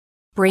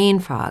brain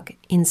fog,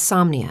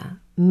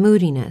 insomnia,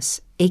 moodiness,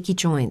 achy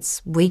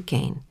joints, weight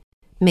gain.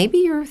 Maybe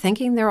you're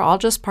thinking they're all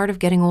just part of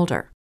getting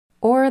older,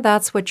 or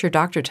that's what your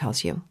doctor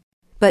tells you.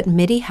 But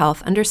MIDI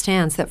Health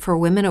understands that for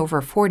women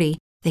over 40,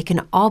 they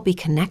can all be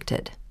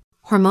connected.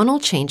 Hormonal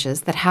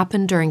changes that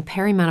happen during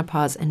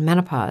perimenopause and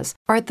menopause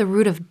are at the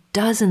root of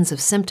dozens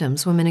of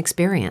symptoms women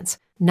experience,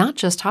 not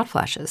just hot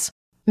flashes.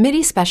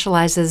 MIDI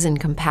specializes in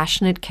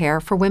compassionate care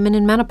for women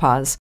in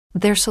menopause.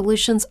 Their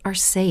solutions are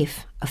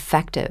safe,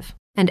 effective,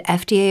 and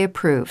FDA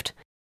approved.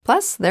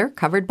 Plus, they're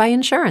covered by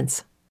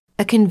insurance.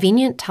 A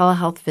convenient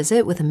telehealth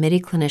visit with a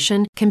MIDI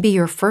clinician can be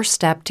your first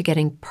step to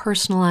getting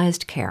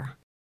personalized care.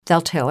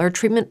 They'll tailor a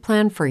treatment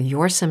plan for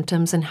your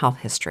symptoms and health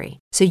history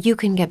so you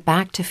can get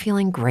back to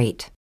feeling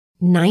great.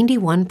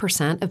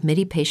 91% of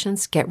MIDI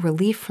patients get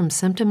relief from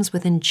symptoms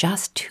within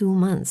just 2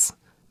 months.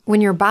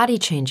 When your body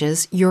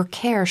changes, your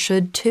care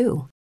should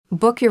too.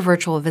 Book your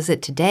virtual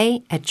visit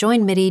today at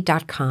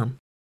joinmidi.com.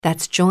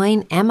 That's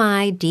joinmidi.com.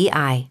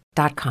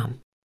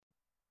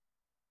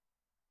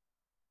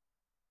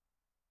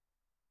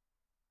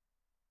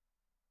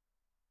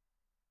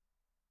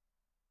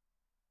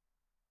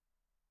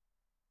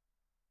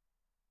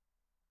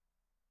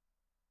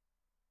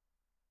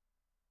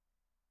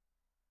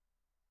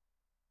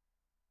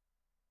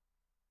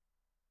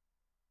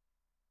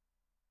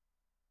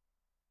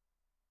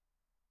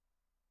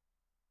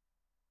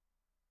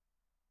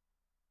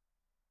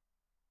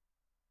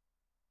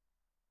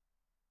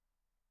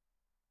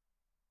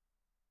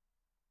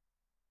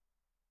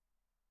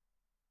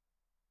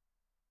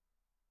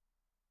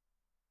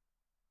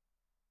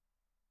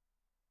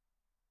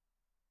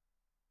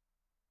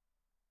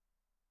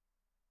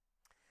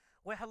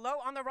 Well, hello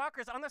on the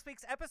Rockers. On this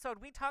week's episode,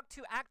 we talked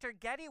to actor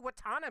Gedde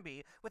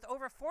Watanabe. With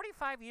over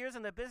 45 years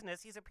in the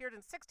business, he's appeared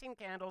in 16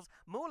 Candles,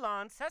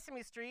 Mulan,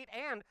 Sesame Street,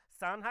 and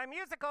Sondheim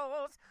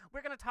musicals.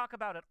 We're going to talk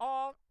about it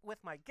all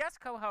with my guest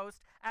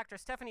co-host, actor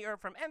Stephanie Erb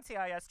from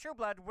NCIS, True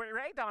Blood,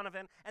 Ray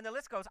Donovan, and the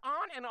list goes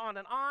on and on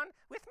and on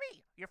with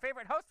me, your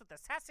favorite host with the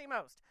sassy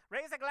most.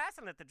 Raise a glass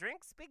and let the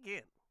drinks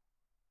begin.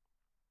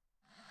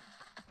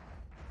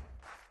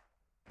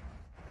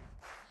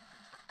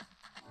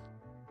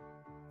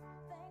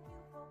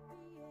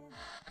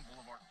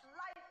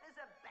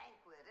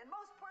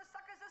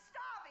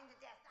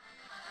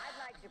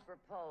 To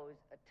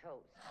propose a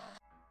toast.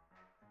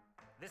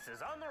 This is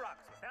On the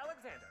Rocks with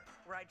Alexander,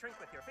 where I drink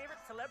with your favorite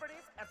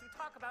celebrities as we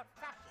talk about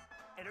fashion,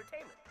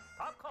 entertainment,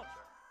 pop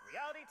culture,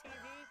 reality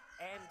TV,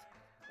 and,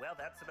 well,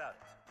 that's about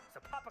it.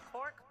 So pop a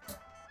cork,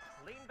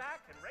 lean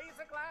back, and raise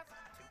a glass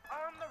to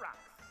On the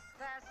Rocks.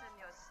 Fasten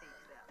your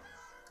seatbelts.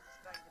 It's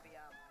going to be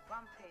a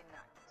bumpy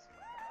night.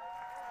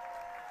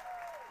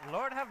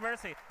 Lord have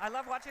mercy. I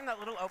love watching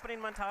that little opening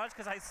montage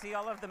because I see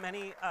all of the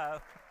many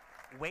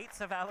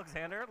weights of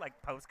Alexander, like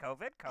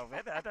post-COVID,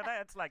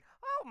 it's like,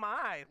 oh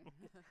my.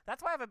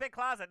 That's why I have a big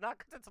closet, not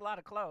because it's a lot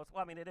of clothes.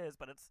 Well, I mean, it is,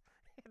 but it's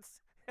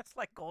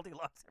like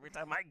Goldilocks every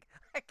time I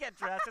get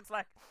dressed. It's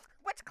like,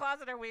 which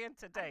closet are we in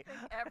today? I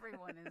think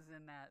everyone is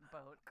in that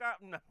boat,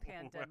 no.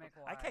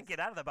 pandemic-wise. I can't get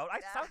out of the boat.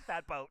 I sunk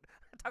that boat.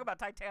 Talk about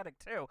Titanic,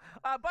 too.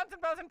 Buns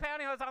and Bows and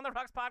Pantyhose on the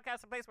Rocks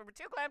podcast, a place where we're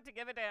too glam to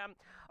give a damn.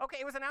 Okay,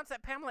 it was announced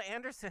that Pamela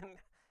Anderson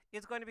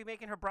is going to be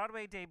making her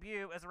Broadway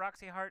debut as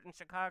Roxy Hart in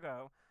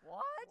Chicago.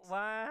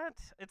 What?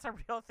 It's a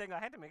real thing. I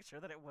had to make sure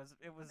that it was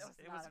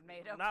not a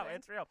made-up No, thing.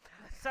 it's real.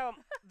 So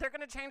they're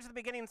going to change the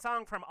beginning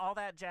song from All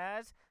That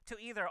Jazz to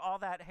either All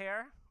That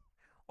Hair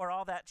or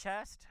All That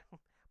Chest.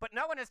 But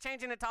no one is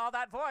changing it to All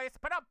That Voice.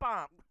 But up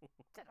bump.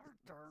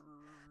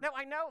 No,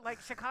 I know, like,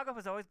 Chicago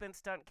has always been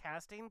stunt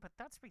casting, but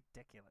that's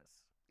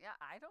ridiculous. Yeah,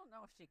 I don't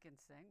know if she can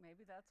sing.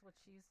 Maybe that's what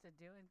she used to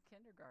do in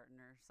kindergarten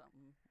or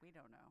something. We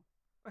don't know.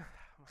 Oh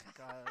my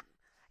God.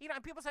 You know,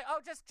 and people say, oh,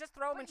 just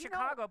throw them in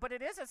Chicago, but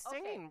it is a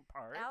singing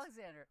part.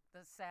 Alexander,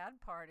 the sad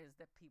part is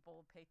that people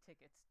will pay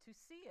tickets to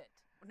see it,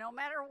 no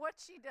matter what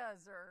she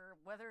does or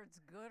whether it's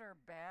good or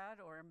bad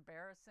or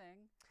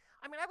embarrassing.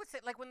 I mean, I would say,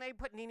 like, when they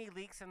put Nene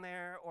Leakes in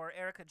there or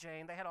Erica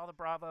Jane, they had all the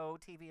Bravo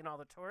TV and all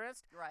the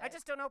tourists. Right. I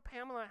just don't know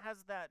Pamela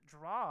has that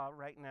draw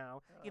right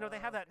now. You know, they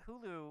have that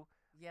Hulu.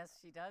 Yes,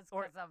 she does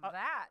because of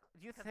that.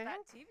 You Because think?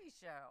 that TV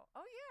show.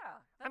 Oh,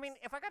 yeah. I mean,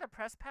 if I got a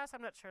press pass,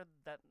 I'm not sure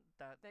that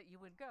you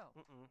would go.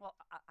 Mm-mm. Well,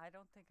 I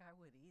don't think I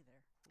would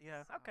either.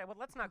 Yeah. So. Okay. Well,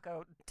 let's not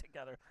go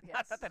together.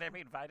 Yes. Not that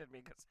Amy invited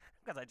me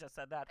because I just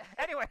said that.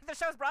 Anyway, the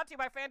show's brought to you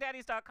by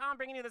FanDaddies.com,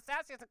 bringing you the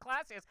sassiest and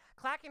classiest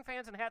clacking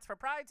fans and hats for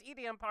prides,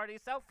 EDM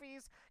parties,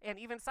 selfies, and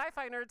even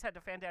sci-fi nerds. Head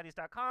to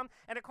FanDaddies.com.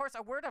 And of course,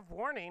 a word of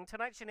warning: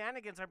 tonight's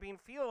shenanigans are being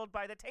fueled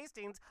by the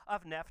tastings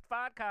of Neft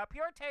vodka.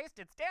 Pure taste.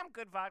 It's damn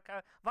good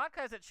vodka.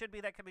 Vodka as it should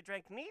be. That can be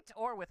drank neat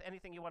or with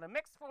anything you want to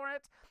mix for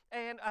it.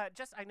 And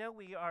I know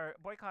we are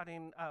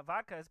boycotting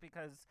vodkas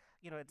because,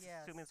 you know, it's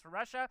assuming it's for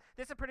Russia.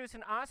 This is produced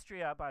in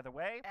Austria, by the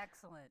way.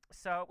 Excellent.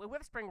 So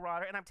with spring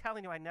water, and I'm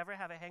telling you, I never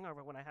have a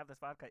hangover when I have this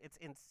vodka. It's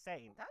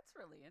insane. That's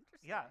really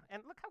interesting. Yeah,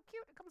 and look how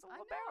cute it comes in a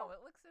little barrel.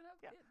 It looks in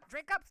a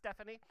Drink up,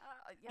 Stephanie.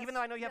 Yes, Even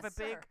though I know you have a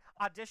big sir.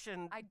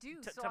 audition I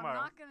do, so tomorrow.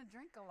 I'm not going to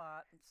drink a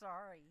lot. I'm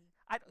sorry.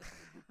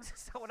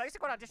 So when I used to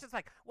go to auditions,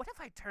 like, what if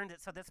I turned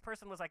it so this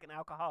person was like an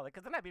alcoholic?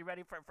 Because then I'd be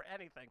ready for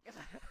anything.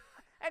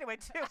 Anyway,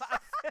 too,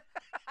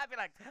 I'd be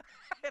like,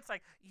 it's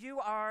like, you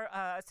are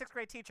a sixth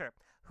grade teacher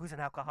who's an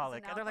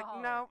alcoholic. And they're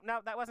like, no,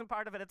 that wasn't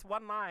part of it. It's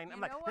one line. I'm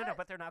like, no,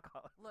 but they're an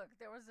alcoholic. Look,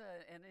 there was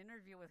an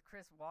interview with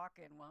Chris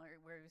Walken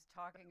where he was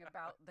talking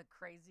about the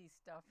crazy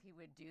stuff he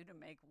would do to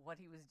make what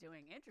he was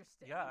doing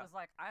interesting. Yeah. He was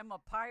like, I'm a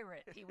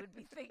pirate. He would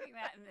be thinking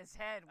that in his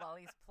head while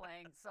he's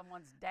playing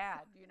someone's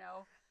dad, you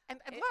know? And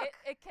look.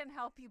 It can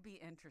help you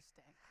be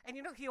interesting. And,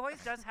 you know, he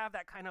always does have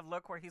that kind of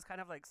look where he's kind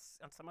of like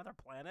on some other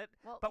planet,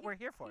 but we're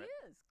here for it.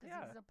 He is,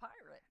 because he's a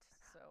pirate.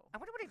 So I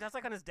wonder what he does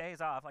like on his days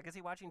off. Like, is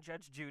he watching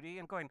Judge Judy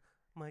and going,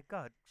 my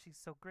God, she's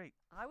so great?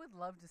 I would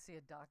love to see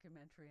a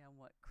documentary on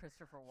what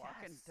Christopher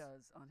Walken Yes.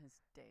 does on his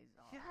days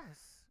off.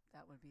 Yes.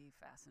 That would be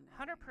fascinating.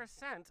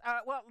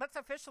 100%. Well, let's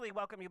officially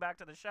welcome you back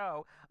to the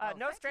show.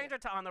 No thank stranger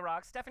to On the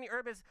Rocks. Stephanie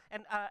Erb is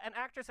an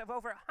actress of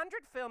over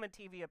 100 film and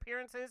TV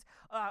appearances,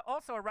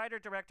 also a writer,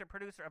 director,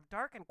 producer of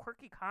dark and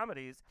quirky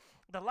comedies,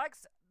 the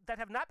likes that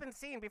have not been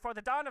seen before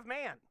the dawn of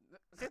man.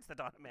 Since the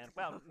dawn of man.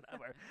 Well,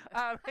 never.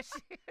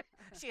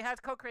 She has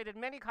co-created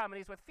many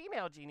comedies with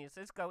female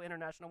geniuses, Go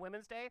International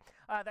Women's Day,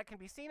 that can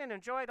be seen and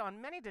enjoyed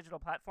on many digital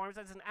platforms.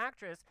 As an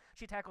actress,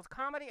 she tackles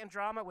comedy and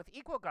drama with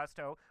equal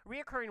gusto,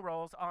 reoccurring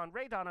roles on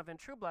Ray Donovan,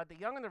 True Blood, The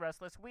Young and the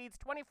Restless, Weeds,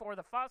 24,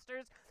 The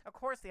Fosters, of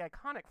course, the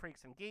iconic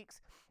Freaks and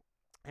Geeks.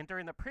 And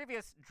during the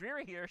previous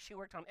dreary year, she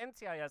worked on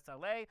NCIS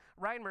LA,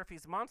 Ryan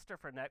Murphy's Monster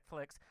for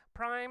Netflix,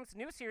 Prime's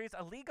new series,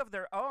 A League of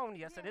Their Own.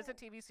 Yes, it is a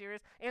TV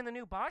series, and the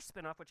new Bosch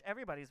spinoff, which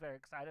everybody's very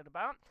excited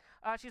about.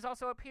 She's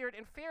also appeared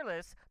in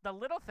Fearless, The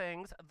Little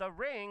Things, The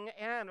Ring,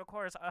 and, of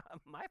course,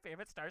 my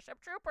favorite,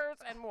 Starship Troopers,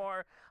 and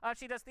more.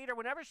 She does theater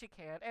whenever she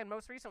can, and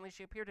most recently,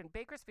 she appeared in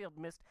Bakersfield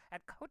Mist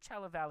at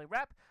Coachella Valley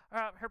Rep.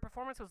 Her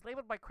performance was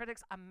labeled by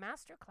critics a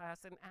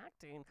masterclass in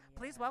acting. Yeah.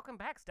 Please welcome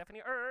back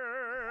Stephanie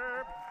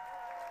Erb.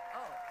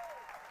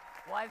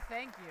 Why,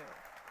 thank you.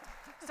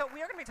 So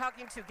we are going to be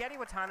talking to Gedde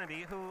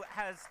Watanabe, who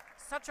has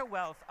such a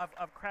wealth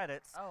of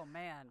credits. Oh,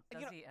 man,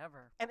 does he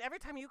ever. And every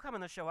time you come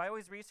on the show, I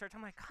always research.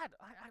 I'm like, God,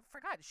 I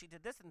forgot. She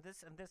did this and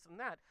this and this and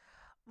that.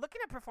 Looking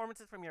at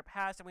performances from your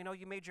past, and we know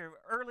you made your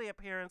early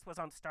appearance was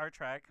on Star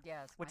Trek.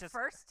 Yes, which my is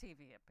first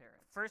TV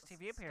appearance. First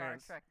TV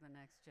appearance. Star Trek The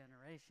Next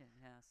Generation,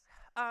 yes.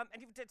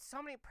 And you did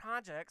so many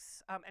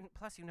projects, and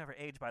plus you never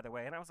age, by the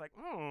way. And I was like,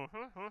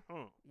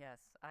 Yes,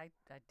 I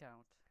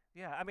don't.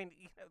 Yeah, I mean,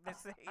 you know,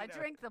 this. I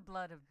drink the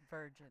blood of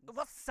virgins.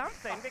 Well,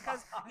 something, because,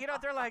 you know,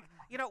 they're like,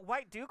 you know,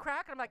 white do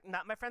crack? And I'm like,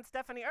 not my friend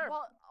Stephanie Erb.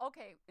 Well,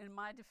 okay, in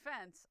my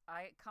defense,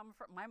 I come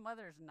from, my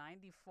mother's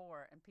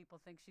 94, and people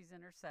think she's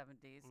in her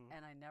 70s,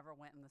 and I never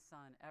went in the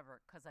sun,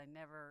 ever, because I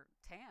never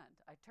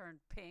tanned. I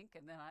turned pink,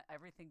 and then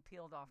everything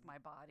peeled off my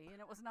body,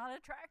 and it was not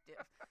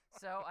attractive.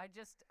 So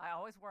I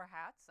always wore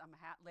hats. I'm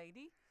a hat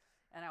lady,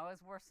 and I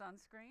always wore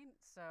sunscreen,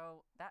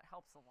 so that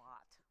helps a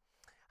lot.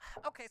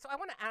 Okay, so I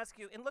want to ask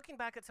you, in looking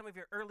back at some of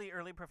your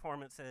early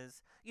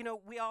performances, you know,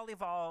 we all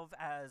evolve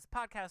as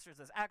podcasters,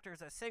 as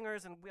actors, as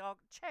singers, and we all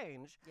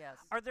change. Yes.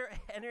 Are there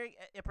any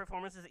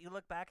performances that you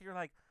look back and you're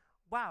like,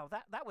 wow,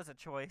 that was a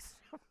choice?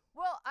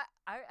 Well,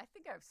 I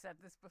think I've said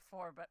this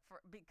before, but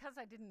because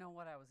I didn't know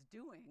what I was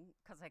doing,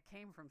 because I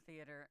came from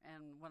theater,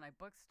 and when I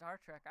booked Star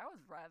Trek, I was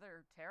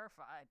rather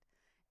terrified.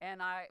 And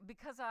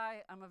because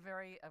I'm a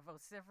very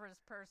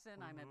vociferous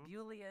person, I'm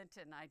ebullient,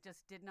 and I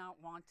just did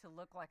not want to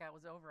look like I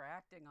was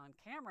overacting on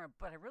camera,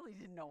 but I really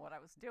didn't know what I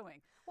was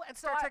doing. Well, and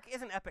Star Trek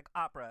is an epic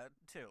opera,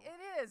 too.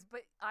 It is,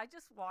 but I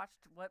just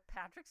watched what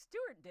Patrick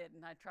Stewart did,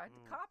 and I tried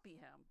to copy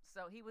him.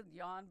 So he would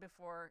yawn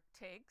before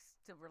takes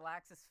to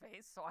relax his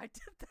face, so I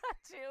did that,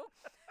 too.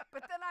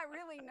 But then I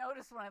really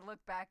noticed when I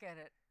look back at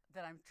it,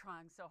 that I'm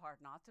trying so hard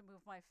not to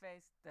move my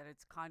face, that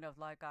it's kind of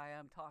like I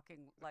am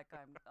talking like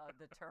I'm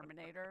the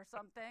Terminator or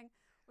something,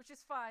 which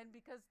is fine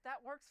because that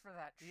works for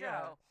that show.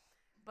 Yeah.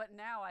 But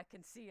now I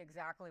can see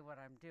exactly what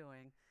I'm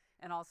doing,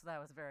 and also that I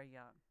was very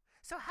young.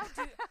 So how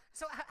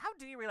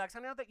do you relax? I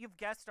know that you've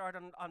guest starred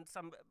on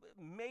some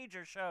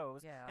major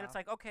shows, and it's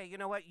like, okay, you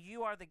know what?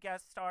 You are the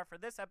guest star for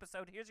this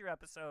episode. Here's your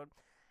episode.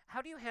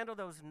 How do you handle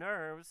those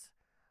nerves?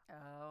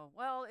 Oh,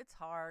 well, it's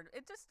hard.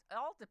 It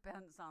all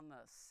depends on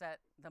the set,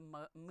 the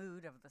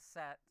mood of the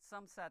set.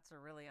 Some sets are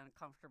really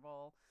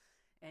uncomfortable,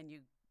 and you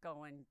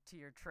go into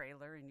your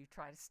trailer and you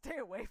try to stay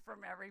away from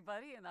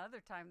everybody. And other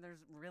time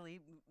there's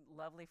really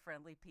lovely,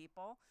 friendly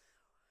people.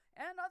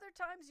 And other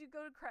times you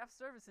go to craft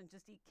service and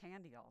just eat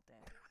candy all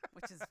day,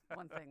 which is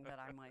one thing that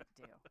I might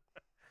do.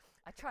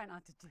 I try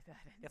not to do that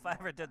anymore. If I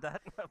ever did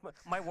that,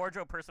 my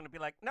wardrobe person would be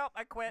like, nope,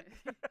 I quit.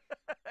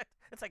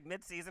 It's like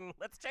mid-season.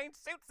 Let's change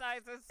suit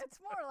sizes. It's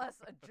more or less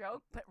a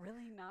joke, but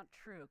really not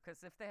true,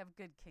 because if they have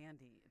good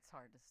candy, it's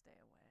hard to stay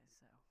away.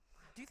 So,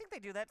 do you think they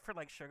do that for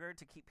like sugar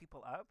to keep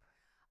people up?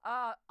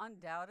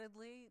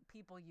 Undoubtedly,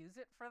 people use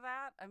it for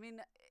that. I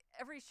mean,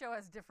 every show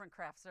has different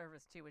craft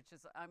service too, which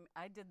is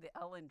I did the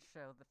Ellen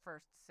Show, the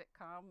first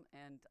sitcom,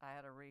 and I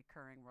had a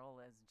recurring role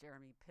as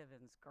Jeremy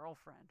Piven's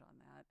girlfriend on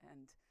that,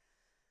 and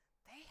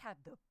they had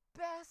the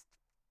best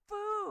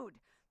food.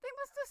 They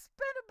must have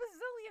spent $1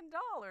 bazillion.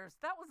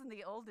 That was in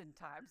the olden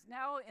times.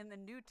 Now in the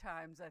new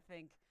times, I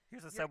think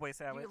Here's a Subway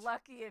sandwich. you're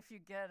lucky if you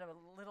get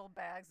little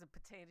bags of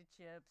potato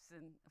chips,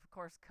 and of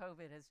course,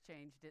 COVID has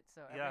changed it,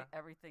 so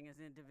everything is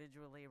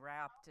individually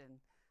wrapped and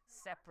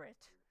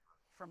separate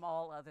from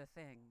all other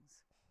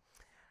things.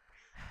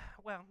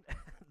 Well,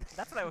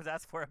 that's what I was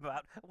asked for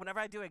about. Whenever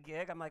I do a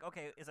gig, I'm like,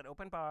 okay, is it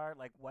open bar?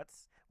 Like,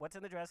 what's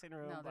in the dressing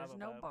room? No, Blah, there's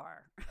blah, no blah.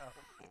 bar. Oh.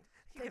 You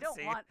They can don't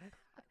see. want.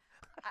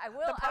 I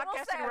will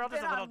podcasting say world I've is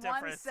been a little on one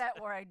different. set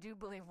where I do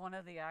believe one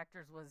of the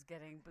actors was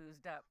getting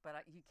boozed up, but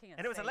you can't.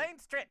 And it was say Elaine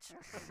Stritch.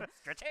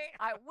 Stritchy.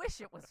 I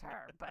wish it was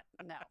her, but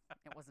no,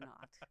 it was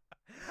not.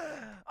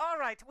 All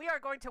right, we are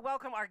going to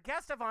welcome our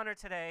guest of honor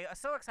today.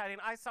 So exciting.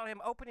 I saw him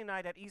opening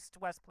night at East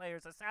West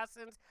Players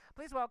Assassins.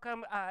 Please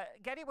welcome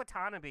Gedde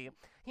Watanabe.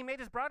 He made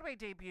his Broadway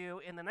debut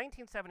in the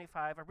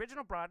 1975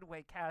 original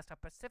Broadway cast of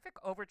Pacific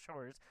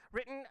Overtures,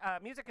 written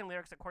music and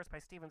lyrics, of course, by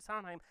Stephen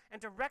Sondheim, and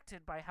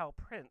directed by Hal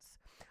Prince.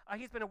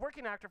 He's been a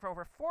working actor for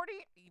over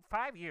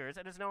 45 years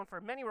and is known for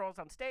many roles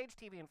on stage,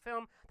 TV, and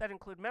film that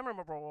include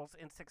memorable roles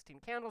in 16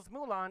 Candles,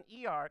 Mulan,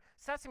 ER,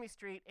 Sesame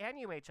Street, and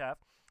UHF,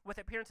 with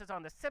appearances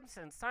on The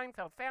Simpsons,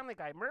 Seinfeld, Family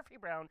Guy, Murphy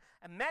Brown,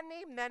 and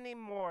many, many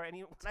more. And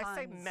when I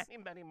say many,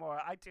 many more,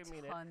 I do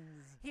mean it.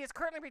 He is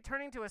currently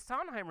returning to his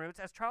Sondheim roots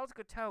as Charles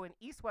Guiteau in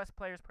East West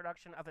Players'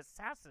 production of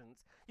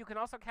Assassins. You can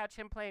also catch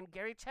him playing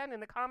Gary Chen in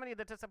the comedy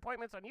The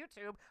Disappointments on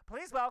YouTube.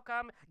 Please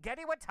welcome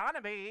Gedde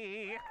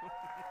Watanabe.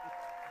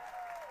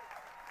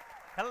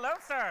 Hello,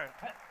 sir.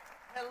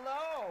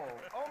 Hello.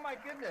 Oh my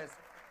goodness.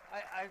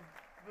 I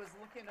was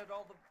looking at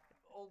all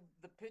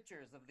the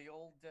pictures of the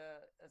old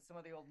some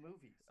of the old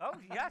movies. Oh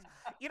yes.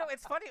 You know,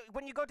 it's funny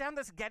when you go down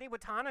this Gedde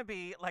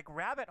Watanabe like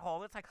rabbit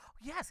hole. It's like, oh,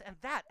 yes, and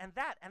that, and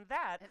that, and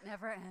that. It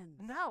never ends.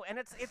 No, and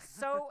it's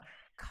so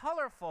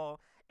colorful,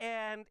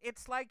 and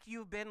it's like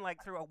you've been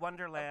like through a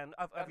wonderland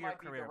of That your might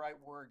career. be the right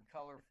word,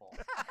 colorful.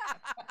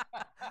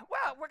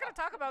 Well, we're going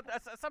to talk about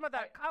some of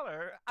that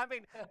color. I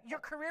mean, your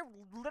career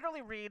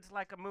literally reads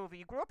like a movie.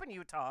 You grew up in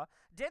Utah,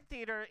 did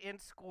theater in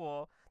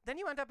school, then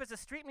you end up as a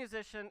street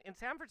musician in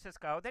San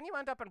Francisco, then you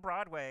end up on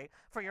Broadway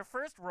for your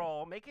first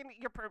role, making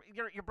your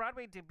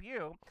Broadway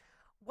debut.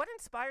 What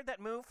inspired that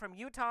move from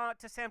Utah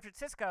to San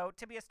Francisco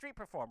to be a street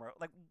performer?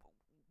 Like,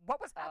 what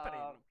was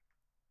happening?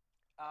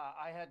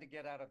 I had to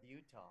get out of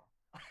Utah.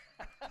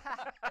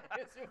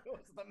 It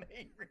was the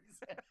main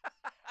reason.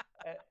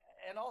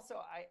 And also,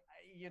 I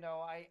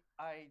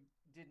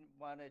didn't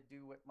want to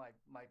do what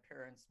my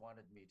parents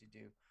wanted me to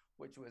do,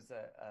 which was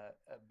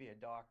be a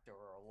doctor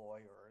or a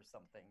lawyer or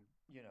something.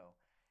 You know,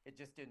 it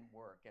just didn't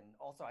work. And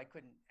also, I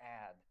couldn't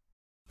add.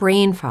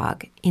 Brain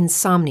fog,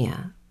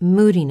 insomnia,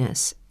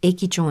 moodiness,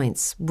 achy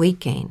joints, weight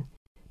gain.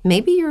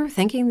 Maybe you're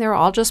thinking they're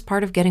all just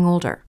part of getting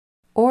older,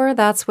 or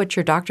that's what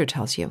your doctor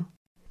tells you.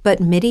 But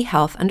MIDI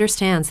Health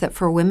understands that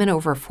for women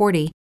over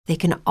 40, they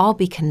can all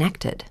be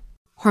connected.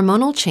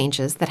 Hormonal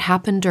changes that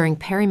happen during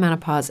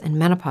perimenopause and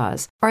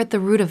menopause are at the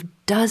root of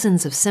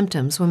dozens of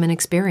symptoms women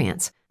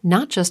experience,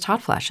 not just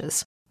hot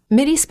flashes.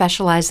 MIDI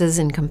specializes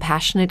in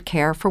compassionate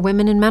care for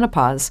women in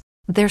menopause.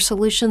 Their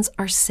solutions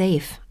are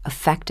safe,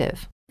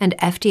 effective, and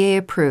FDA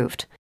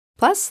approved.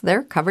 Plus,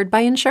 they're covered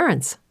by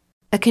insurance.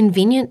 A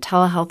convenient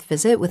telehealth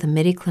visit with a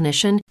MIDI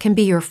clinician can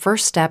be your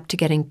first step to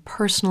getting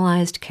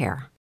personalized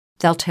care.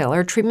 They'll tailor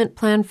a treatment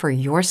plan for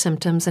your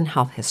symptoms and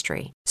health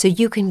history so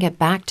you can get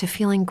back to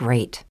feeling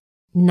great.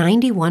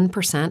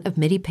 91% of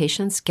MIDI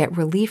patients get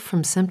relief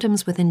from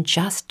symptoms within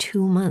just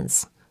 2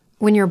 months.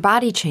 When your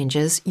body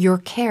changes, your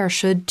care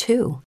should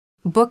too.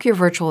 Book your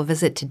virtual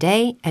visit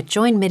today at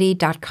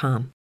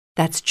joinmidi.com.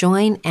 That's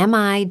joinmidi.com.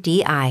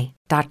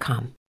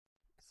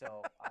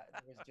 So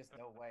there was just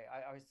no way.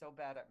 I was so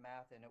bad at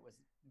math, and it was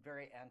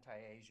very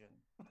anti-Asian.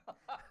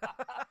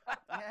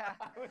 Yeah.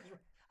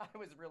 I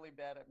was really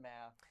bad at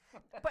math.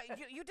 But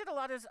you did a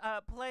lot of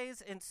plays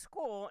in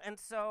school, and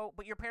so,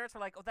 but your parents were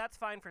like, oh, that's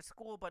fine for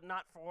school, but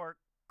not for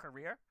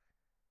career?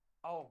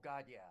 Oh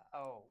God, yeah.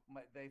 Oh,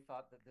 they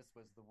thought that this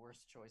was the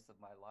worst choice of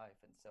my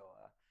life, and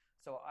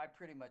so I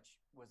pretty much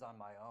was on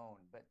my own.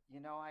 But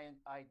you know, I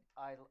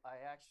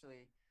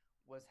actually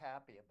was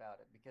happy about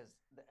it because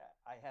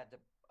I had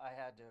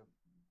to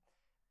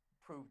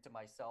prove to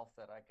myself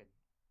that I could,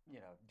 you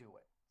know, do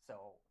it.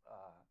 So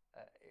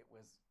it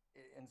was,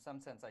 in some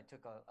sense, I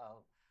took a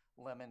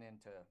lemon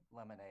into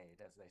lemonade,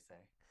 as they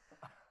say.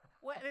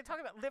 Well, and we're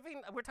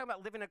talking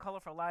about living a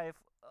colorful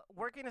life.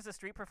 Working as a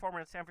street performer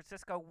in San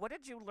Francisco, what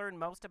did you learn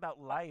most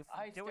about life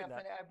doing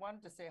Stephanie, that? I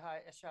wanted to say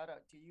hi, a shout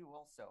out to you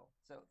also.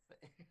 So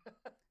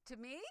To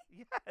me?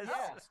 Yes.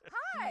 Yes.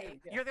 Hi.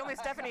 You're the only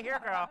Stephanie here,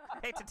 girl.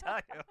 Hate to tell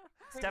you.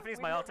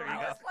 Stephanie's my alter never-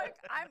 ego. I was like,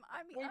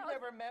 we've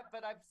never met,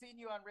 but I've seen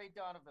you on Ray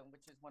Donovan,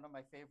 which is one of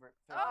my favorite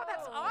films. Oh,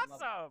 that's Oh, I love it.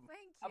 awesome.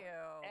 Thank Um,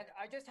 you. And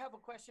I just have a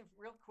question,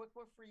 real quick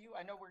for you.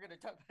 I know we're going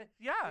to talk.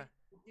 Yeah.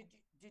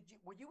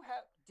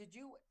 Did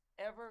you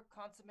ever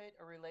consummate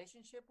a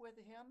relationship with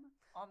him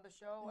on the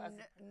show?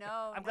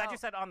 No. I'm glad you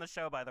said on the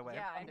show, by the way.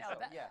 Yeah, I On the know. show,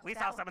 yeah. We that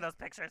saw was- some of those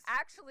pictures.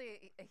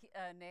 Actually,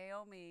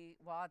 Naomi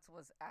Watts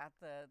was at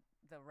the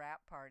the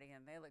rap party,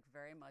 and they looked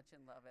very much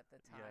in love at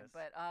the time. Yes.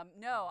 But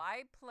no,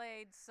 I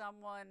played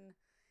someone.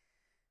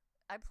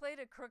 I played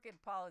a crooked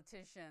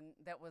politician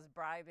that was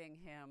bribing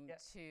him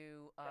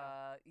to,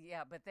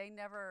 but they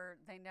never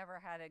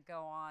had it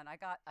go on. I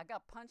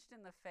got punched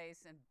in the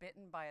face and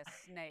bitten by a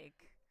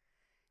snake,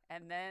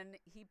 and then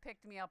he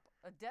picked me up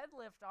a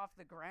deadlift off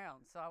the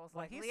ground. So I was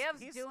like,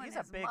 Liev's doing he's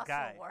his a big muscle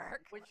guy.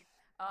 work. Which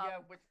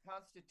which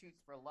constitutes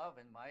for love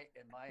in my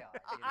eye.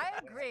 I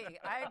agree.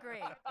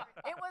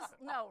 It was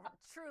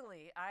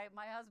truly.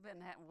 My husband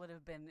would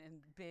have been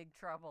in big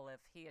trouble if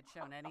he had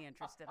shown any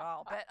interest at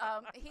all. But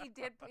he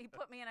did. He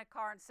put me in a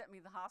car and sent me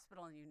to the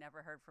hospital, and you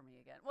never heard from me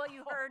again. Well,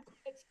 you heard.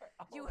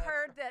 You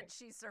heard that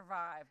she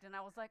survived, and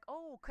I was like,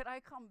 oh, could I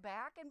come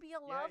back and be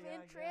a love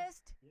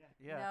interest?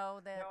 Yeah. No, I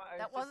was that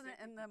just wasn't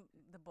thinking- in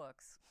the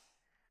books.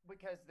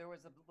 Because there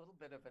was a little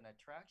bit of an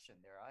attraction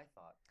there, I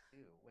thought,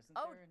 too. Wasn't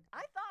Oh, there?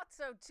 I thought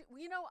so too.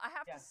 I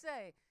have Yeah. to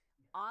say,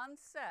 on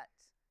set,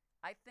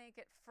 I think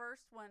at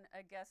first when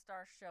a guest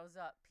star shows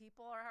up,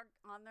 people are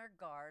on their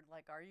guard.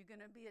 Like, are you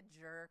going to be a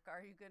jerk?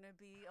 Are you going to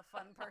be a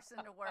fun person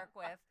to work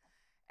with?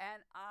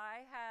 And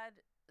I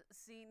had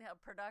seen a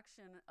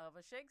production of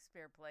a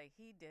Shakespeare play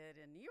he did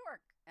in New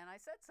York, and I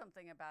said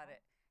something about it.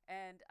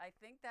 And I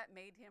think that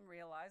made him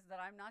realize that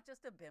I'm not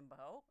just a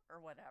bimbo or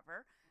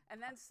whatever.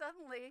 And then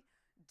suddenly,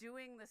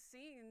 doing the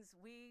scenes,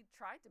 we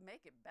tried to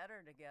make it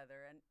better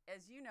together. And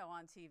as you know,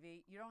 on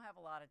TV, you don't have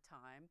a lot of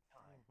time.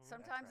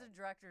 Sometimes the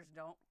directors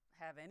don't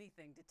have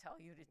anything to tell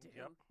you to do.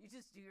 Yep. You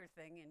just do your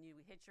thing, and you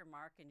hit your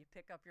mark, and you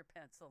pick up your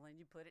pencil, and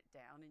you put it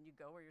down, and you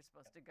go where you're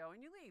supposed to go, and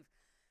you leave.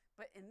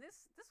 But in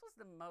this was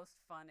the most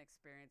fun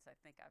experience I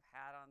think I've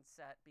had on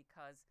set,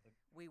 because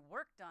we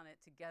worked on it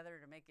together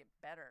to make it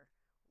better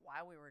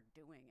while we were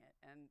doing it.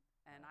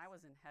 And I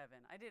was in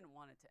heaven. I didn't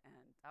want it to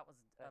end. That was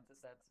That's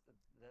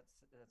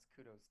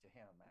kudos to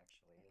him,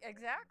 actually. isn't it?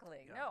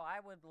 exactly. Yeah. No, I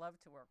would love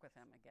to work with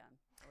him again.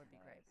 It would be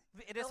great.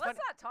 It is But let's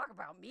fun. not talk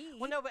about me.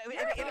 Well, no, but You're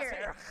it is-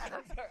 here.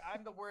 I'm sorry,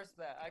 I'm the worst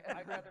at that.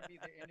 I'd rather be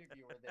the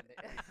interviewer than the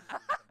interviewer.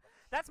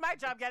 That's my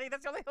job, Getty.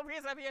 That's the only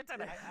reason I'm here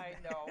tonight. I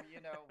know,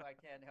 I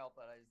can't help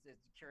it.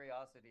 It's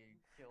curiosity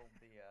killed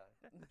the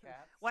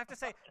cats. Well, I have to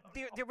say,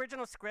 the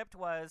original script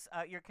was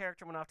your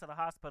character went off to the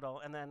hospital,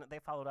 and then they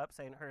followed up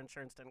saying her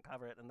insurance didn't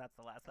cover it, and that's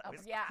the last that we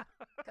saw. Yeah,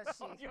 because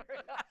she.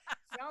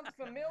 Sounds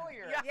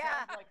familiar.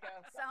 Yeah.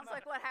 Sounds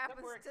like what happens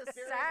we're to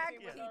experiencing SAG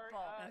with our,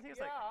 people. And he was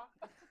like,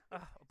 yeah.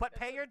 But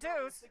pay your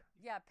dues.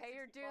 Yeah, pay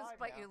your dues, 65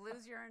 but now. you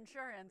lose your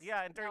insurance.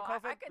 Yeah, and during No,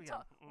 COVID, I could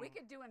yeah, we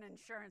could do an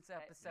insurance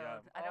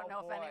episode. yeah. I don't Oh, know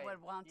if boy. anyone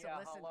would want to Yeah,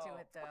 listen to hello.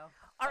 it, though.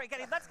 All right,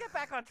 Getty, let's get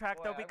back on track,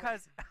 Boy, though, I wish-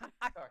 because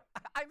Sorry.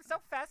 I'm so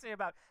fascinated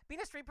about being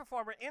a street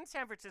performer in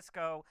San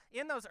Francisco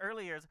in those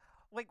early years.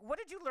 Like, what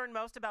did you learn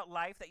most about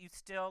life that you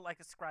still,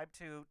 ascribe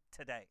to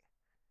today?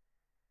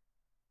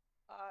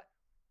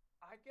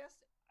 I guess,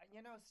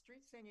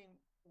 street singing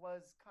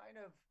was kind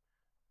of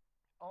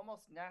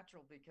almost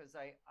natural because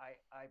I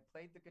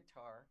played the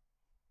guitar,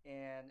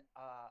 and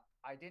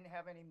I didn't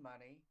have any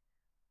money.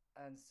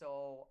 And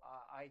so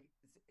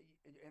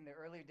in the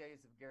early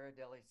days of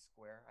Ghirardelli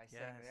Square, I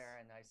sang Yes. there,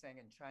 and I sang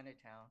in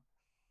Chinatown,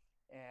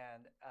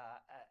 and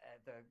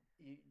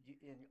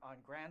on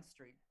Grand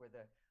Street were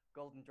the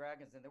Golden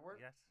Dragons, and there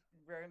weren't Yes.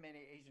 very many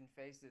Asian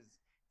faces.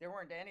 There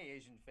weren't any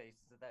Asian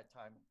faces at that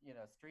time,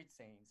 street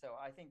singing. So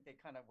I think they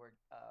kind of were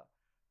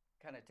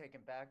kind of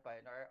taken back by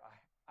it. And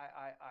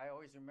I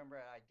always remember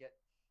I'd get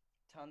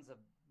tons of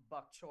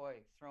bok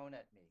choy thrown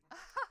at me,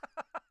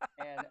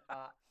 and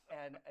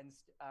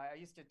I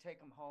used to take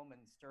them home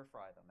and stir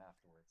fry them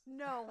afterwards.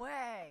 No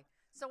way.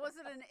 So was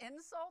it an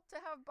insult to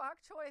have bok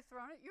choy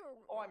thrown at you?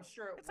 Oh, I'm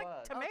sure it It's was.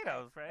 like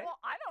tomatoes, right? Well,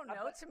 I don't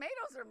know. but-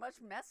 Tomatoes are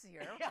much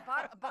messier. Yeah.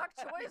 Bok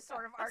choy is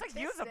sort of It's artistic.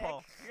 like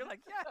usable. You're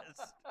like,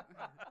 yes.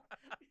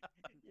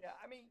 Yeah,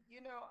 I mean,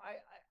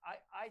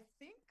 I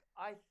think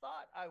I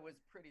thought I was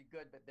pretty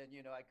good, but then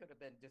I could have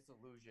been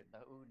disillusioned.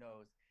 Who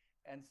knows?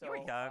 And so, were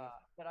young.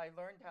 but I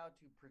learned how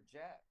to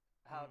project,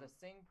 how to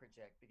sing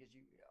project, because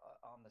you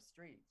on the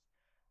streets.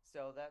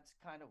 So that's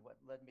kind of what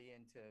led me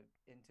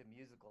into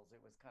musicals.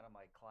 It was kind of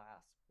my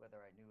class, whether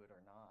I knew it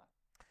or not.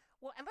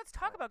 Well, and let's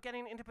talk about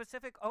getting into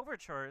Pacific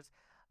Overtures.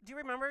 Do you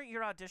remember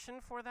your audition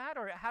for that,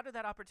 or how did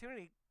that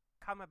opportunity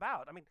come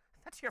about? I mean,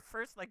 that's your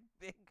first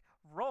big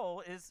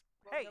role. Well,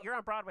 Hey, no- you're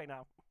on Broadway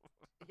now.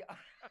 Yeah.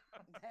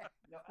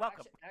 No,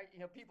 Welcome.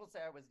 Actually, people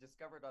say I was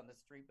discovered on the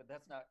street, but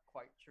that's not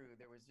quite true.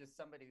 There was just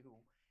somebody who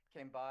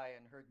came by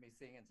and heard me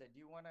sing and said, "Do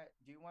you want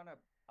to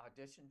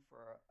audition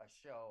for a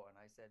show?" And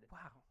I said,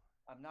 Wow.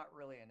 "I'm not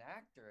really an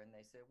actor." And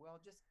they said, "Well,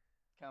 just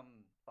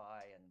come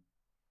by." And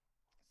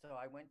so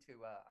I went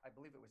to I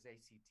believe it was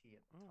ACT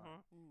at the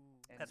time. Mm.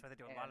 And- That's why they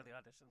do a lot of and- the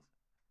auditions.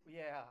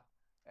 Yeah,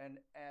 and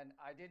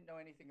I didn't know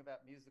anything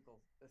about musical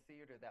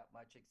theater that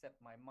much,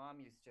 except my mom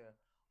used to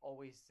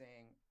always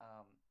sing,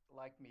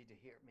 like me to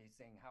hear me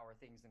sing "How Are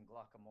Things in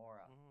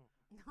Glockamora," Mm.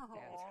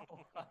 and Oh,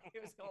 so it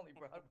was the only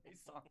Broadway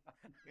song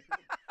I knew.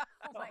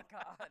 oh my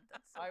God,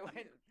 that's so I cute.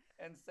 went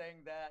and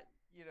sang that,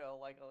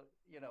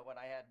 when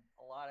I had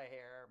a lot of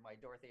hair, my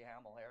Dorothy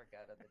Hamill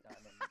haircut at the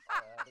time, and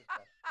all that other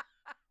stuff.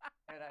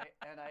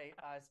 and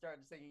I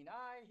started singing,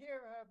 I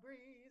hear a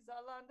breeze,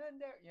 a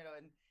Londonderry,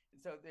 and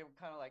so they were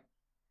kind of like,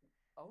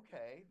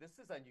 okay, this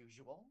is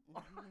unusual.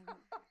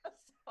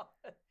 So,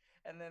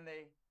 and then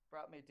they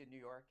brought me to New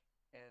York,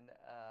 and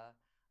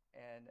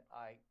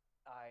I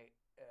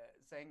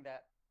sang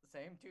that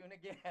same tune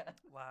again.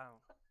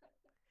 Wow.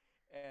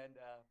 and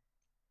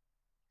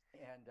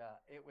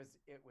it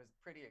was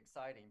pretty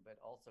exciting, but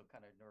also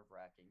kind of nerve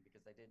wracking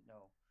because I didn't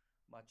know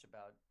much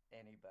about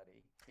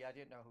anybody. Yeah, I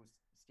didn't know who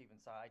Stephen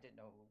Sondheim. I didn't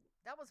know who.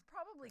 That was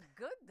probably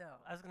good, though.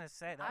 I was going to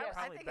say, that I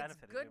probably think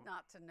benefited it's good you.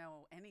 not to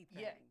know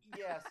anything. Yeah,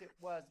 yes, it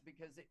was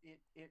because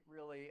it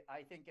really.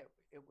 I think it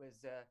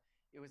was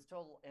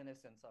total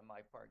innocence on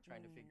my part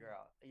trying to figure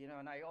out,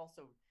 and I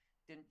also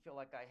didn't feel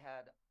like I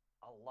had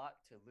a lot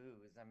to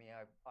lose. I mean,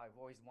 I've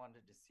always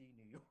wanted to see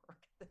New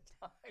York at the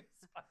time,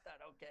 so I thought,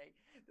 okay,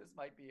 this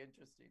might be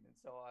interesting. And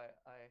so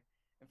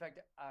in fact,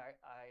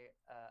 I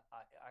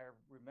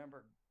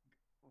remember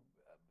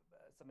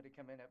somebody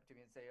coming up to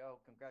me and say, "Oh,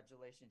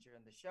 congratulations, you're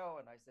in the show."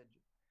 And I said,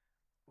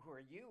 "Who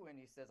are you?" And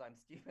he says, "I'm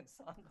Stephen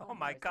Sondheim." Oh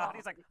my And I God. said,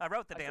 He's like, I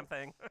wrote the I damn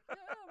thing.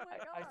 Oh my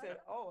God. I said,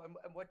 "Oh, and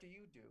what do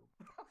you do?"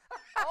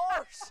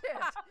 Oh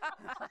shit.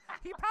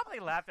 He probably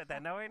laughed at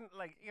that, knowing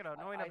I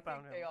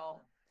about think him.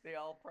 they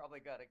all probably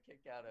got a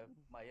kick out of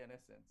my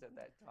innocence at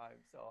that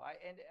time. So I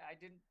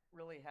didn't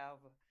really have,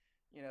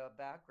 a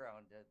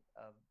background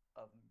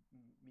of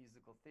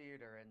musical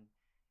theater, and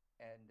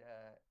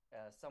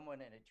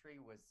Someone in a Tree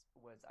was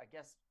I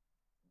guess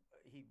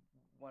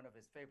one of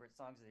his favorite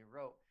songs that he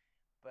wrote,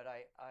 but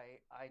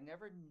I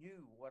never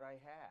knew what I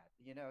had.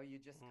 You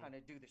just kind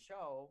of do the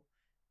show,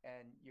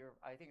 and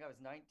I think I was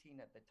 19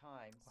 at the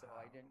time, so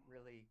I Wow. didn't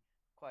really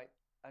quite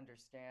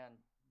understand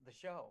the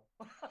show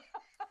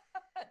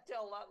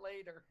until a lot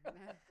later,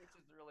 which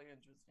is really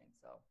interesting.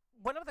 So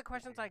One of the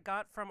questions I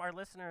got from our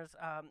listeners,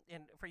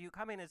 and for you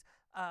coming, is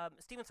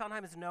Stephen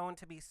Sondheim is known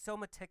to be so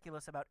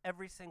meticulous about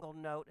every single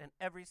note and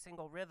every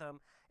single rhythm,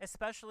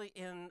 especially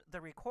in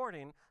the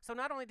recording. So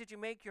not only did you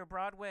make your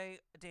Broadway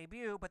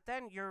debut, but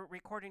then you're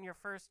recording your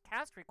first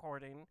cast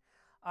recording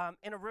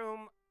in a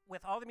room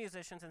with all the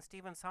musicians and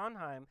Stephen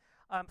Sondheim.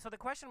 So the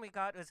question we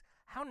got is,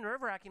 how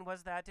nerve-wracking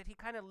was that? Did he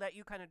kind of let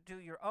you kind of do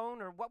your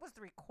own, or what was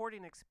the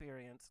recording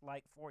experience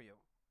like for you?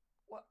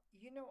 well,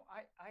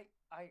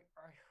 I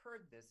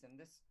heard this, and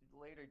this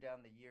later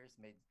down the years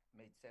made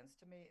sense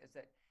to me. Is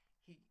that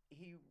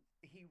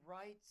he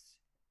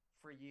writes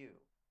for you,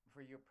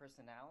 for your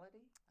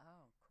personality,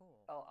 Oh,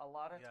 cool. a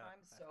lot of Yeah,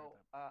 times. I've heard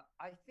So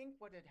I think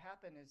what had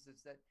happened is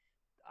that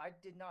I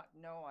did not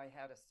know I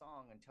had a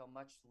song until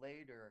much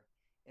later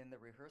in the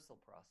rehearsal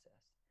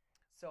process.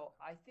 So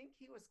I think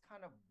he was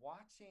kind of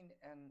watching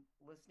and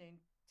listening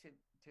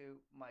to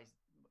my,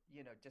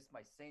 just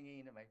my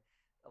singing and my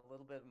a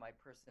little bit of my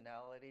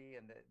personality,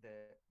 and at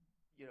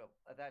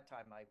that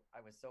time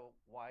I was so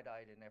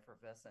wide-eyed and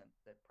effervescent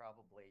that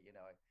probably,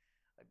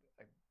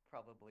 I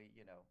probably,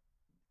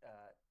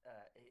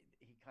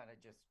 he kind of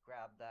just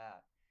grabbed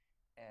that,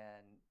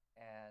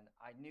 and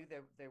I knew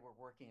that they were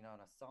working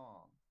on a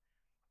song,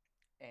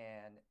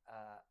 and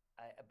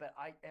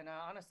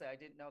honestly, I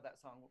didn't know that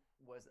song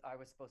I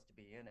was supposed to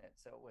be in it.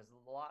 So it was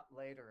a lot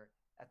later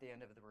at the end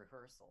of the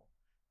rehearsal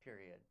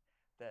period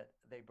that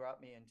they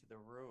brought me into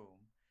the room,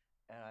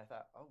 and I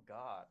thought, oh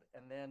God.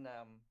 And then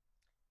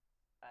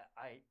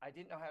I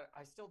didn't know how.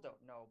 I still don't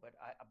know, but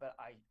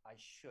I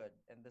should.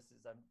 And this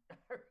is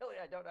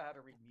really, I don't know how to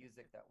read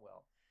music that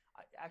well.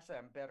 Actually,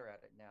 I'm better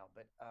at it now,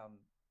 but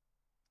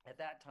at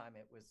that time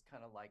it was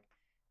kind of like,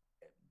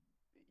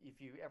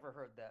 if you ever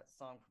heard that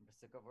song from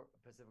Pacific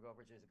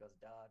Overtures, it goes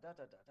da da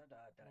da da da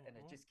da da, and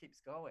it just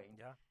keeps going.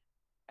 Yeah.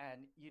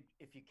 And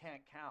if you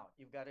can't count,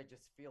 you've got to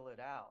just feel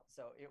it out.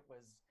 So it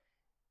was,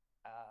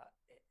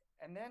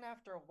 and then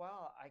after a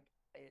while,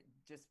 it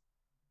just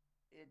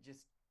it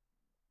just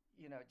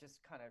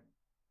kind of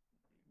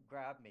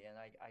grabbed me, and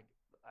I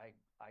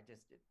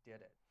just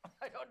did it.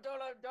 I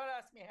don't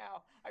ask me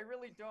how. I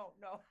really don't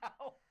know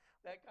how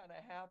that kind of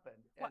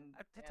happened. Well,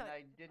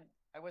 And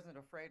I wasn't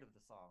afraid of the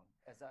song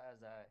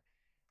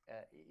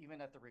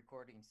even at the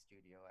recording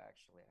studio.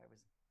 Actually, I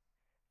was.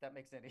 If that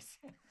makes any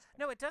sense.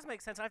 No, it does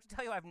make sense. I have to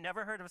tell you, I've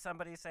never heard of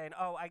somebody saying,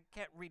 "Oh, I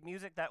can't read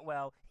music that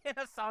well" in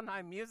a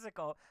Sondheim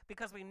musical,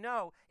 because we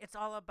know it's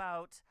all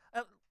about,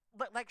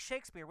 like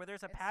Shakespeare, where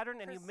there's a It's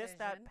pattern and you miss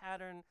that precision.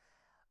 pattern.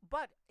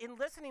 But in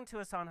listening to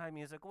a Sondheim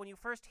musical, when you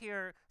first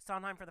hear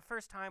Sondheim for the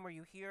first time, or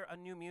you hear a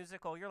new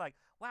musical, you're like,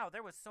 "Wow,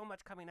 there was so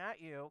much coming at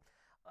you."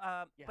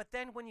 Yeah. But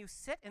then when you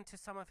sit into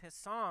some of his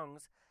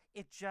songs,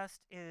 it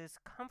just is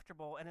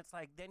comfortable, and it's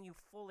like then you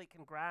fully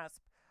can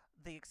grasp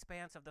the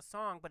expanse of the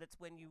song. But it's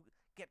when you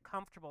get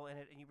comfortable in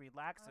it and you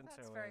relax Oh, into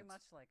that's it. very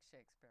much like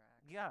Shakespeare,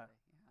 actually. Yeah.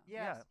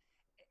 Yeah. Yes.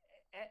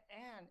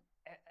 And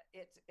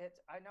it's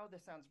I know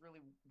this sounds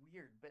really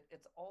weird, but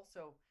it's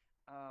also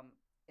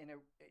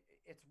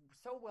it's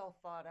so well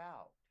thought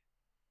out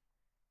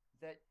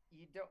that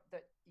you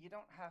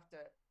don't have to,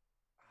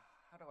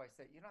 how do I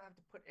say it? You don't have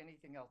to put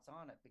anything else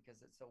on it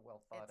because it's so well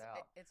thought It's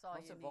out. it's all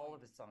Most you of all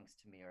of need. his songs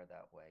to me are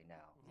that way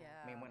now. Yeah.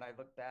 I mean, when I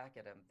look back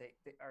at them, they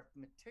are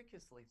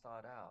meticulously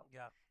thought out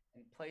Yeah.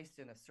 and placed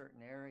in a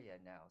certain area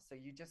now. So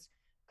you just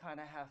kind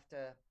of have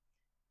to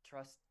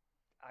trust,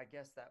 I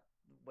guess, that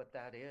what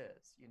that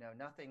is.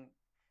 Nothing.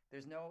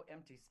 There's no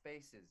empty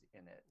spaces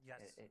in it. Yes.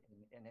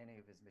 In any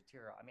of his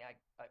material. I mean,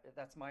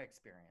 that's my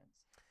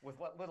experience with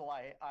what little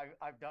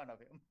I've done of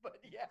him. But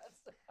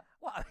yes.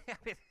 Well, I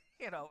mean,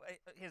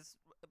 his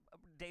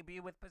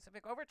debut with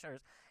Pacific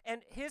Overtures,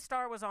 and his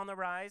star was on the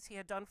rise. He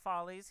had done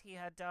Follies. He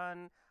had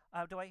done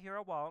Do I Hear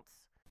a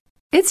Waltz?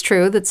 It's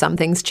true that some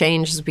things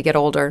change as we get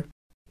older.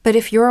 But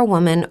if you're a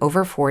woman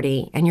over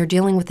 40 and you're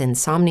dealing with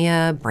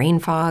insomnia, brain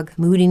fog,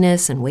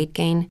 moodiness, and weight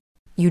gain,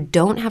 you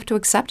don't have to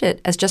accept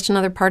it as just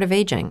another part of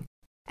aging.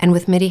 And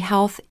with MIDI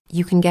Health,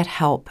 you can get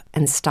help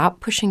and stop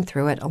pushing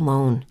through it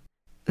alone.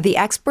 The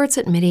experts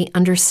at MIDI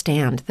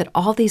understand that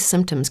all these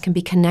symptoms can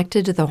be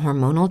connected to the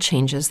hormonal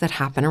changes that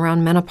happen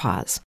around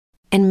menopause,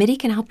 and MIDI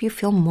can help you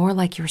feel more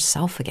like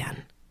yourself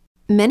again.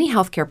 Many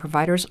healthcare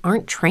providers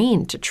aren't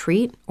trained to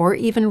treat or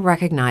even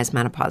recognize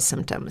menopause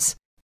symptoms.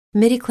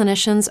 MIDI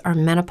clinicians are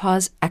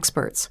menopause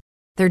experts.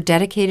 They're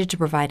dedicated to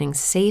providing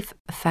safe,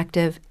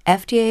 effective,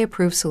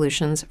 FDA-approved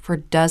solutions for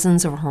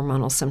dozens of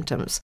hormonal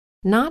symptoms,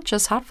 not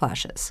just hot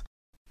flashes.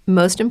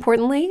 Most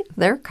importantly,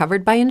 they're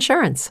covered by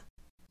insurance.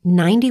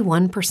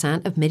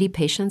 91% of MIDI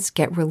patients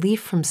get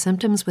relief from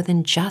symptoms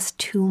within just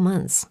 2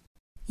 months.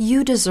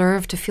 You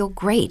deserve to feel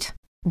great.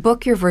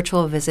 Book your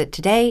virtual visit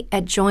today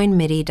at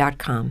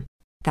joinmidi.com.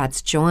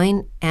 That's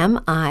joinmidi.com.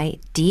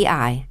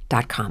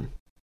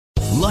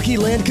 Lucky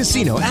Land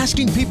Casino,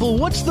 asking people,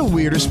 what's the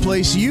weirdest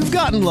place you've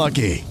gotten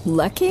lucky?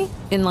 Lucky?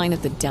 In line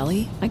at the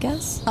deli, I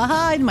guess?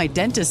 Aha, in my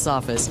dentist's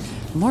office.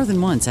 More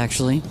than once,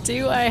 actually.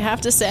 Do I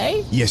have to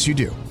say? Yes, you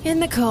do. In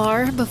the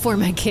car before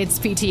my kids'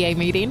 PTA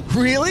meeting.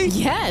 Really?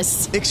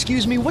 Yes.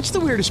 Excuse me, what's the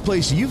weirdest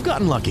place you've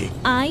gotten lucky?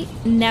 I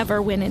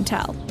never win and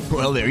tell.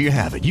 Well, there you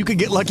have it. You can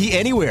get lucky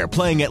anywhere,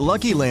 playing at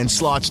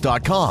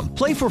LuckyLandSlots.com.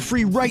 Play for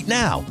free right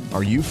now.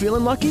 Are you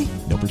feeling lucky?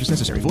 No purchase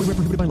necessary. Void where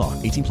prohibited by law.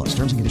 18 plus.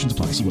 Terms and conditions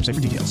apply. See website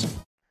for details.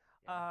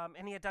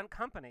 And he had done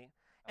Company.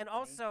 And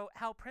also,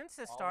 Hal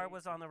Prince's star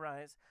was on the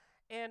rise.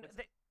 And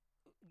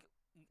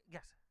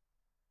yes.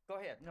 Go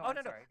ahead. No,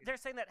 no. sorry. They're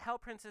saying that Hal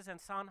Prince's and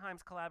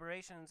Sondheim's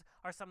collaborations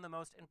are some of the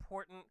most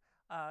important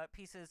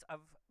pieces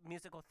of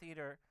musical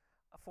theater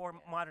for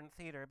modern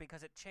theater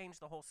because it changed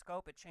the whole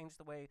scope. It changed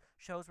the way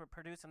shows were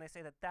produced. And they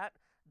say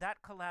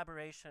that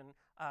collaboration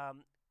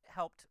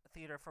helped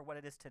theater for what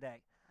it is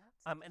today.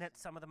 And it's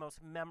some of the most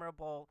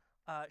memorable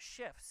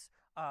shifts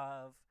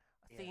of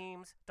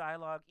themes,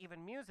 dialogue,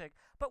 even music.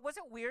 But was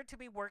it weird to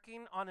be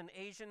working on an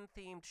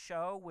Asian-themed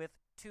show with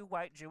 2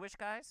 white Jewish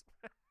guys?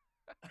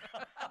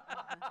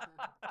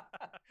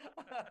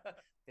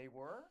 They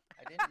were?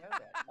 I didn't know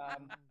that.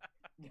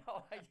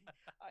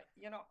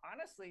 No,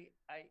 honestly,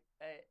 I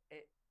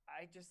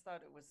just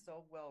thought it was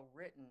so well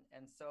written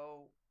and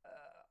so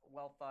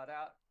well thought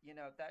out.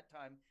 At that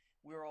time,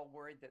 we were all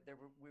worried that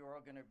we were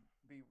all going to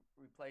be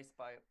replaced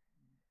by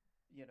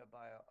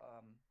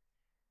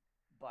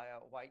a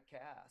white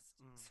cast.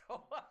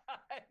 So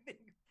I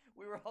think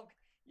we were all,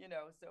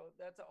 so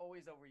that's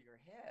always over your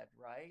head,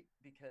 right?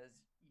 Because,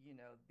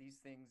 these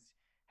things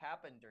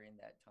happened during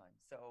that time.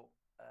 So,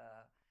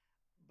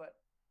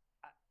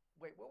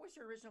 wait, what was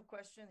your original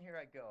question? Here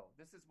I go.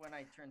 This is when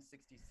I turned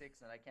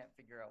 66 and I can't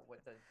figure out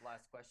what the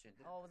last question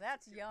is. Oh,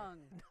 that's young.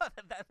 No,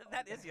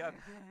 that is young.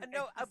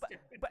 No,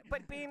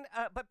 but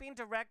being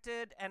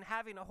directed and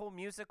having a whole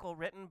musical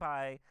written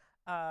by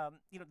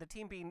the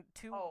team being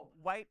 2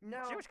 white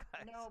Jewish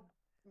guys.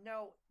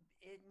 No,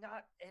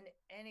 not in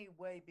any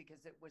way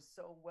because it was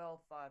so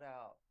well thought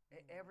out.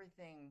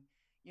 Everything,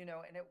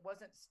 and it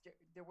wasn't.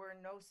 There were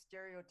no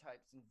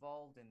stereotypes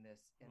involved in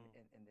this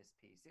in this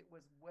piece. It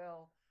was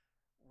well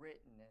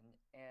written,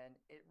 and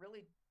it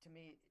really, to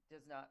me,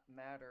 does not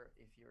matter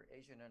if you're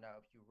Asian or not.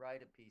 If you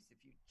write a piece,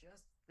 if you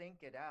just think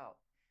it out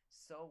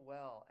so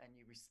well and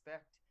you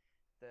respect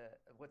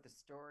what the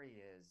story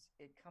is,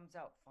 it comes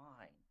out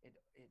fine. It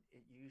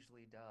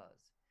usually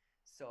does.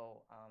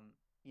 So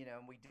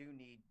and we do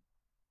need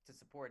to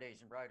support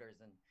Asian writers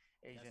and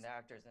Asian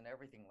actors and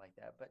everything like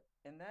that. But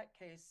in that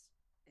case,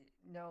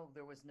 no,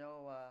 there's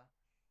no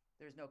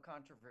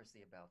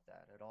controversy about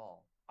that at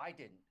all. At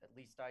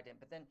least I didn't.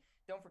 But then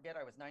don't forget,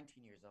 I was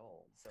 19 years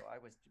old, so I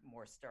was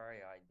more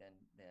starry-eyed than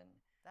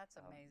that's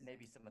amazing.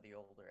 Maybe some of the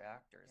older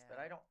actors. But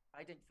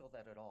I didn't feel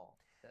that at all.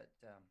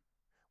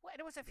 Well,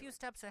 it was a few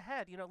steps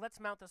ahead. Let's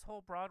mount this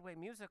whole Broadway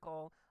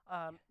musical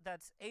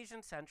that's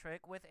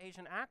Asian-centric with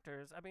Asian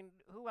actors. I mean,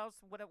 who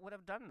else would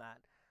have done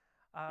that?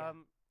 Now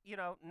he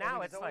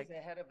was it's always like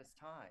ahead of his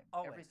time.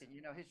 Always. Everything.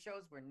 His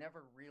shows were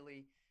never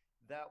really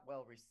that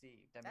well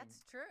received.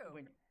 That's true.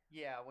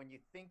 When you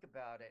think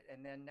about it,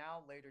 and then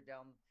now later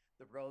down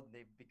the road,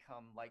 they've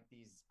become like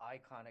these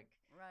iconic.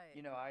 Right.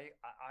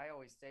 I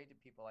always say to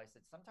people, I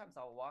said, sometimes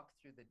I'll walk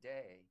through the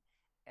day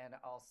and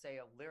I'll say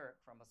a lyric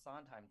from a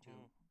Sondheim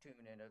tune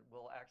and it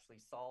will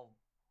actually solve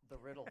the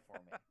riddle for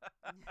me.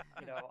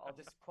 I'll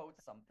just quote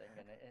something,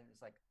 and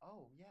it's like,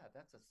 oh yeah,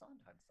 that's a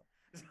Sondheim song.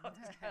 So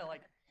it's kind of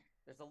like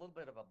there's a little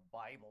bit of a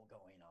Bible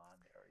going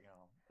on there,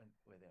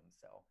 with him.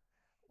 So,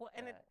 well,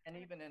 and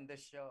even in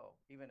this show,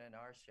 even in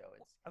our show,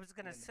 it's. I was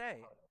gonna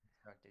say.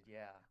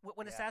 Yeah.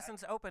 When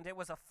Assassins opened, it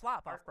was a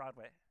flop off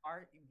Broadway.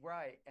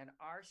 Right, and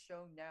our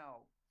show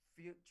now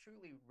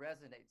truly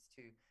resonates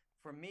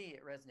for me,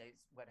 it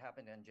resonates what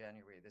happened on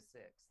January the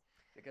 6th,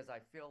 because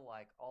I feel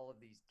like all of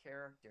these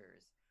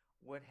characters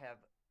would have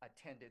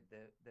attended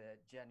the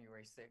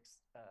January 6th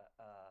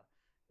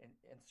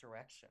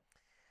insurrection.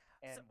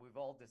 And we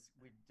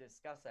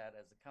discussed that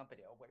as a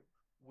company. Oh, wait,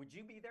 would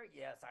you be there?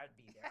 Yes, I'd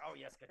be there. Oh,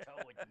 yes,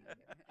 Guiteau would be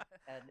there.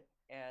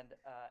 And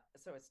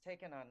so it's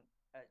taken on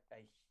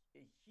a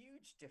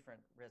huge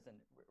different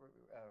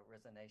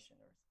resonation,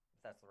 or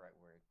if that's the right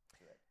word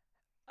to it.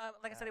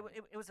 Like I said,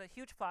 it was a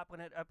huge flop when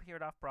it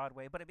appeared off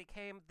Broadway, but it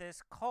became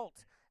this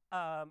cult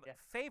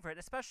favorite,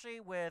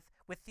 especially with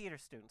theater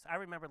students. I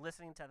remember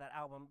listening to that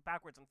album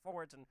backwards and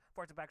forwards and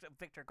backwards.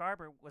 Victor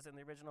Garber was in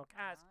the original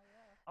cast.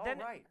 Oh,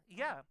 right.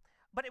 Yeah.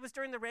 But it was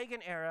during the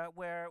Reagan era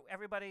where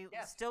everybody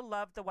still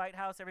loved the White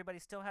House. Everybody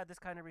still had this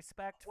kind of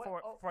respect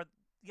for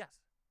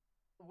yes.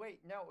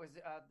 Wait, no,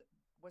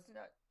 wasn't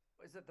that?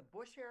 Was it the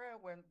Bush era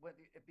when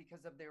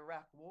because of the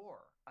Iraq War?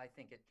 I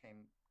think it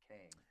came.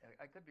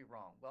 I could be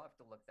wrong. We'll have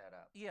to look that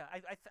up. Yeah, I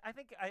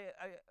think I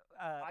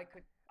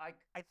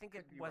think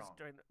it was wrong.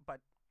 During, but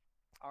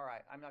all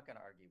right, I'm not going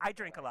to argue. I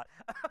drink a lot.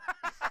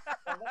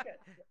 Well,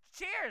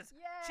 cheers!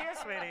 Yay! Cheers,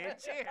 sweetie!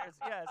 Cheers!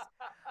 Yes.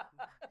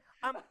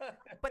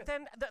 But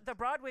then the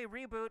Broadway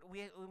reboot,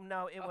 we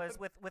know it was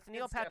with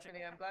Neil Patrick.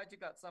 Stephanie, I'm glad you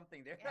got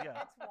something there.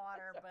 Yeah. It's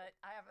water, but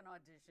I have an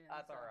audition.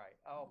 That's all right.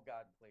 Oh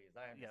God, please,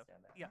 I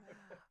understand that. Yeah.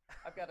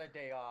 I've got a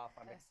day off.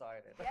 I'm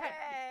excited.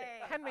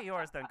 Yay! Hand me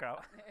yours, then,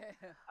 girl.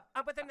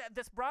 But then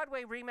this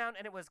Broadway remount,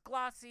 and it was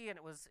glossy, and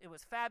it was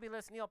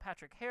fabulous. Neil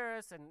Patrick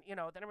Harris, and then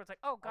everyone's like,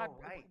 oh God,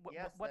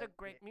 what a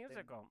great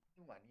musical.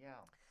 The one,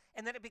 yeah.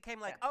 And then it became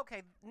like,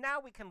 okay, now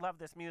we can love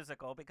this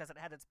musical because it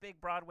had its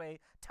big Broadway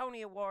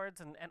Tony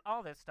Awards and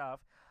all this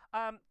stuff.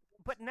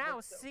 But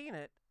now seeing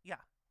it,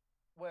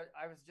 What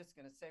I was just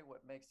going to say,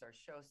 what makes our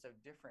show so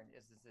different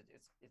is that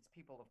it's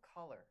people of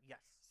color. Yes.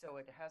 So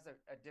it has a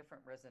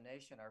different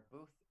resonation. Our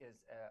Booth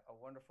is a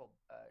wonderful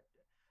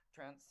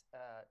Trance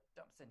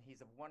Dumpson.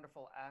 He's a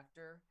wonderful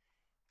actor,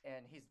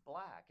 and he's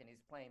black, and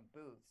he's playing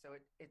Booth. So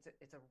it's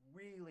a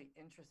really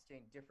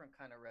interesting, different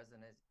kind of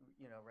resonance,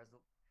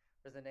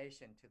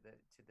 resonation to the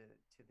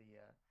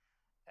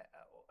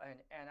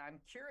and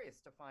I'm curious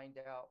to find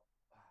out.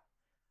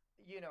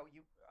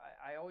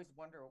 I always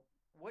wonder,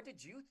 what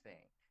did you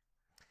think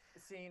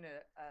seeing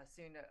a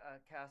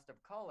cast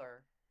of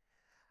color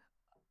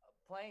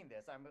playing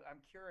this?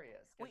 I'm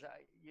curious because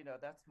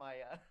that's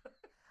my.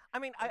 I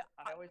mean, I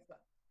always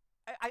thought.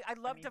 I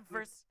love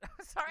diverse.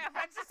 Sorry, I'm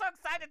just so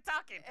excited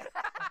talking.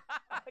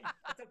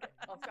 It's okay.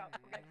 I'll stop.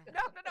 Okay.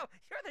 No,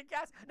 you're the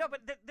guest. No,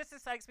 but this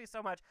excites me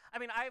so much. I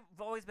mean, I've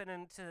always been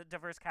into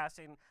diverse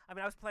casting. I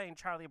mean, I was playing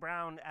Charlie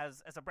Brown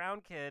as a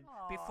brown kid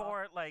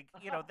before, they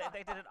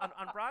did it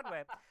on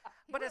Broadway.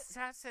 But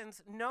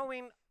Assassins,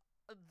 knowing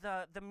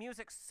the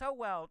music so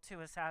well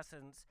to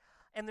Assassins,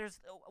 and there's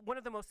one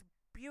of the most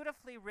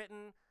beautifully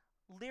written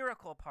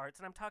lyrical parts,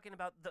 and I'm talking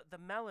about the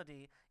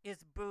melody,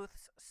 is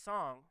Booth's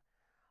song.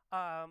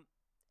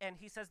 And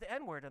he says the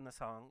N-word in the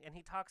song, and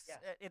he talks.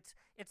 It's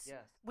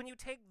when you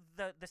take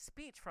the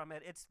speech from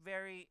it, it's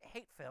very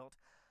hate-filled.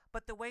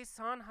 But the way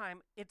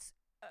Sondheim, it's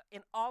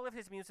in all of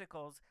his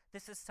musicals,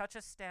 this is such a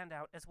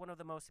standout as one of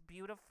the most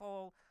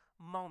beautiful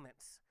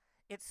moments.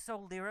 It's so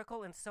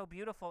lyrical and so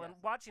beautiful.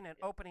 And watching it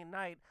opening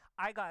night,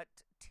 I got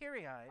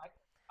teary-eyed.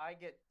 I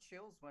get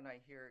chills when I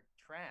hear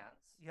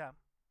Trance. Yeah.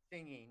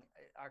 Singing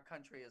 "Our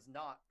Country Is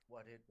Not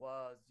What It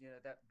Was,"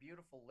 that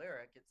beautiful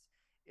lyric.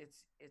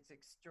 It's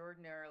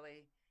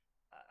extraordinarily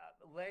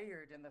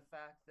layered in the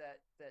fact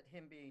that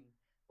him being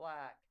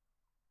black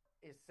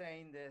is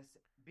saying this,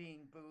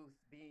 being Booth,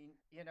 being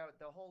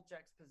the whole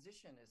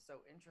juxtaposition is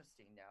so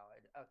interesting now.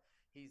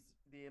 He's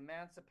the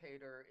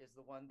emancipator is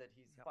the one that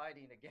he's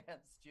fighting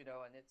against,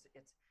 and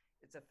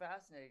it's a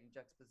fascinating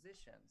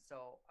juxtaposition.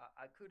 So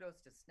kudos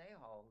to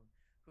Snehal,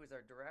 who is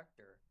our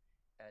director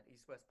at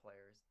East West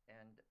Players,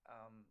 and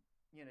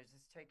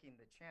just taking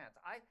the chance.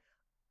 I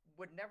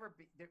would never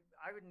be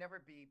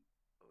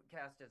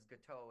cast as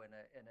Guiteau in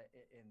this.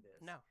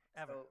 No,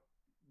 ever. So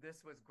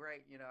this was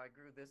great. I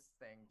grew this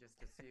thing just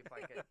to see if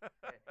I could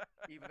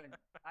even.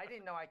 I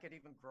didn't know I could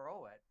even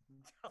grow it.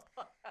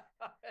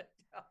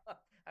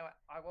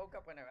 I woke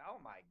up and I went, oh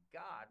my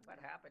God, what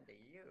happened to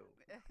you?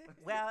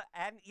 Well,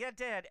 and you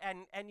did,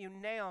 and you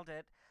nailed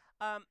it.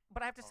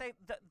 But I have to say,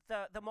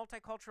 the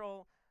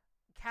multicultural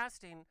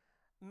casting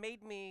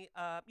made me,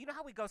 you know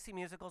how we go see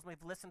musicals and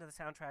we've listened to the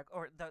soundtrack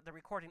or the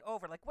recording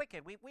over, like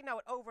Wicked. We know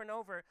it over and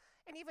over.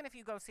 And even if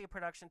you go see a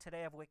production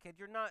today of Wicked,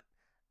 you're not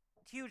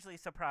hugely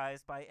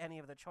surprised by any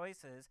of the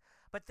choices,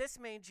 but this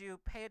made you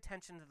pay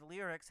attention to the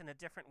lyrics in a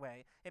different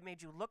way. It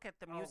made you look at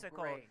the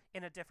musical great.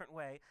 in a different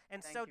way.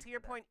 And Thank so, you to your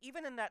for that. point,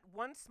 even in that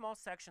one small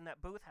section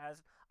that Booth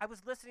has, I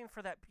was listening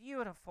for that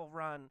beautiful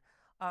run.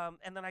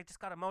 And then I just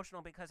got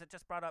emotional because it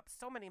just brought up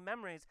so many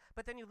memories.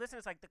 But then you listen,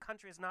 it's like the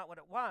country is not what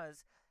it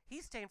was.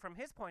 He's saying from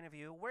his point of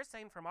view. We're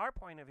saying from our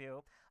point of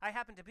view. I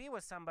happened to be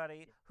with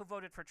somebody who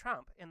voted for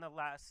Trump in the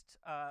last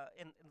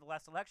in the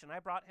last election. I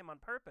brought him on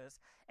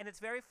purpose, and it's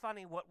very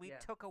funny what we Yeah.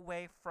 took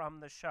away from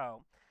the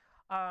show.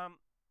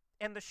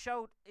 And the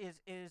show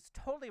is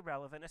totally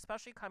relevant,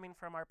 especially coming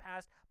from our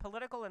past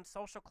political and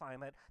social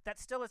climate that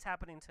still is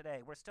happening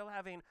today. We're still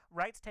having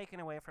rights taken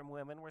away from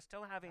women. We're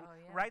still having Oh,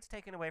 yeah. rights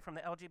taken away from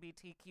the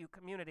LGBTQ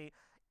community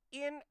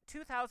in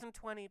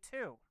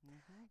 2022.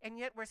 And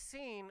yet we're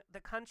seeing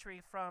the country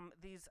from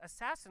these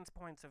assassins'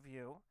 points of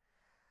view.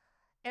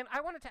 And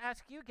I wanted to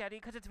ask you, Getty,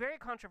 because it's very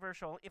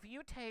controversial. If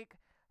you take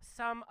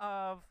some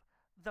of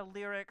the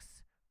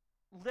lyrics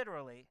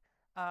literally,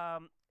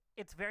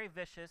 it's very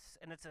vicious,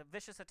 and it's a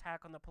vicious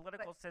attack on the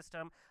political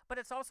system, but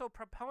it's also a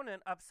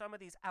proponent of some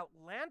of these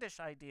outlandish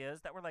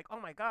ideas that were like, oh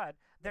my God,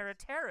 they're a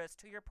terrorist,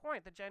 to your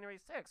point, the January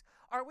 6th.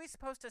 Are we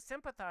supposed to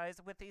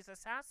sympathize with these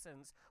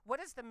assassins?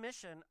 What is the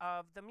mission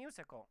of the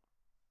musical?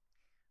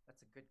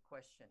 That's a good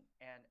question,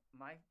 and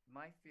my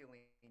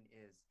feeling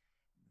is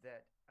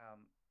that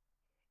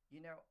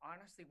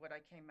honestly, what I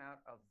came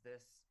out of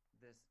this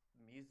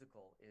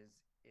musical is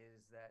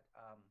that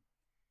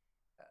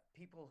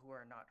people who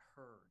are not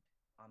heard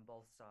on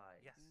both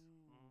sides. Yes.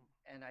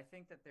 And I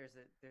think that there's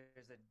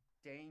a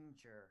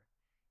danger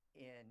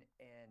in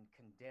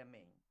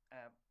condemning.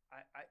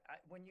 I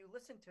when you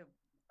listen to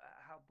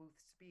how Booth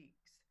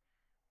speaks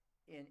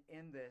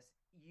in this,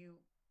 you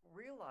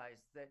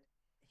realize that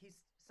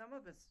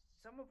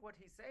some of what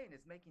he's saying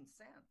is making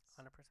sense.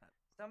 100%.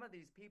 Some of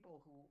these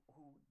people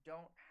who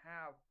don't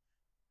have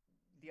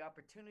the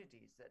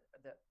opportunities that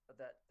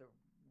the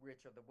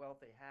rich or the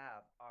wealthy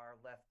have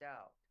are left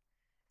out,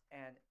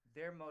 and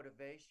their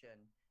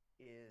motivation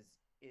is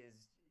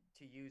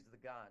to use the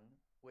gun,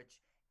 which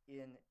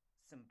in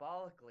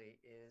symbolically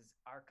is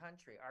our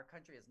country. Our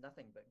country is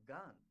nothing but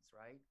guns,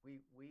 right? We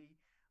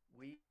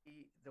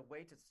the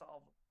way to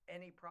solve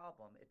any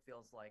problem, it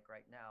feels like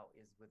right now,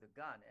 is with a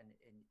gun, and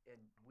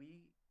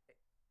we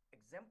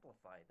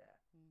exemplify that.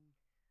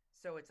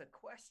 So it's a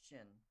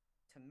question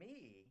to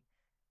me.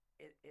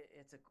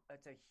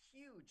 It's a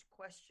huge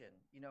question.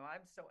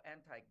 I'm so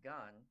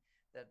anti-gun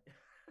that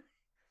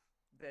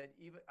that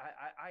even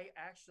I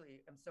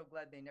actually am so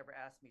glad they never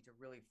asked me to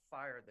really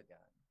fire the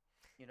gun.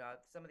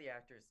 Some of the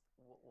actors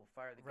will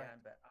fire the gun,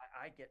 but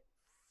I get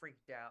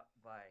freaked out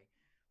by.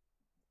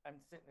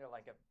 I'm sitting there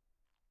like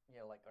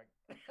like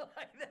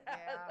that,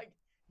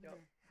 Yeah.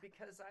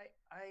 because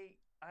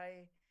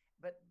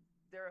but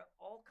there are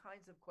all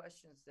kinds of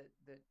questions that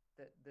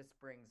this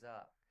brings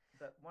up.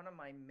 But one of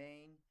my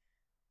main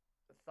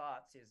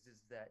thoughts is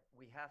that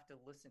we have to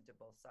listen to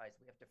both sides.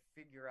 We have to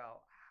figure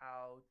out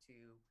how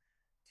to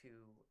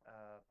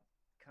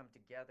come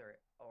together,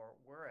 or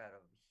we're at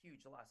a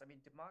huge loss. I mean,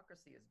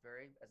 democracy is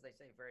very, as they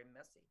say, very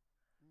messy.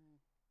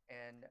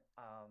 And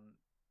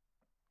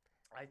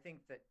I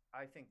think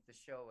the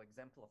show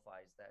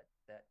exemplifies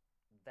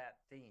that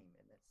theme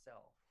in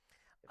itself,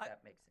 if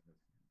that makes any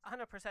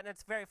sense. 100%.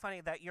 It's very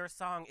funny that your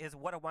song is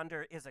 "What a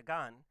Wonder Is a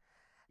Gun."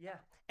 Yeah.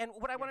 And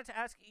what I wanted to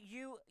ask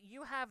you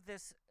have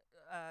this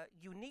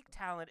unique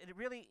talent. It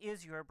really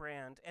is your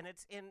brand, and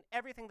it's in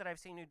everything that I've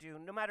seen you do.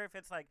 No matter if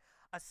it's like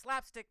a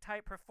slapstick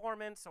type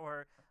performance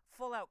or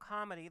full out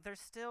comedy, there's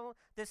still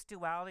this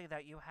duality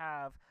that you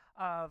have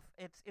of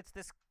it's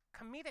this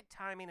comedic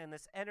timing and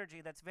this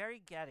energy that's very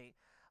Getty.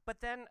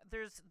 But then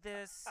there's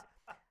this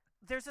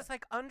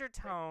like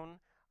undertone.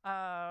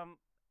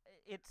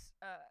 It's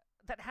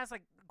that has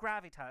like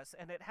gravitas,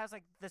 and it has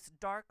like this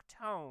dark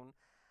tone.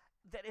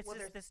 That it's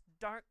just this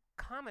dark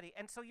comedy,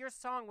 and so your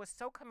song was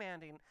so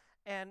commanding,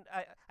 and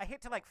I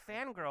hate to like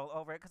fangirl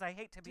over it because I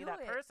hate to be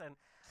that person,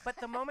 but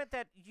the moment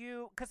that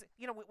because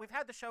we've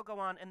had the show go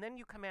on, and then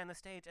you command the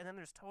stage, and then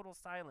there's total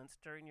silence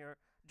during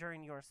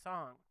your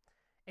song,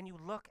 and you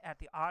look at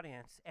the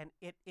audience, and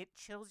it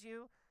chills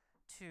you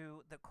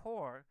to the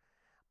core.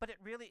 But it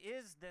really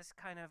is this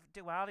kind of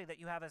duality that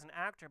you have as an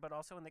actor, but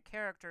also in the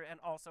character, and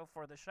also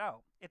for the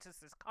show. It's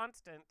just this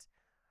constant.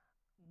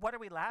 What are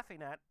we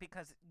laughing at?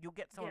 Because you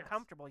get so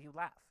uncomfortable, you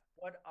laugh.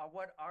 What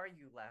are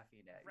you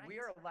laughing at? Right. We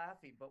are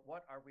laughing, but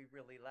what are we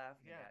really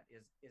laughing Yeah. at?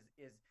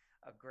 Is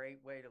a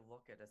great way to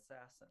look at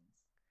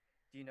Assassins.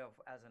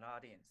 As an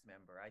audience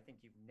member, I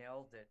think you've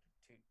nailed it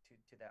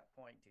to that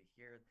point. To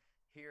hear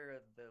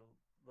the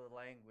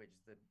language,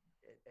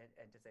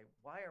 and to say,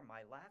 why am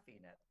I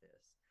laughing at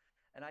this?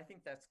 And I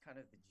think that's kind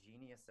of the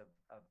genius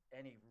of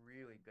any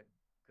really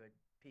good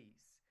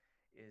piece.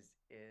 Is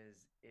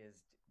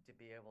to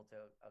be able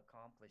to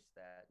accomplish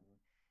that.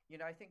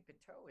 And I think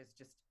Guiteau is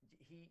just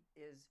he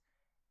is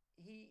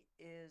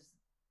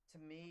to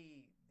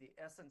me the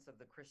essence of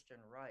the Christian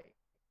right.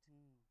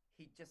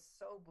 He just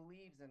so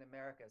believes in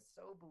America,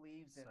 so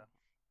believes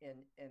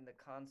in the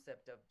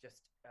concept of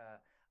just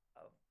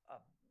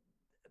of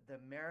the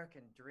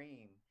American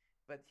dream,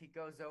 but he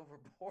goes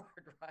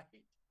overboard,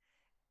 right?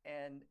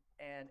 And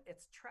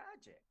it's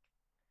tragic,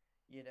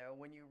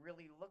 when you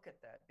really look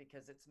at that,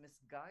 because it's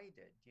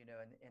misguided, in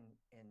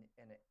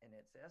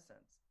its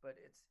essence. But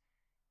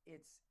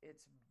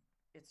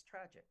it's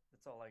tragic.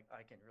 That's all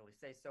I can really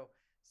say.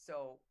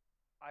 So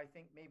I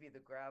think maybe the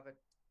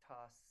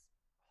gravitas,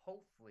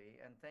 hopefully,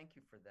 and thank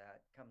you for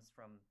that, comes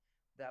from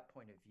that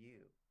point of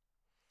view.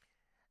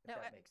 If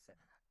Now, that makes sense.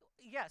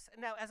 Yes.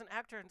 Now, as an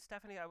actor, and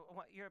Stephanie, I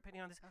want your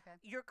opinion on this. Okay.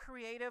 Your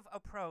creative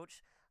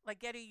approach, like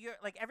Getty, you're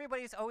like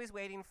everybody's always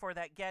waiting for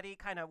that Getty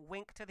kind of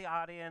wink to the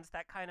audience,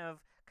 that kind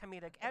of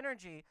comedic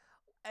energy.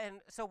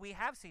 And so we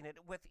have seen it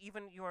with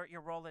even your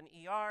role in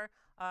ER,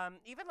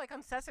 even like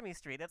on Sesame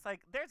Street. It's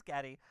like, there's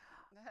Getty.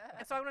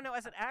 And so I want to know,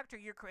 as an actor,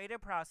 your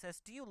creative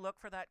process, do you look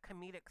for that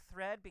comedic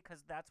thread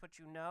because that's what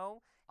you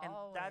know, and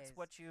that's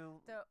Always. what you...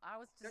 So I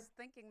was just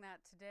thinking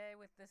that today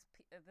with this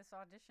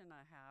audition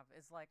I have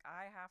is like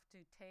I have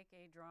to take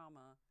a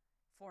drama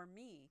for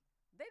me.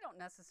 They don't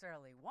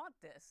necessarily want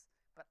this,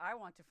 but I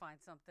want to find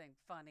something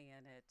funny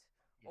in it,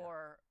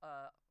 or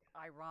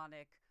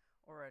ironic,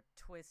 or a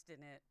twist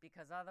in it,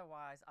 because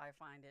otherwise I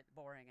find it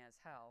boring as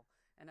hell.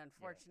 And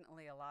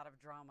unfortunately, a lot of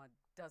drama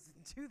doesn't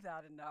do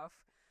that enough,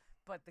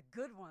 but the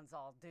good ones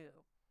all do.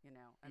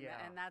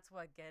 And that's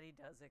what Getty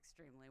does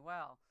extremely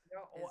well.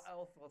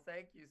 Well,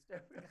 thank you,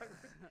 Stephanie.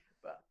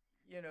 But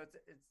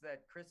it's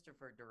that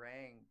Christopher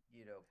Durang,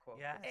 quote.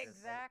 Yes.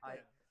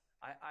 Exactly.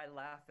 I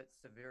laugh at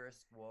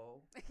severest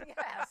woe.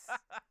 Yes.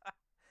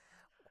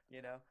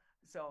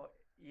 So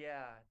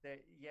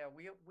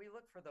we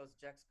look for those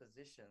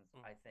juxtapositions.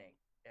 I think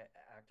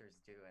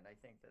actors do, and I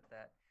think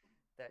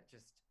that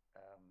just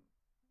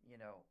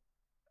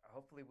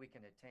hopefully we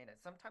can attain it.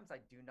 Sometimes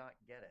I do not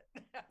get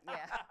it.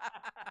 Yeah.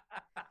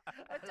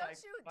 But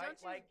don't you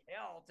like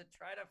hell to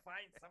try to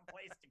find some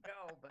place to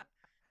go, but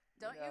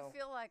don't you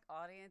feel like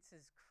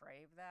audiences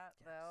crave that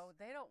though?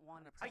 They don't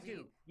want it to I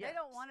do. They Yes.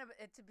 don't want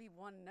it to be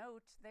one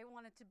note. They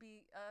want it to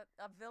be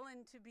a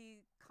villain to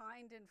be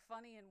kind and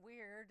funny and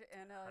weird,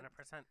 and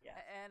 100%.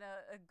 and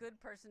a good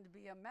person to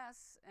be a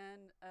mess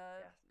and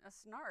a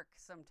snark.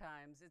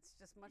 Sometimes it's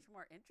just much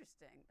more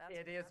interesting.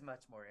 It is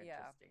much more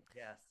interesting.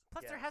 Yes.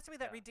 Plus, there has to be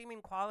that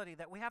redeeming quality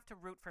that we have to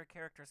root for a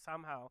character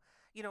somehow.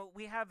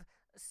 We have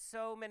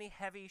so many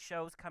heavy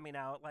shows coming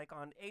out, like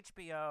on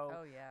HBO.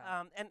 Oh,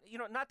 yeah. And,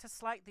 not to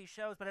slight these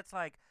shows, but it's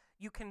like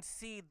you can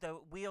see the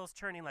wheels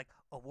turning, like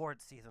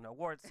award season,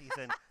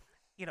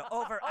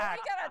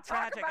 overact,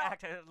 tragic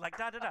actor, like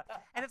da-da-da.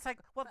 And it's like,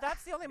 well,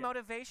 that's the only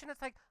motivation.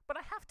 It's like, but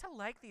I have to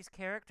like these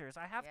characters.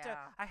 I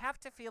have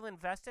to feel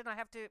invested. I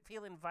have to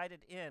feel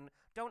invited in.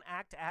 Don't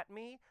act at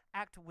me,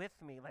 act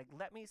with me. Like,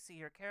 let me see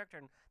your character.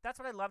 And that's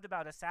what I loved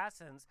about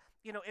Assassins.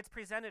 It's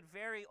presented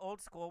very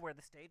old school, where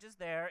the stage is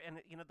there and,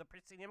 the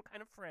proscenium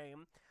kind of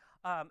frame.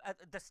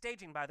 The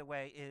staging, by the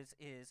way,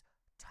 is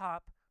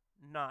top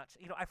notch.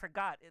 I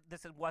forgot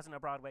this wasn't a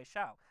Broadway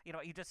show.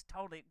 You just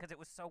totally, because it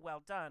was so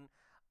well done.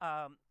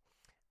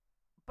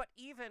 But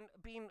even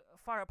being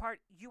far apart,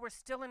 you were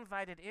still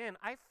invited in.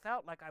 I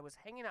felt like I was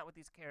hanging out with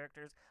these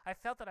characters. I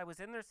felt that I was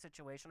in their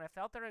situation. I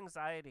felt their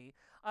anxiety.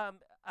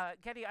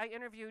 Getty, I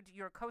interviewed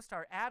your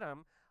co-star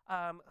Adam,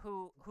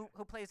 who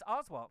plays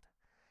Oswald,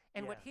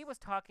 and what he was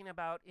talking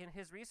about in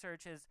his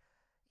research is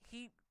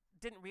he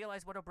didn't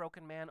realize what a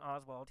broken man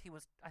Oswald. He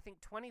was, I think,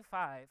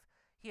 25.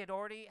 He had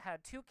already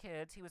had 2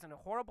 kids. He was in a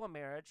horrible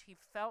marriage. He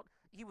felt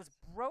he was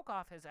broke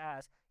off his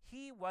ass.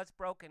 He was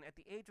broken at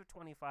the age of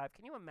 25.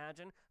 Can you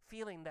imagine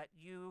feeling that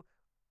you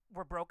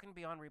were broken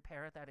beyond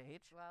repair at that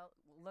age? Well,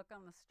 look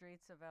on the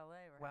streets of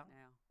LA now.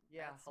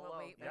 Yeah, That's what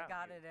we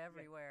got it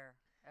everywhere.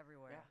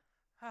 Everywhere.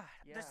 Yeah.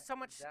 There's so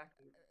much.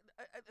 Exactly.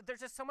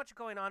 There's just so much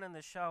going on in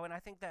this show, and I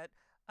think that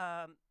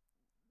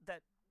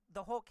that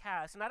the whole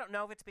cast, and I don't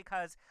know if it's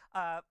because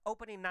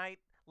opening night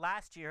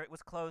last year it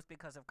was closed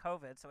because of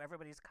COVID, so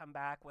everybody's come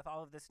back with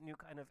all of this new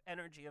kind of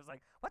energy of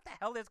like, what the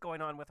hell is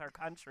going on with our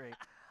country?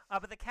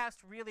 But the cast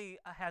really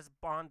has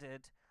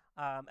bonded,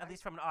 at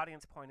least from an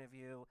audience point of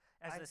view,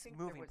 as this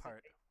moving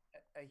part.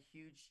 A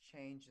huge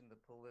change in the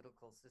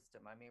political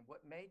system. I mean, what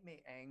made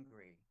me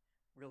angry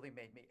really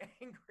made me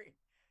angry.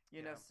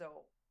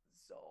 So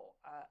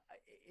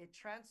it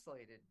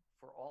translated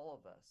for all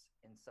of us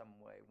in some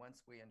way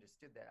once we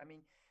understood that. I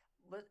mean,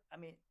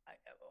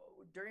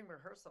 during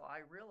rehearsal, I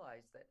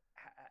realized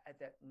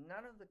that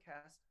none of the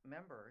cast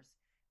members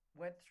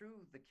went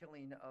through the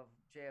killing of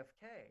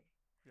JFK.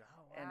 Yeah.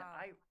 Oh, wow. And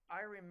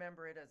I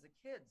remember it as a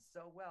kid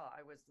so well.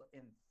 I was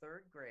in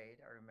 3rd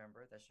grade. I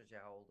remember. That shows you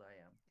how old I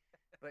am.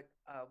 But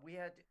we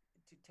had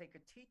to take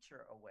a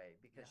teacher away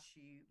because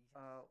she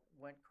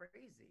went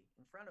crazy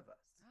in front of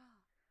us.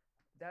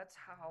 That's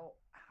how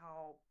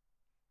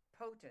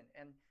potent.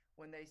 And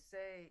when they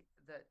say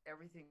that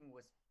everything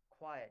was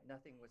quiet,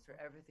 nothing was,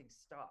 everything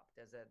stopped,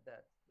 as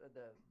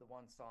the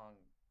one song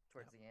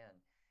towards the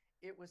end,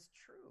 it was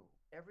true.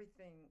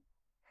 Everything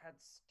had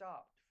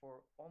stopped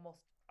for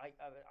almost.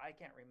 I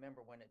can't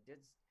remember when it did,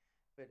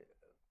 but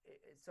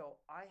so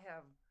I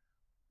have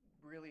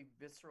really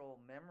visceral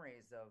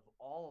memories of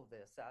all of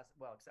this.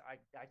 Well,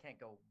 I can't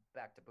go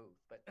back to Booth,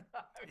 but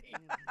I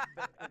mean,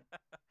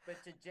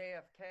 but to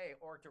JFK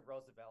or to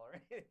Roosevelt,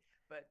 or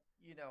but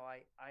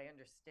I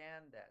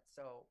understand that.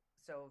 So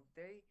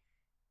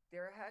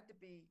there had to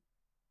be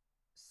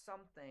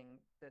something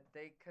that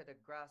they could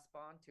have grasped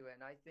onto,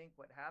 and I think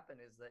what happened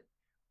is that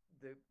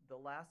the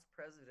last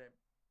president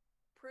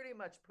pretty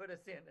much put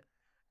us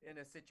in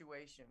a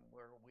situation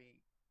where we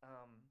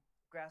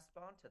grasped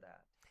onto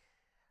that.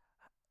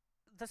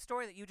 The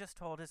story that you just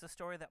told is a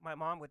story that my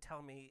mom would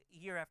tell me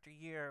year after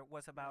year,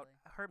 was about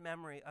her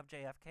memory of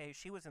JFK.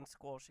 She was in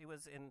school. She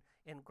was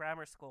in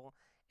grammar school,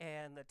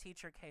 and the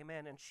teacher came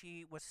in, and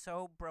she was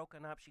so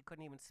broken up she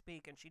couldn't even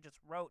speak, and she just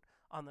wrote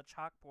on the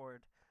chalkboard,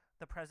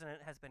 "The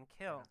president has been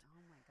killed."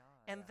 Oh my God.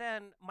 And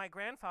then my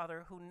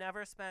grandfather, who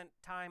never spent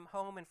time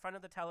home in front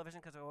of the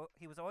television because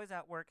he was always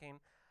out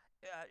working,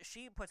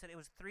 she puts it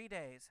was 3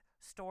 days,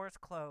 stores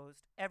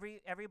closed,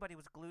 everybody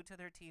was glued to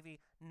their TV,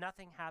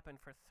 nothing happened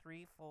for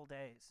 3 full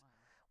days.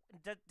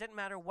 Wow. Didn't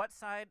matter what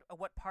side,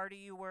 what party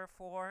you were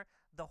for,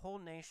 the whole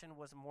nation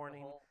was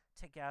mourning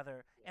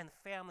together, and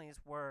families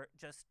were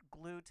just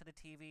glued to the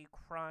TV,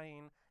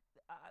 crying.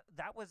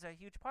 That was a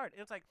huge part. It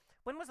was like,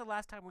 when was the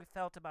last time we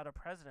felt about a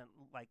president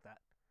like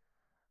that?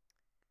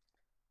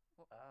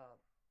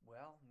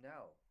 Well,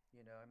 no.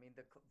 I mean,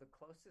 the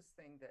closest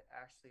thing that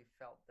actually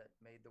felt that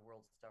made the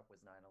world stop was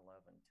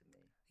 9/11 to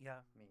me.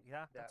 Yeah, I mean,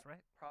 yeah, that's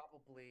right.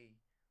 Probably,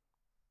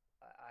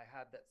 I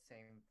had that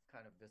same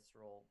kind of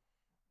visceral,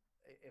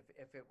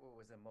 if it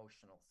was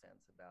emotional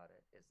sense about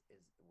it,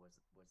 was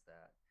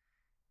that,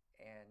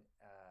 and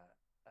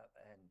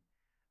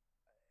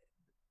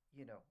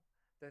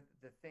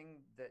the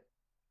thing that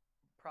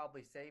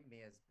probably saved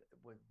me is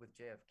with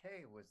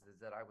JFK is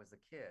that I was a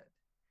kid.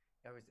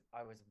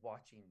 I was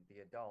watching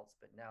the adults,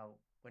 but now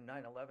when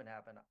 9/11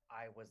 happened,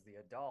 I was the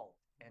adult,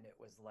 and it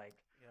was like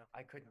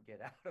I couldn't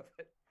get out of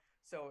it.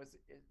 So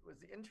it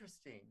was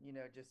interesting,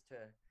 just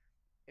to,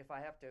 if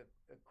I have to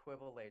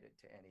equivalate it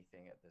to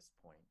anything at this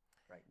point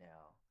right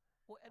now.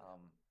 Well,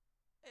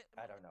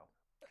 I don't know.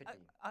 Could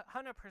be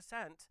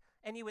 100%.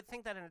 And you would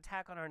think that an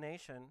attack on our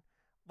nation,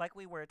 like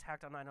we were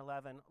attacked on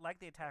 9/11, like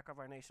the attack of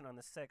our nation on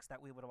the 6th,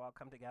 that we would have all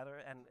come together,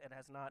 and it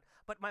has not.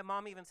 But my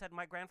mom even said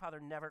my grandfather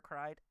never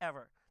cried,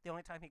 ever. The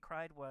only time he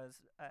cried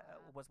was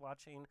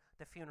watching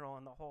the funeral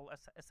and the whole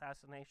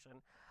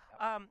assassination.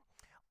 I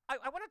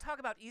want to talk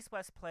about East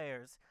West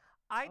Players.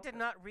 I did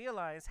not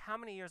realize how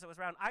many years it was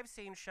around. I've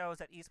seen shows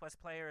at East West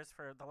Players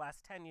for the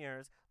last 10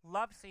 years.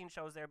 Love seeing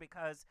shows there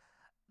because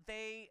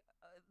they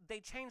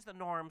change the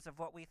norms of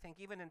what we think,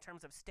 even in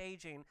terms of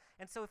staging.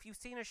 And so if you've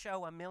seen a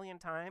show a million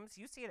times,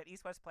 you see it at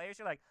East West Players,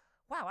 you're like,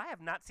 wow, I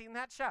have not seen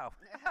that show.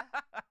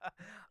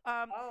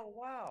 Oh,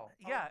 wow.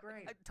 Yeah,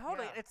 great.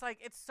 Totally. Yeah. It's like,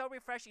 it's so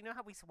refreshing. You know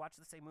how we watch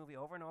the same movie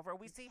over and over?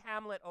 We see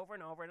Hamlet over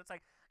and over, and it's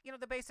like,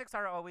 the basics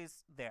are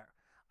always there.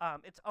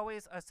 It's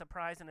always a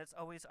surprise, and it's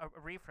always a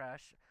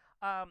refresh.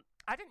 I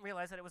didn't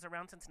realize that it was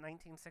around since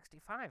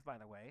 1965, by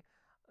the way.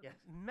 Yes.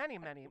 Many,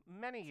 many,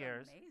 many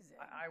years. Amazing.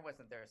 I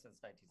wasn't there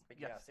since 1960, but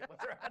yes, it was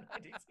around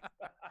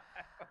 1965.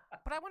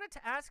 But I wanted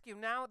to ask you,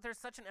 now there's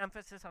such an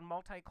emphasis on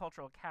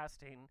multicultural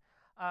casting.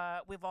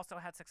 We've also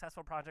had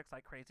successful projects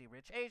like Crazy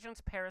Rich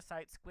Asians,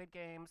 Parasite, Squid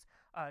Games,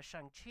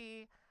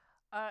 Shang-Chi.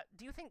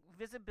 Do you think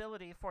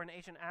visibility for an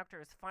Asian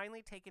actor is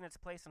finally taking its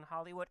place in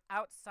Hollywood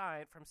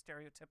outside from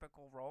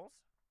stereotypical roles?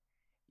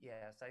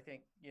 Yes, I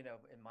think, in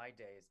my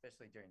day,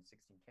 especially during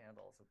 16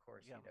 Candles, of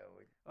course,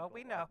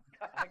 we know.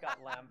 I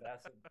got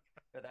lambasted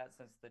for that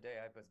since the day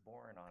I was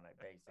born on it,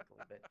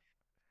 basically.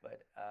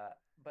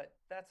 But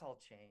that's all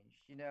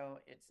changed.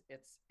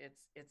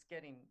 It's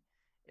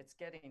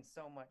getting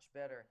so much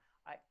better.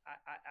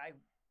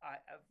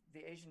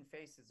 The Asian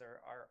faces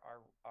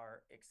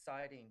are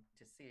exciting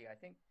to see. I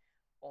think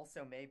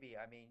also maybe,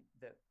 I mean,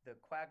 the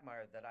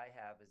quagmire that I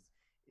have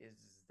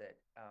is that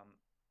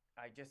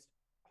I just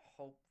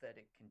hope that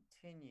it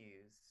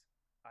continues.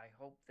 I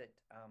hope that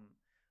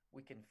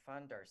we can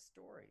fund our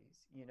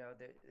stories.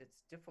 That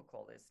it's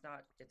difficult.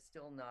 It's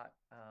still not.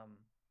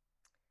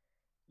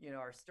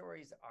 Our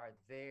stories are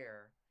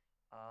there.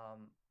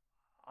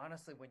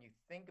 Honestly, when you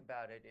think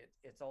about it,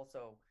 it's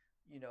also,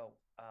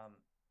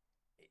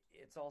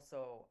 it's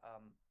also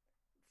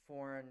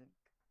foreign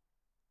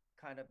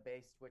kind of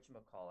based,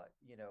 whatchamacallit,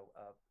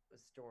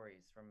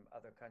 stories from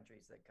other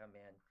countries that come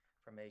in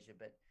from Asia,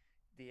 but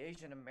the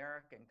Asian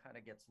American kind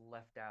of gets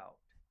left out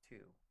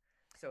too.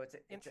 So it's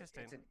an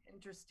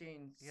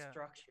interesting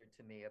structure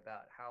to me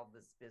about how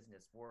this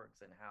business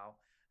works and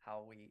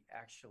how we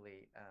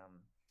actually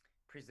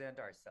present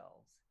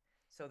ourselves.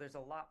 So there's a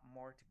lot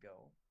more to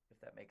go, if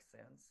that makes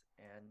sense.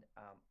 And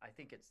I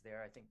think it's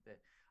there. I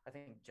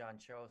think John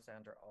Cho,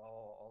 Sandra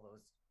Oh, all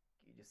those,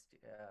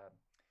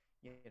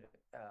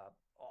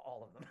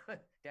 all of them,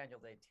 Daniel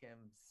Day,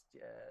 Tim,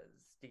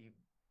 Steve,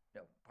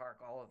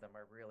 Park, all of them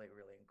are really,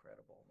 really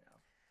incredible now.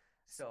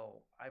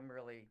 So I'm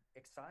really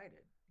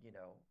excited,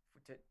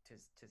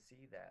 to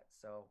see that.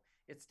 So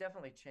it's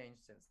definitely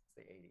changed since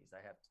the 80s. I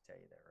have to tell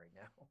you that right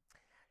now.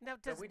 Now,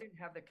 but we didn't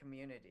have the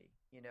community.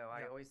 You know,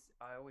 I always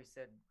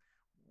said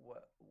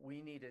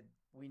we needed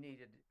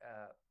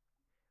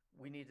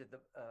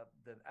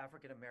the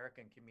African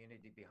American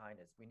community behind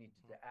us. We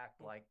needed to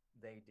act like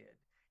they did,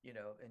 you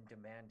know, in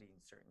demanding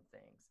certain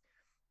things.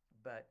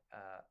 But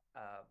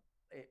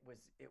we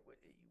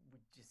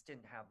just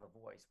didn't have the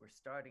voice. We're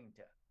starting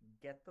to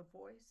get the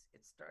voice.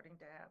 It's starting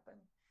to happen.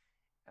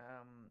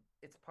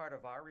 It's part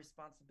of our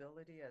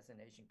responsibility as an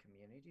Asian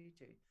community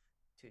to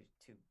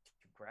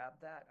grab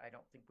that. I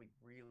don't think we've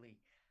really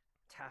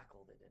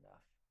tackled it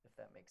enough, if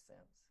that makes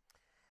sense.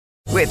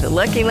 With the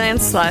Lucky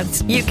Land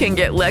Slots, you can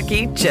get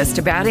lucky just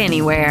about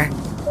anywhere.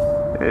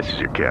 This is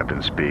your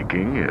captain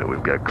speaking.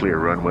 We've got clear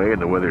runway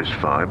and the weather's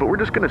fine, but we're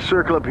just going to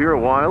circle up here a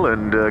while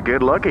and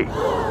get lucky.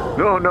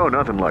 No,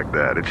 nothing like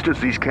that. It's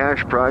just these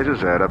cash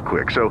prizes add up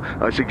quick. So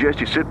I suggest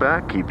you sit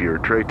back, keep your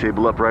tray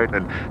table upright,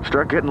 and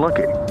start getting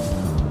lucky.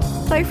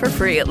 Play for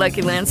free at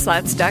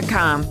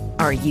LuckyLandSlots.com.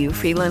 Are you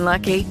feeling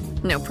lucky?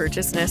 No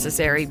purchase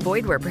necessary.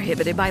 Void where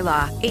prohibited by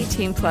law.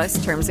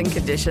 18+ terms and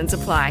conditions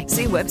apply.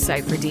 See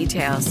website for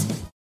details.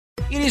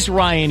 It is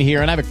Ryan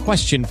here, and I have a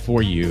question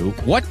for you.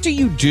 What do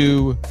you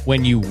do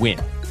when you win?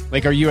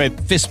 Like, are you a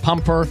fist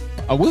pumper,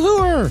 a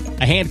woohooer,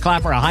 a hand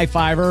clapper, a high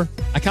fiver?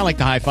 I kind of like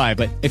the high five,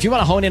 but if you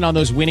want to hone in on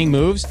those winning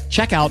moves,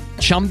 check out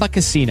Chumba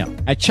Casino.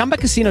 At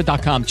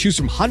ChumbaCasino.com, choose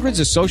from hundreds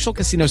of social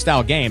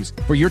casino-style games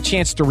for your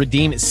chance to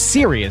redeem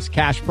serious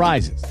cash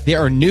prizes. There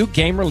are new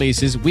game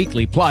releases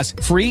weekly, plus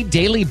free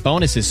daily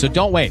bonuses, so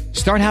don't wait.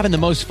 Start having the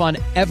most fun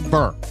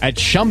ever at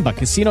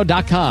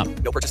ChumbaCasino.com.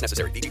 No purchase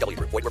necessary. VGW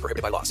Group. Void where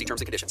prohibited by law. See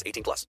terms and conditions.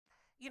 18+.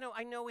 You know,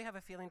 I know we have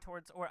a feeling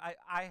towards, or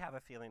I have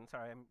a feeling,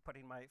 sorry, I'm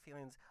putting my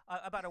feelings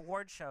about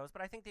award shows,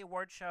 but I think the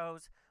award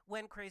shows,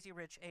 when Crazy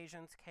Rich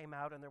Asians came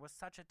out and there was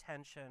such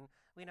attention,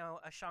 we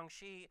know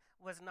Shang-Chi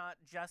was not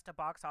just a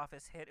box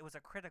office hit, it was a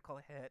critical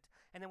hit,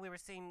 and then we were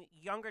seeing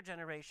younger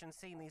generations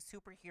seeing these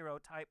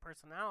superhero-type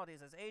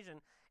personalities as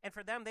Asian, and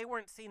for them, they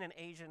weren't seeing an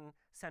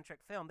Asian-centric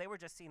film, they were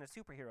just seeing a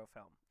superhero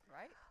film.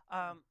 Right.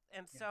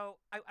 So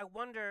I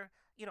wonder,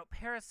 you know,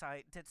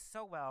 Parasite did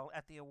so well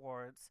at the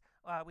awards.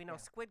 We know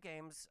Squid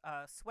Games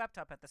swept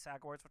up at the SAG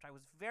Awards, which I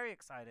was very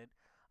excited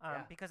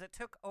because it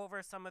took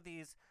over some of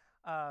these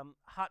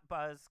hot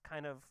buzz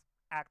kind of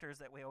actors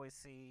that we always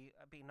see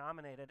being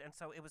nominated. And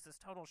so it was this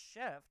total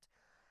shift.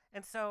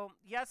 And so,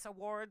 yes,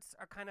 awards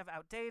are kind of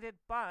outdated,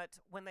 but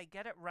when they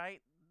get it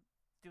right,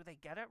 do they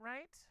get it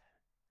right?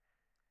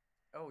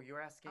 Oh,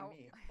 you're asking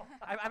me.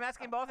 I'm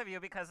asking both of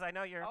you because I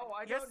know you're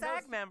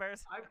SAG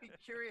members. I'd be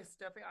curious,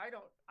 Stephanie. I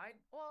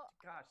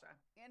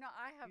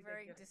have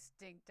very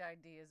distinct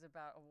ideas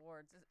about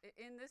awards.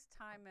 In this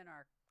time in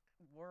our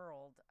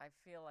world, I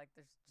feel like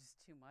there's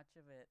just too much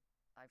of it.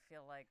 I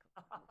feel like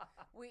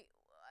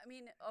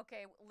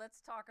let's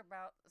talk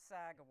about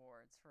SAG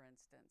Awards, for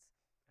instance.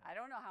 I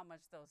don't know how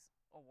much those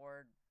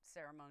award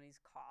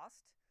ceremonies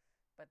cost,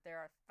 but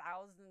there are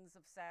thousands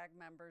of SAG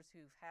members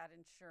who've had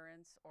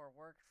insurance or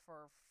worked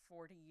for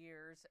 40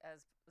 years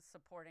as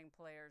supporting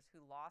players who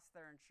lost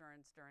their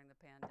insurance during the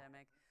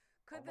pandemic.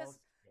 Could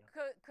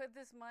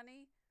this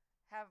money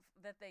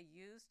that they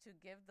use to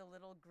give the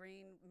little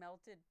green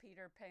melted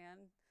Peter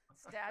Pan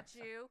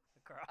statue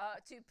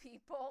to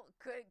people,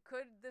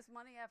 could this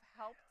money have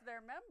helped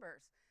their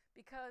members?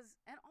 Because,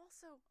 and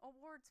also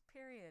awards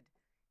period,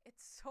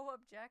 it's so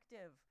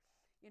objective.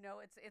 You know,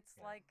 it's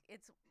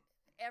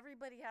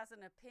everybody has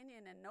an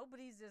opinion and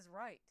nobody's is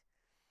right.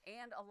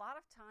 And a lot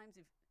of times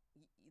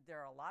there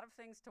are a lot of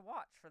things to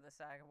watch for the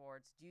SAG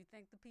Awards. Do you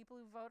think the people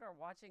who vote are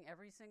watching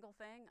every single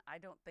thing? I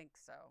don't think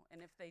so.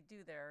 And if they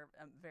do, they're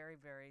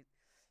very, very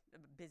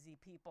busy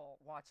people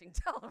watching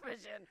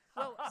television.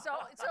 Well,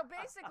 so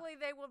basically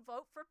they will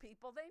vote for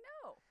people they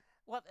know.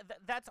 Well,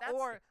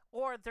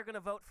 or they're going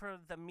to vote for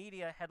the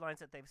media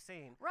headlines that they've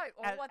seen. Right,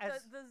 or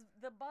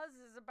the buzz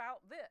is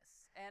about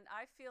this. And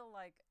I feel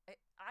like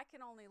I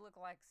can only look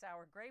like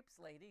Sour Grapes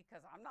Lady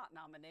because I'm not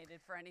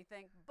nominated for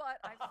anything, but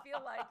I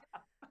feel like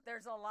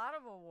there's a lot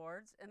of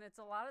awards and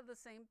it's a lot of the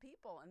same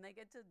people and they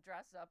get to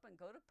dress up and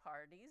go to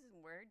parties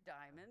and wear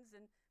diamonds,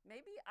 and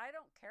maybe I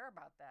don't care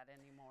about that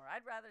anymore.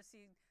 I'd rather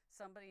see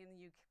somebody in the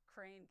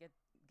Ukraine get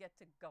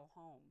to go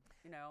home,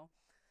 you know?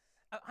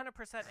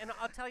 100%. And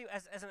I'll tell you,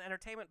 as an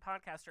entertainment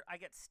podcaster, I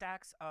get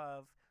stacks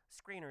of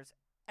screeners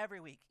every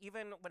week,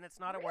 even when it's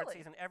not award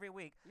season, every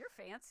week. You're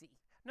fancy.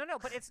 No,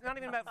 but it's not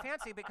even about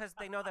fancy because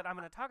they know that I'm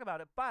going to talk about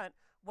it. But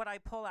what I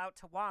pull out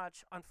to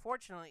watch,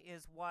 unfortunately,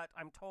 is what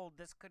I'm told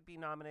this could be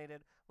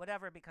nominated,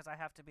 whatever, because I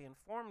have to be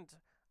informed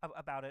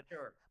about it.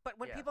 Sure. But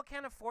when people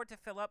can't afford to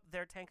fill up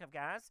their tank of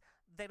gas,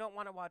 they don't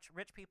want to watch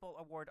rich people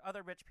award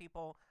other rich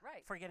people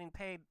for getting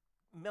paid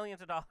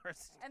millions of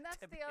dollars. And that's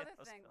the other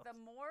thing. The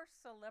more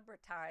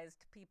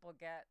celebritized people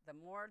get, the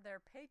more their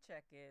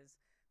paycheck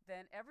is,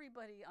 then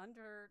everybody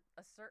under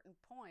a certain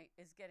point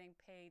is getting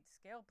paid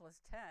scale plus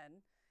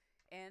 10.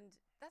 And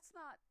it's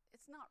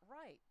not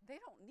right.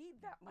 They don't need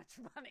that much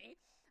money.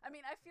 I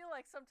mean, I feel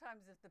like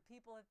sometimes if the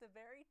people at the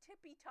very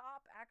tippy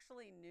top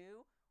actually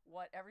knew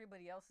what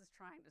everybody else is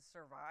trying to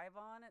survive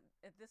on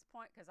at this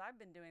point, because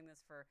I've been doing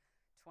this for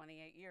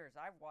 28 years,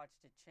 I've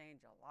watched it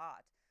change a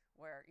lot.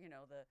 Where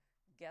the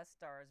guest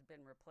star has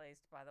been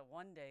replaced by the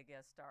one-day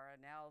guest star,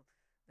 and now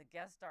the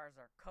guest stars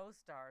are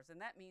co-stars, and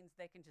that means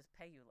they can just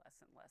pay you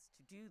less and less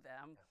to do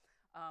them.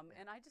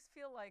 And I just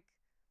feel like,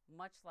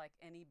 much like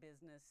any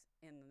business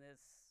in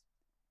this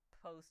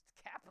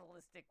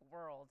post-capitalistic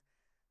world,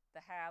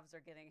 the haves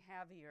are getting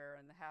heavier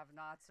and the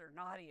have-nots are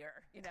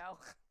naughtier.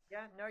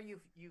 Yeah, no,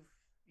 you've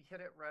hit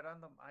it right on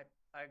the.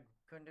 I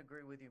couldn't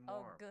agree with you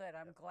more. Oh, good.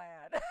 I'm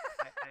glad.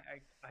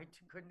 I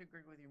couldn't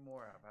agree with you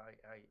more of how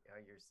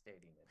you're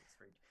stating it. It's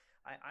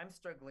I'm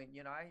struggling.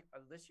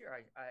 This year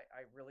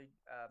I really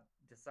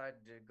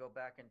decided to go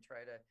back and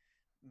try to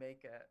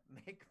make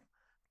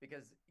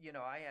because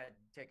I had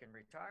taken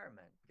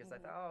retirement because I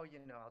thought,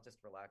 I'll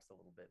just relax a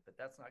little bit, but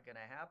that's not going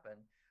to happen.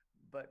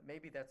 But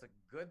maybe that's a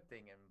good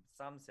thing in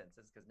some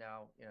senses because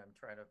now I'm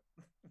trying to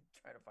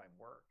find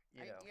work.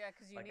 Yeah,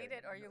 because you need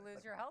it, or you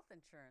lose your health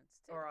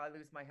insurance too. Or I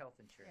lose my health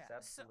insurance. Yeah.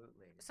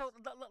 Absolutely. So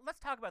let's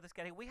talk about this,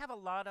 Getty. We have a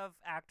lot of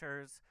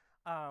actors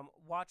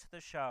watch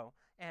the show,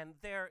 and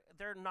they're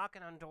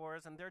knocking on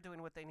doors and they're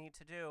doing what they need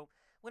to do.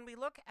 When we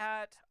look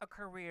at a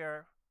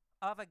career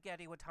of a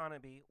Gedde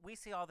Watanabe, we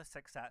see all the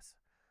success.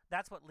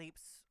 That's what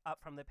leaps up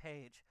from the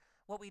page.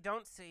 What we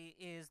don't see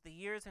is the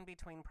years in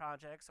between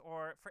projects,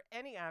 or for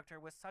any actor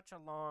with such a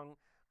long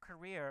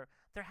career,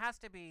 there has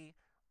to be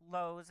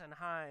lows and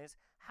highs.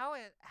 How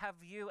have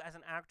you as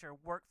an actor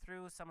worked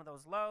through some of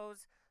those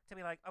lows to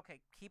be like, okay,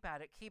 keep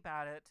at it,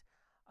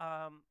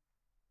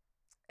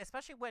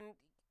 especially when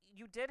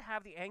you did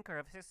have the anchor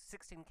of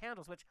 16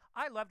 Candles, which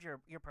I loved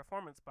your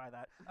performance by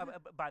that,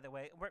 by the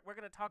way. We're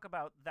going to talk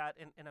about that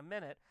in a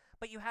minute.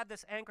 But you had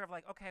this anchor of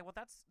like, okay, well,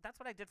 that's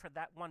what I did for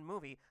that one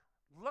movie.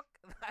 Look,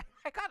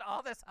 I got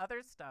all this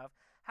other stuff.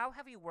 How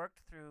have you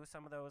worked through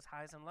some of those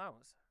highs and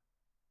lows?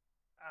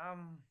 I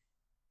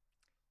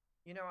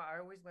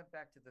always went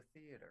back to the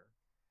theater,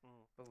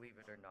 believe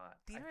it or not.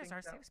 Theater is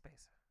our safe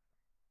space.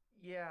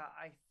 Yeah,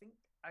 I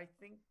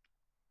think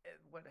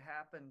what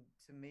happened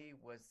to me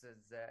was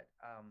that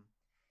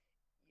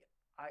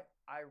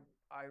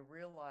I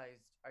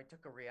realized I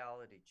took a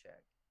reality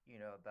check,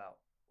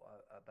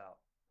 about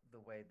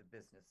the way the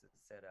business is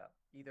set up.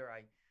 Either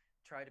I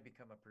try to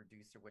become a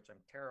producer, which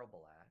I'm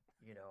terrible at,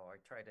 or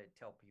try to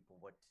tell people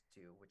what to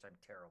do, which I'm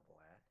terrible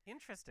at.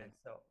 Interesting. And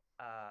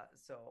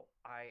so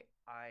I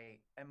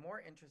am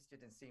more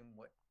interested in seeing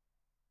what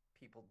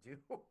people do.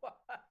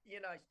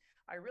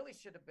 I really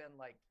should have been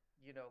like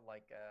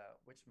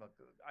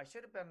I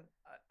should have been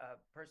a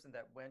person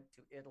that went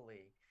to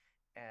Italy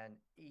and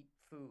eat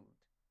food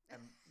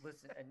and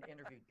listen and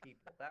interview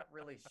people. That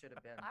really should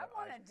have been. I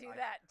want to do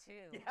that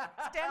too. Yeah.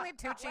 Stanley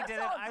Tucci did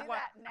it.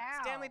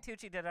 Now. Stanley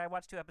Tucci did it. I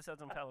watched 2 episodes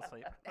and fell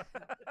asleep.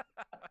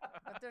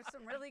 But there's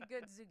some really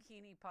good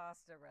zucchini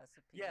pasta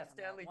recipes. Yeah,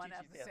 Stanley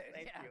Tucci. Yes,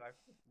 thank you.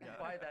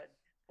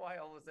 Why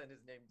all of a sudden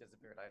his name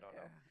disappeared? I don't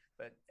know.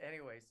 But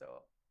anyway,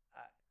 so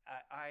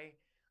I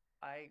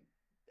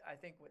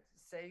think what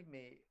saved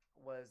me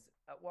was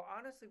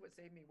honestly what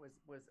saved me was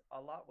a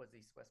lot was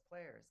East West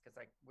Players, because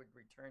I would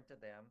return to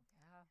them.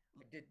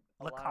 I did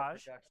a lot of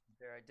productions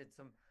there. I did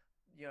some,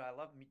 I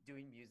love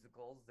doing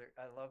musicals.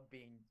 I love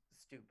being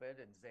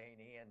stupid and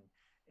zany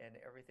and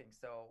everything.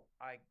 So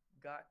I've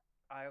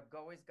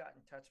always got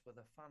in touch with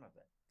the fun of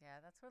it.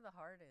 Yeah, that's where the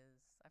heart is.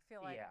 I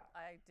feel like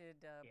I did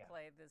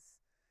play this.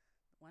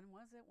 When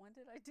was it? When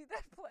did I do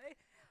that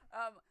play?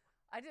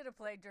 I did a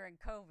play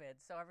during COVID,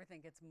 so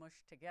everything gets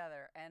mushed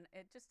together, and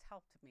it just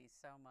helped me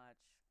so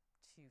much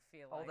to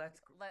feel like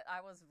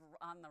I was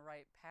on the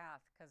right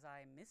path because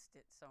I missed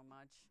it so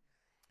much.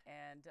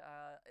 And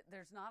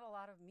there's not a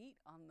lot of meat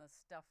on the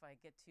stuff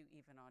I get to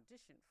even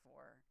audition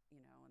for,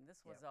 and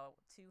this was a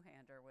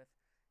two-hander with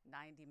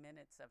 90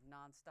 minutes of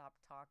nonstop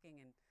talking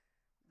and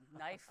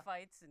knife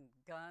fights and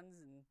guns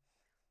and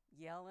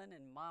yelling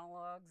and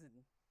monologues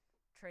and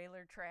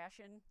trailer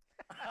trashing.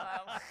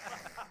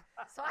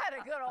 So I had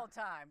a good old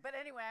time. But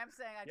anyway, I'm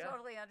saying I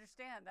totally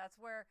understand. That's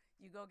where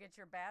you go get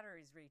your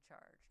batteries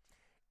recharged.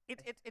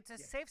 It's a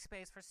safe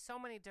space for so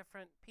many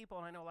different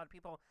people, and I know a lot of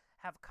people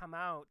have come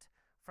out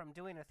from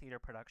doing a theater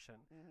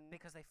production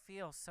because they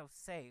feel so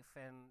safe,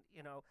 and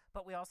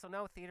but we also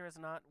know theater is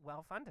not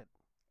well funded.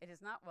 It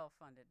is not well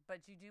funded,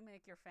 but you do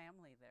make your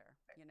family there,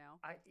 and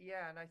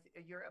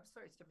you're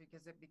absolutely right,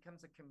 because it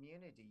becomes a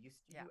community. You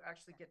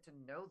actually get to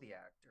know the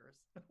actors,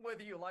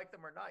 whether you like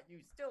them or not.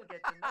 You still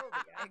get to know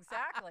the actors.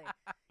 Exactly.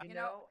 you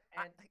know,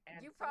 and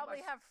you so probably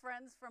much... have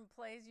friends from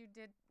plays you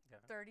did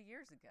 30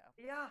 years ago.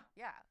 Yeah.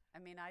 Yeah. I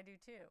mean, I do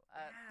too.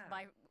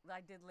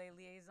 I did Les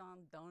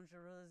Liaisons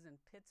Dangereuses in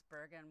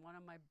Pittsburgh, and one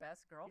of my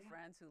best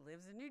girlfriends who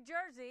lives in New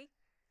Jersey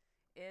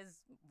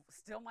is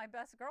still my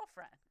best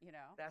girlfriend.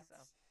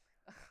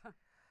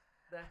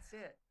 That's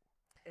it.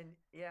 And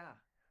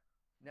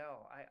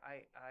no,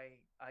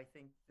 I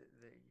think the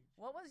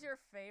What was your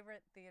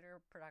favorite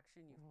theater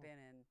production you've been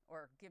in,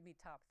 or give me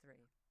top 3?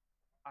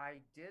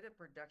 I did a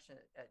production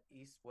at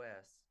East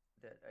West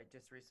that I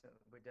just recently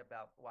did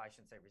I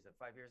shouldn't say recent,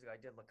 5 years ago. I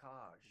did La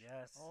Cage.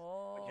 Yes.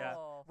 Oh. Yeah.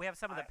 We have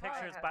some of the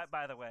pictures,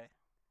 by the way.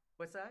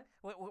 What's that?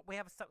 We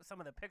have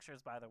some of the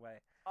pictures, by the way.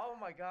 Oh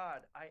my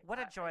God! What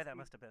a joy that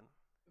must have been.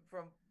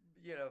 From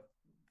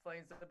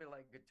playing something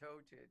like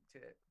Gateau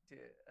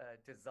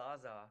to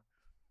Zaza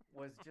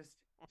was just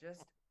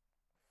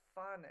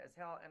fun as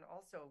hell. And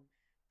also,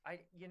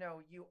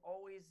 you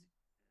always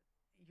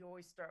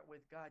start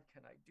with, God,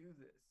 can I do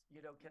this?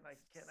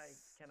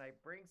 Can I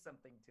bring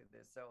something to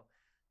this? So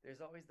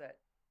there's always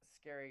that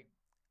scary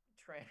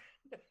trend,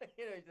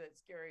 that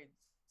scary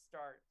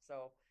start.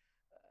 So,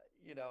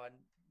 and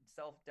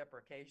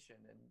self-deprecation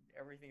and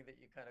everything that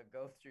you kind of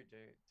go through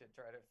to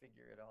try to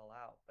figure it all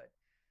out. But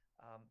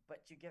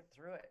you get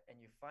through it and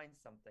you find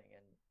something,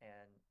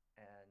 and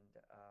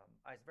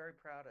I was very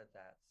proud of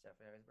that,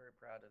 Stephanie. I was very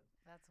proud of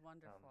That's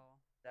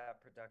wonderful. That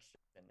production.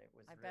 It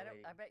was I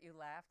really. bet you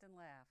laughed and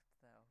laughed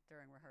though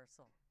during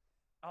rehearsal.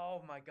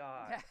 Oh my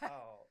God!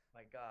 Oh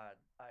my God!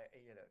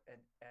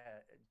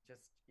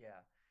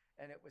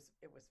 And it was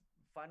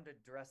fun to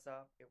dress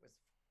up. It was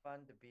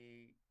fun to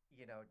be,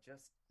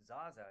 just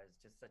Zaza is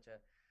just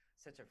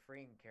such a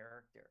freeing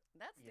character.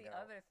 That's the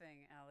other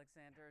thing,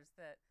 Alexander, is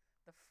that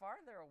the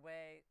farther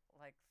away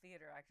like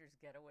theater actors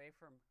get away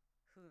from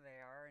who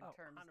they are in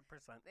terms,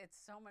 100%. It's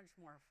so much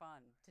more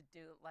fun to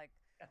do. Like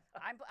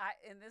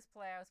in this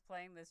play, I was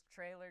playing this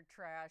trailer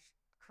trash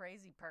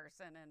crazy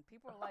person, and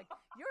people are like,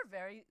 "You're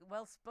very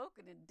well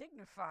spoken and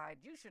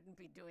dignified. You shouldn't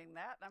be doing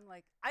that." And I'm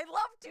like, "I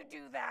love to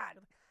do that.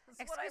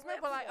 Excuse me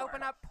while I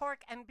open up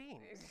pork and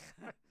beans."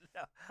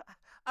 No.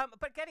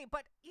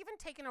 But even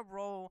taking a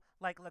role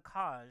like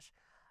Lacage,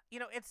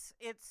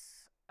 it's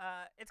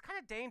kind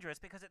of dangerous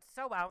because it's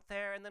so out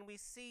there, and then we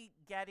see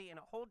Getty in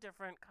a whole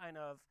different kind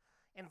of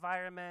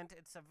environment.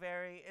 It's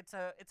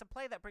a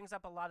play that brings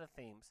up a lot of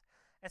themes,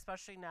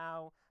 especially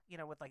now,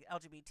 with like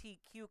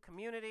LGBTQ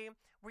community.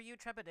 Were you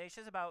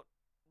trepidatious about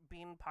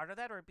being part of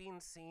that or being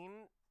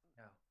seen?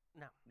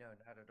 No,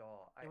 not at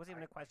all. It wasn't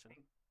even a question.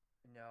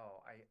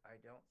 I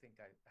don't think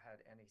I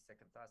had any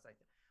second thoughts.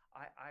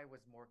 I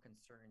was more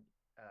concerned.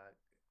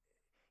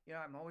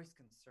 I'm always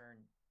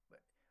concerned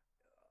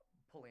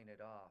pulling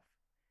it off,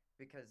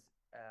 because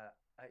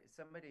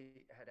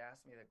somebody had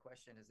asked me the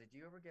question: "Did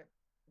you ever get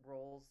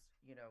roles,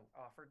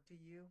 offered to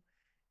you?"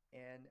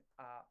 And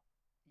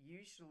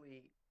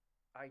usually,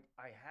 I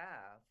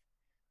have,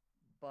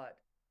 but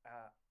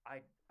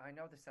I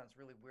know this sounds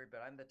really weird,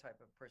 but I'm the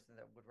type of person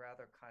that would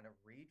rather kind of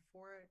read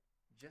for it,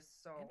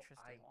 just so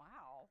I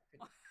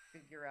could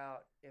figure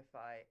out if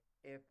I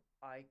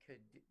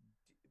could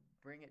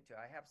bring it to.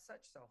 I have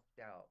such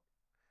self-doubt,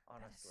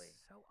 honestly. That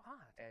is so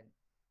odd.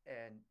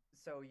 And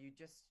so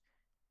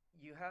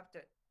you have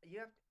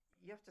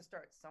to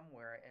start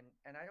somewhere,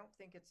 and I don't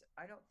think it's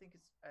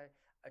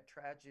a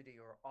tragedy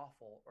or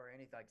awful or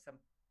anything. Like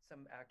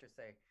some actors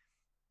say,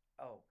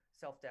 "Oh,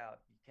 self-doubt,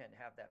 you can't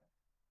have that."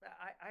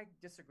 I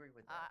disagree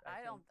with that.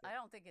 I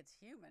don't think it's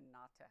human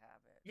not to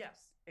have it.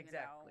 Yes,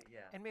 exactly.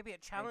 Yeah. And maybe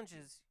it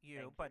challenges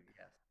you, but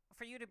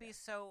for you to be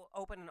so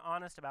open and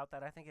honest about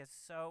that, I think is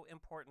so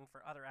important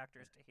for other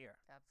actors to hear.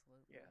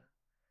 Absolutely. Yeah.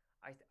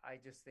 I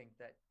just think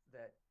that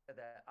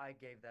I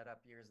gave that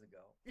up years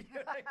ago.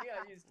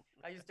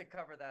 I used to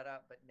cover that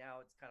up, but now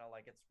it's kind of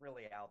like it's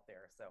really out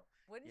there. So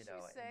wouldn't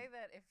you say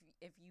that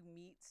if you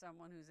meet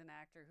someone who's an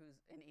actor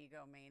who's an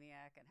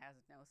egomaniac and has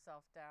no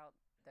self-doubt,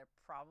 they're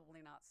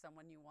probably not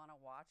someone you want to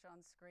watch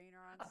on screen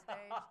or on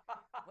stage?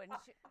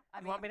 Wouldn't you?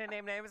 You want me to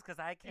name names? Because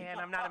I can.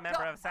 I'm not a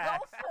member of SAG.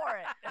 Go for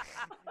it.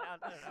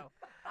 No.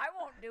 I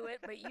won't do it,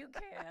 but you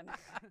can.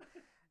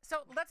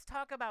 So let's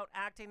talk about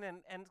acting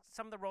and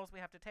some of the roles we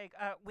have to take.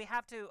 We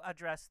have to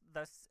address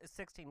the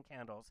 16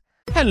 Candles.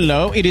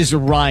 Hello, it is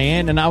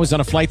Ryan, and I was on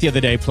a flight the other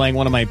day playing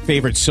one of my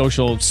favorite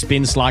social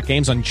spin slot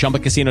games on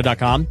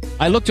ChumbaCasino.com.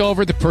 I looked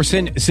over at the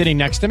person sitting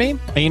next to me,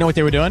 and you know what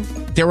they were doing?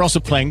 They were also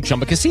playing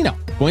Chumba Casino.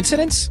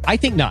 Coincidence? I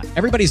think not.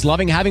 Everybody's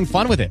loving having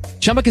fun with it.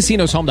 Chumba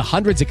Casino is home to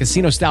hundreds of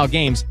casino-style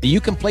games that you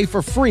can play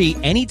for free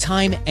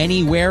anytime,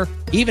 anywhere,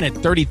 even at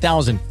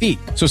 30,000 feet.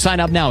 So sign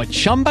up now at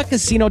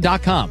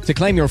ChumbaCasino.com to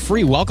claim your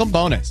free welcome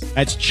bonus.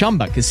 That's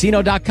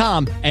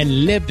ChumbaCasino.com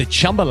and live the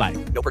Chumba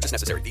life. No purchase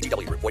necessary.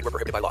 VGW. Void where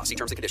prohibited by law. See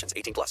terms and conditions.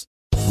 18+.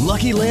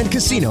 Lucky Land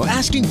Casino,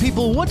 asking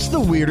people, what's the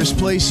weirdest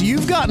place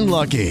you've gotten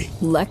lucky?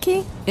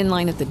 Lucky? In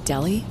line at the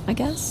deli, I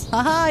guess?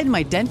 Aha, in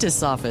my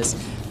dentist's office.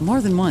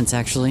 More than once,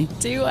 actually.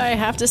 Do I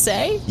have to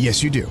say?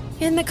 Yes, you do.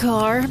 In the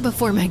car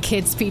before my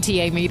kids'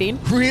 PTA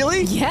meeting.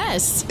 Really?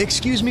 Yes.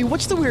 Excuse me,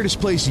 what's the weirdest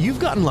place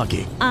you've gotten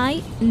lucky?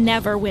 I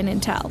never win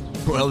and tell.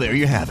 Well, there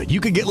you have it. You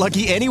can get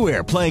lucky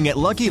anywhere, playing at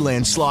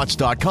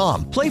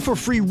LuckyLandSlots.com. Play for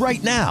free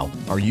right now.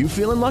 Are you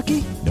feeling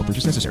lucky? No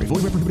purchase necessary.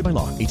 Void where prohibited by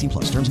law. 18+.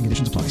 Terms and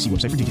conditions apply. See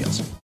website for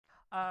details.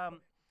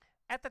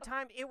 At the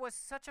time, it was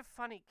such a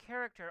funny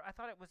character. I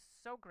thought it was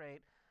so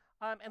great.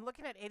 And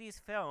looking at 80s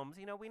films,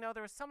 we know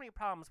there were so many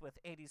problems with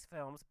 80s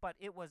films, but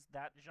it was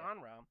that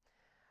genre.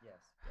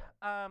 Yes.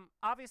 Yeah.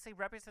 Obviously,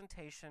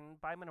 representation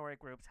by minority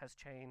groups has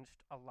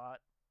changed a lot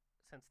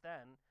since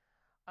then.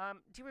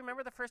 Do you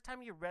remember the first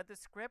time you read the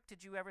script?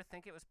 Did you ever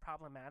think it was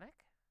problematic?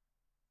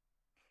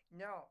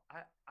 No,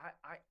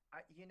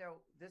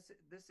 this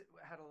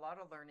had a lot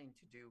of learning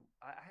to do.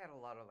 I had a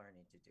lot of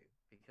learning to do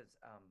because,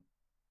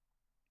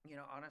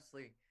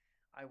 honestly,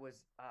 I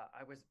was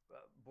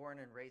born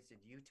and raised in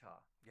Utah.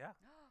 Yeah.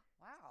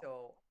 Wow.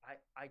 So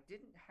I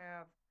didn't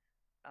have,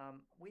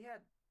 we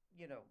had,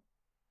 you know,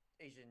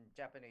 Asian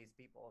Japanese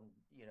people, and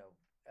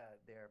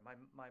there.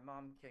 My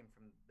mom came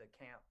from the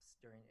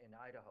camps in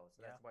Idaho, so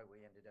Yeah. that's why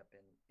we ended up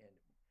in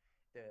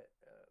the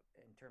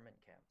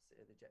internment camps,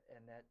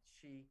 and that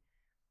she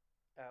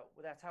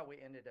well, that's how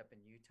we ended up in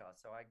Utah.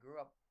 So I grew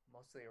up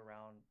mostly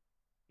around,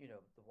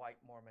 the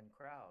white Mormon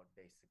crowd,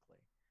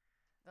 basically.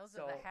 Those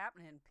are So the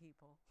happening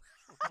people.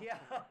 yeah,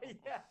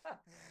 yeah.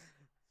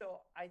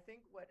 So I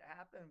think what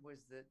happened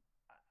was that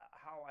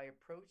how I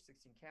approached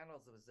 16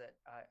 Candles was that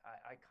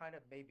I kind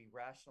of maybe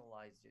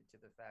rationalized it to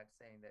the fact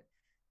saying that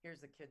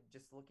here's a kid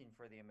just looking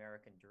for the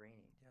American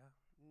dream. Yeah.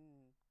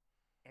 Mm.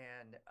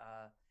 And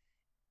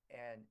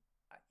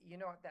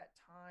at that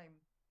time,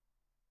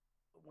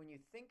 when you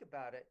think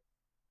about it,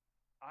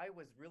 I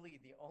was really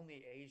the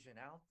only Asian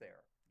out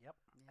there. Yep.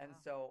 And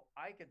so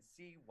I could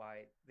see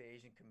why the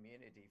Asian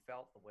community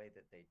felt the way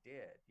that they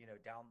did.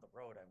 Down the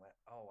road, I went,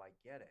 "Oh, I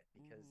get it,"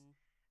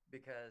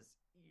 because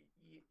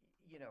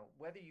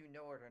whether you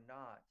know it or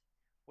not,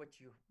 what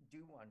you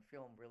do on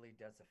film really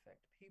does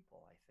affect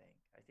people.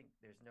 I think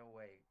there's no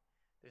way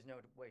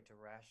to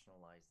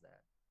rationalize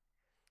that.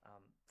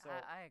 So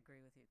I agree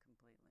with you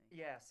completely.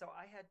 yeah, so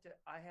I had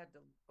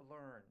to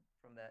learn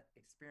from that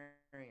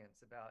experience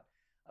about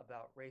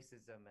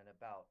racism and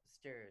about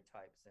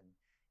stereotypes and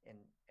and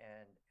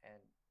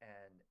and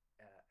and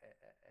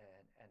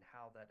and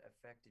how that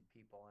affected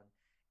people,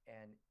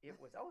 and it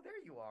was, oh, there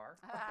you are.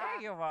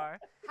 There you are.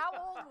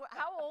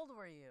 How old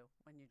were you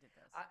when you did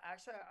this?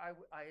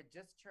 I had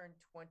just turned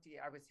 20.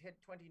 I was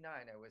hit 29.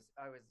 I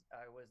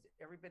was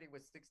everybody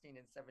was 16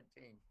 and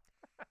 17.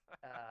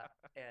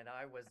 And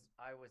I was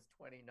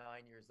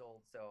 29 years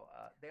old, so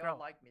they all Girl,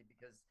 liked me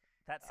because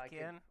that I could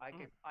skin.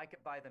 I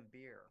could buy them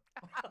beer.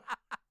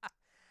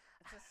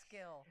 It's a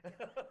skill.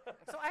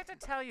 So I have to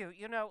tell you,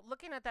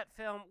 looking at that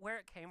film, where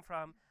it came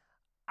from,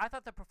 I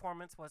thought the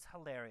performance was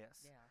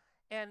hilarious.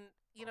 Yeah. And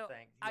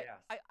thanks. I,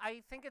 Yes.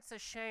 I think it's a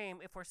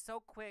shame if we're so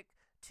quick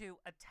to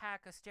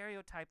attack a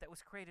stereotype that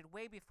was created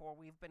way before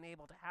we've been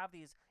able to have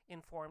these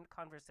informed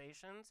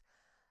conversations.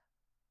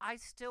 I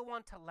still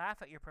want to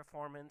laugh at your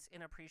performance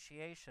in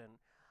appreciation.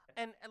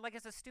 And like,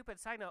 as a stupid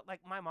side note,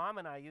 like my mom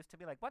and I used to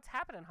be like, "What's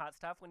happening, hot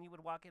stuff?" when you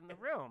would walk in the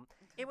room.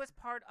 It was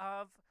part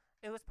of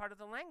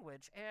the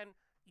language, and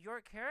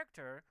your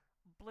character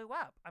blew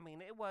up. I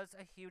mean, it was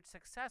a huge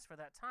success for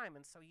that time.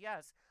 And so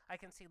yes, I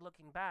can see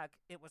looking back,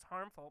 it was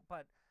harmful,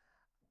 but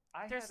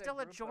there's still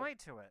a joy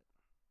to it.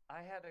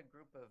 I had a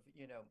group of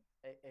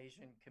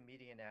Asian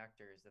comedian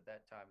actors at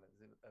that time. It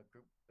was a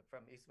group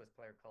from East West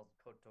Player called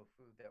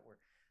Kotofu that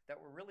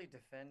were really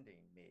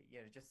defending me.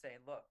 Just saying,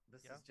 "Look,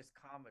 this is just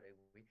comedy.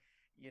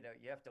 You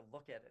have to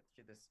look at it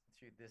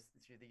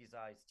through these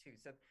eyes too."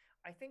 So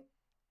I think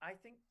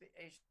the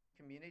Asian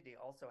community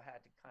also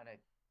had to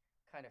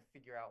kind of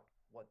figure out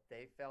what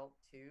they felt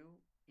too.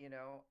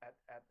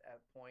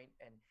 At point,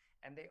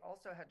 and they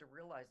also had to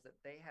realize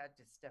that they had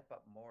to step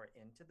up more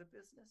into the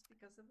business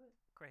because of it.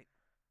 Great.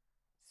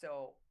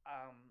 So,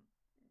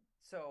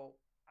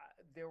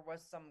 there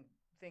was some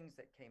things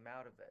that came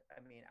out of it. I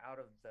mean, out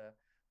of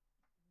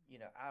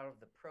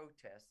the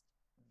protest,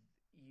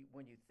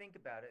 when you think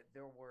about it,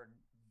 there were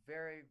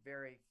very,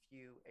 very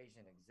few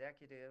Asian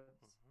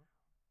executives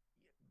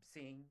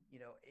seen,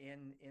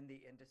 in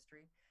the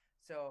industry.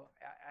 So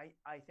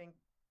I think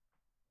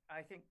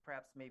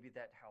perhaps maybe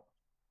that helped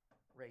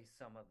raise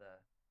some of the,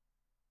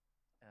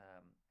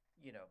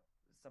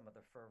 some of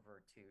the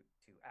fervor to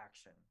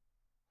action.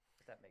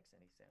 If that makes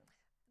any sense.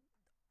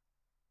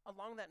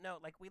 Along that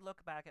note, like, we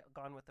look back at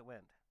Gone with the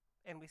Wind,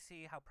 and we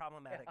see how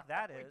problematic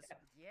that is.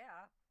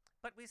 Yeah.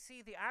 But we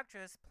see the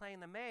actress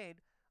playing the maid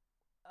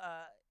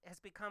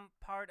has become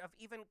part of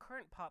even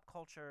current pop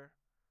culture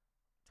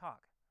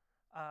talk,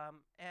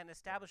 and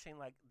establishing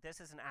like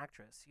this is an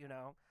actress, Yeah.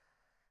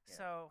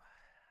 So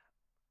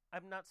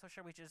I'm not so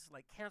sure we just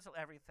like cancel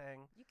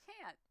everything. You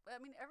can't. I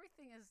mean,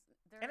 everything is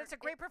there. And it's a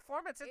great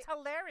performance. It's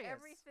hilarious.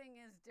 Everything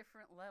is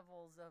different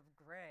levels of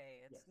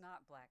gray. It's Yes.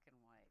 not black and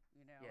white.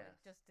 Yes. It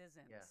just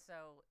isn't. Yes.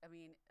 So, I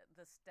mean,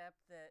 the step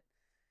that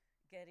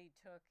Getty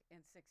took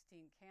in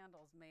 16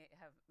 Candles may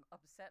have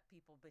upset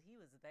people, but he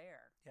was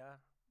there. Yeah.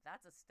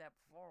 That's a step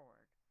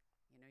forward.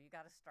 You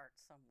got to start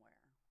somewhere.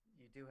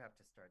 You do have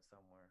to start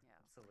somewhere. Yeah.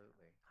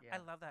 Absolutely. I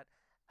love that.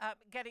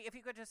 Getty, if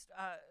you could just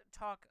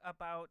talk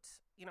about,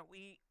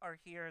 we are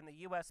here in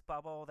the U.S.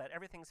 bubble, that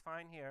everything's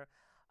fine here.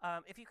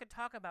 If you could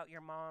talk about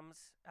your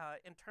mom's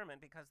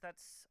internment, because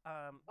that's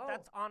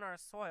on our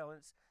soil.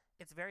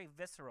 It's very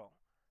visceral,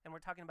 and we're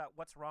talking about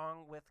what's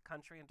wrong with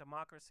country and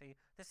democracy.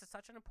 This is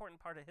such an important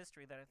part of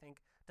history that I think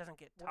doesn't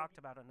get talked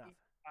about enough.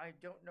 I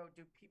don't know.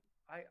 Do people?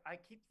 I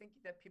keep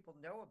thinking that people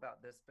know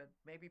about this, but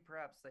maybe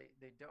perhaps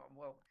they don't.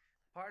 Well,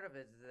 part of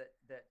it is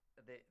that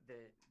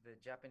the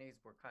Japanese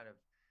were kind of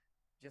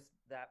just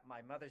that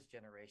my mother's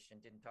generation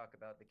didn't talk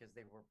about because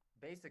they were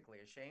basically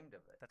ashamed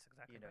of it. That's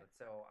exactly right. right.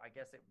 So I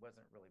guess it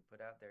wasn't really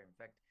put out there. In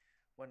fact,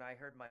 when I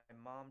heard my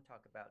mom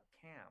talk about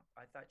camp,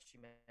 I thought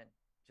she meant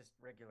just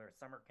regular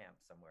summer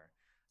camp somewhere.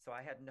 So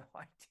I had no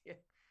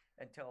idea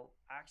until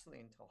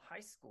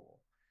high school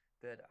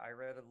that I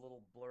read a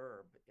little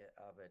blurb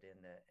of it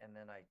and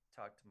then I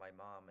talked to my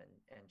mom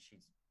and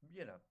she,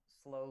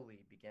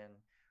 slowly began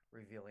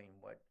revealing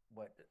what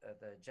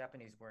the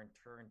Japanese were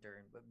interned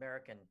during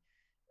American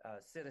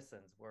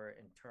citizens were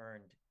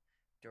interned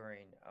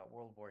during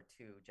World War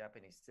II,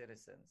 Japanese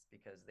citizens,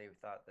 because they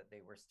thought that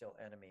they were still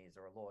enemies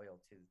or loyal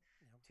to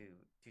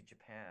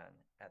Japan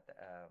at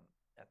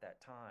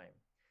that time.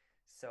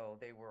 So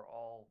they were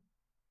all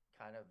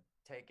kind of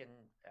taken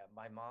at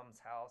my mom's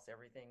house.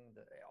 Everything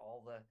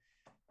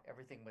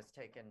was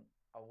taken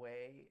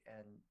away,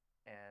 and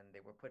they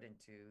were put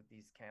into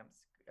these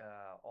camps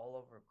all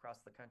over across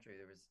the country.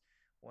 There was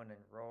one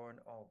in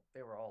Rowan. Oh,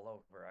 they were all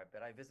over.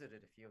 But I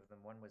visited a few of them.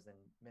 One was in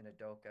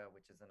Minidoka,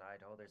 which is in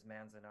Idaho. There's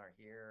Manzanar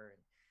here.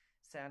 And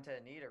Santa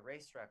Anita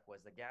Racetrack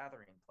was a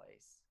gathering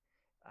place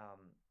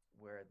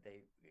where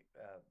they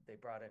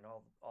brought in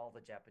all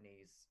the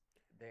Japanese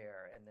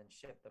there and then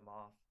shipped them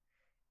off.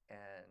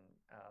 And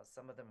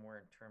some of them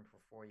were interned for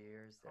 4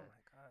 years. Oh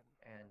my God!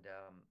 And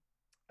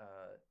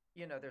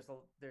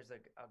there's a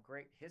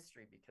great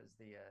history because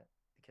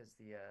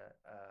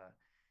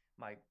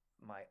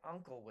my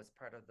uncle was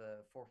part of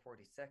the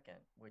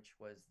 442nd, which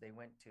was they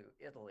went to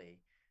Italy.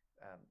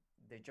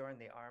 They joined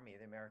the army,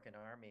 the American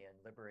army, and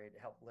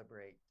helped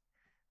liberate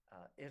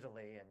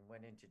Italy, and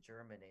went into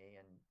Germany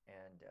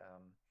and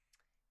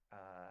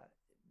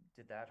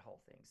did that whole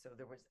thing. So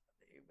it was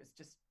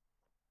just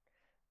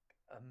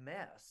a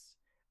mess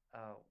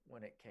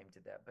when it came to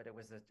that, but it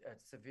was a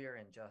severe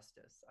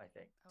injustice, I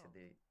think,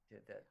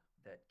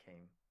 that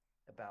came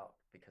about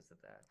because of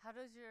that. How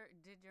did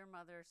your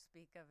mother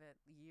speak of it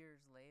years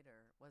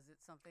later? Was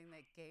it something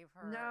that gave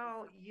her?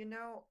 No,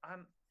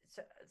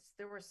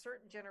 there were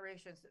certain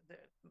generations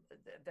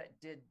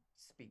that did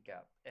speak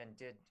up and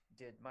did.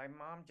 My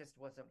mom just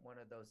wasn't one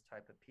of those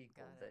type of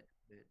people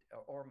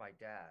or my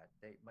dad.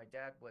 My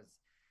dad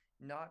was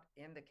not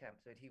in the camps,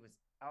 but he was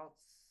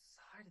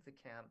outside of the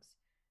camps,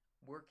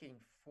 working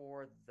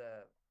for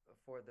the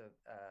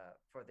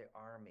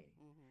army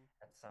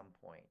at some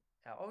point.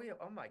 Oh yeah!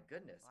 Oh my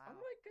goodness! Wow.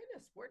 Oh my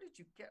goodness! Where did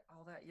you get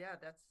all that? Yeah,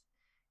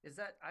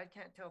 I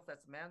can't tell if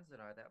that's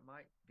Manzanar. That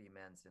might be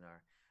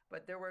Manzanar.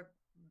 But there were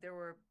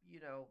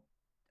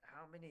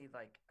how many,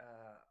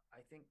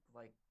 I think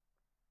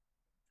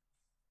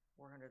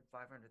 400,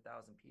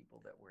 500,000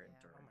 people that were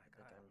interned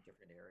in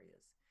different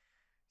areas.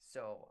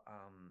 So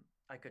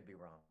I could be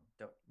wrong,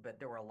 but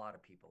there were a lot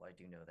of people. I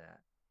do know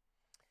that,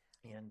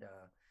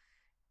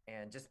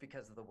 and just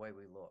because of the way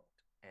we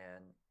looked,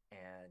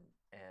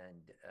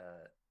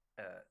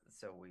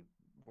 so we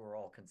were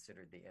all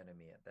considered the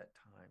enemy at that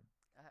time.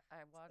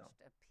 I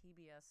watched a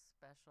PBS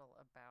special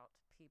about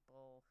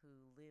people who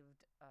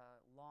lived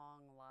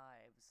long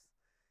lives,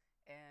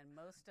 and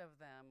most of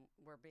them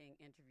were being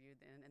interviewed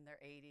in their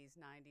 80s,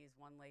 90s.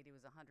 One lady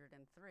was 103,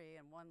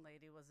 and one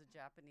lady was a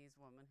Japanese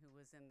woman who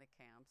was in the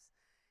camps.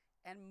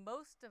 And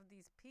most of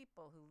these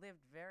people who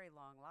lived very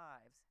long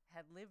lives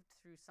had lived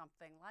through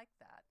something like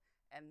that,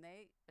 and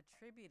they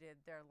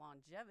attributed their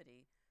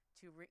longevity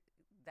to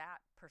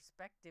that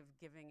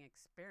perspective-giving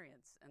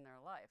experience in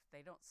their life. They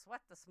don't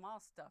sweat the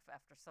small stuff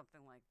after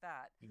something like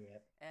that.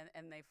 Yeah.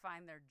 And they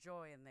find their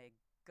joy, and they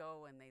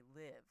go and they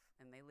live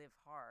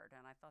hard.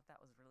 And I thought that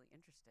was really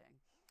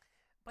interesting.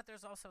 But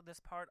there's also this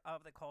part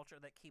of the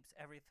culture that keeps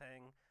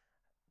everything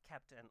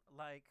kept in,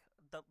 like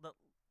the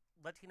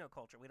Latino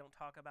culture. We don't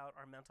talk about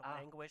our mental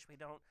anguish. We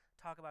don't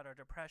talk about our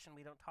depression.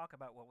 We don't talk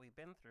about what we've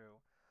been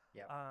through.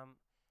 Yeah.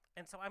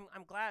 And so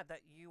I'm glad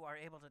that you are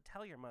able to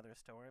tell your mother's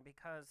story,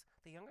 because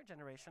the younger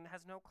generation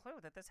has no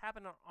clue that this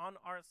happened on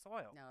our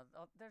soil. No,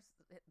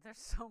 there's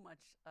so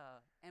much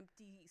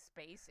empty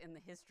space in the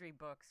history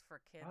books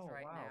for kids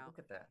right now. Look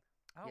at that.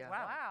 Oh, yeah.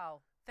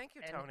 wow. Thank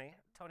you, Tony.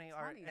 Tony's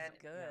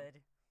good.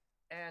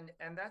 Yeah.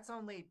 And that's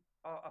only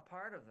a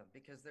part of them,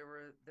 because there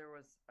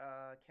was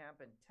a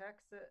camp in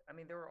Texas. I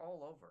mean, they were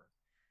all over.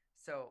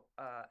 So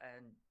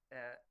and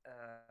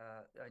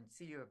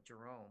CU of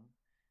Jerome.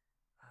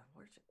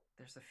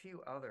 There's a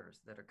few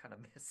others that are kind of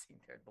missing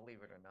there,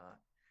 believe it or not.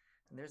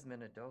 And there's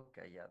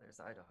Minidoka. Yeah, there's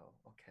Idaho.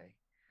 Okay.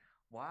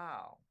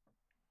 Wow.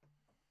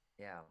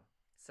 Yeah.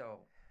 So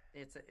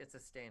it's a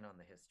stain on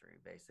the history,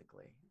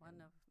 basically. One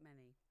of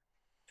many.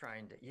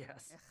 Trying to,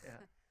 yes.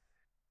 Yeah.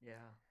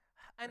 Yeah.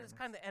 And it's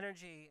kind of the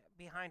energy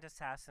behind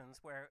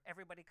Assassins, where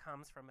everybody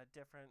comes from a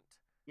different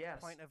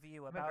point of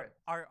view about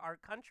our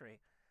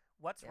country.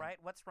 What's right,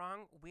 what's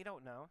wrong, we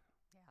don't know.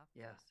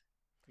 Yeah. Yes.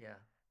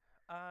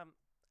 Yeah.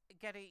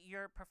 Getty,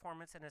 your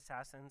performance in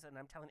Assassins, and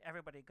I'm telling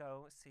everybody,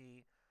 go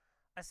see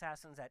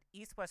Assassins at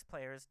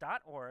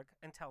eastwestplayers.org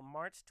until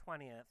March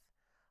 20th.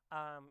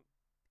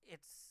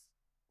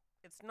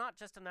 It's not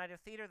just a night of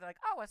theater. They're like,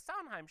 oh, a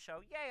Sondheim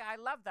show. Yay, I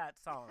love that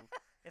song.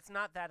 It's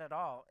not that at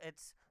all.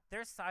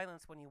 There's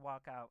silence when you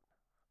walk out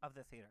of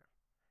the theater.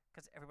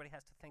 because everybody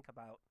has to think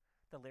about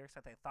the lyrics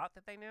that they thought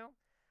that they knew.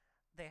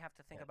 They have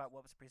to think about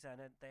what was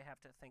presented. They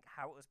have to think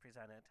how it was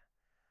presented.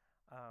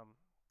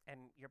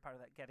 And you're part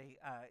of that, Getty.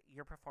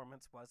 Your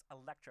performance was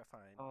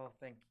electrifying. Oh,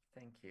 thank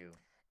you.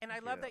 And I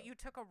love that you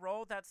took a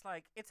role that's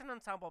like, it's an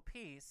ensemble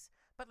piece,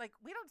 but like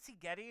we don't see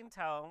Getty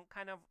until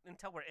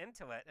we're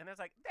into it, and it's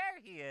like, there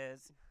he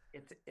is.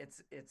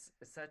 It's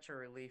such a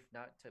relief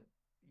not to,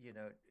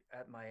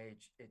 at my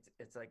age,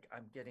 it's like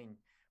I'm getting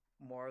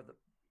more of the,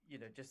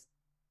 just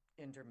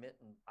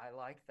intermittent. I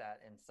like that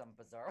in some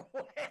bizarre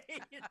way.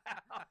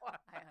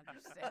 I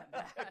understand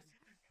that.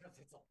 Because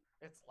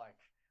it's like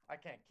I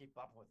can't keep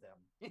up with them.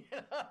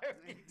 I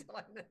keep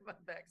telling them I'm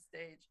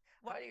backstage.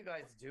 How do you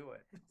guys do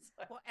it?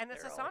 And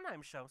it's a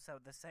Sondheim show, so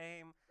the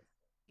same,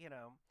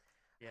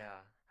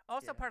 Yeah.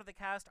 Also, part of the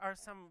cast are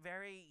some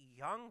very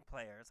young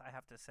players, I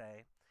have to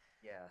say.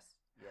 Yes.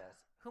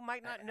 Who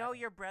might not know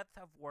your breadth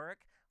of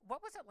work.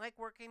 What was it like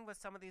working with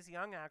some of these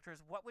young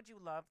actors? What would you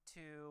love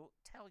to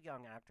tell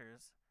young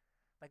actors?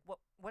 Like,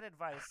 what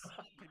advice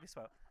could you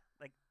spoke?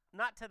 Like,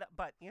 not to the,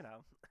 but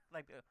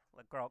like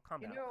girl,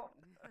 calm down.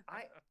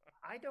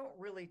 I don't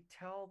really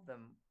tell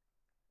them.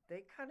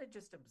 They kind of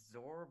just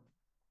absorb.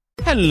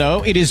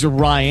 Hello, it is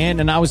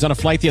Ryan, and I was on a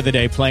flight the other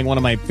day playing one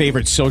of my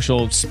favorite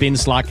social spin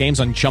slot games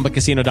on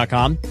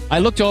ChumbaCasino.com. I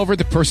looked over at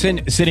the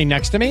person sitting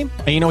next to me,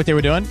 and you know what they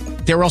were doing?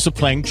 They were also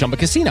playing Chumba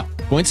Casino.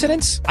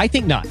 Coincidence? I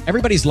think not.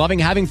 Everybody's loving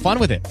having fun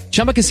with it.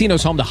 Chumba Casino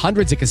is home to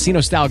hundreds of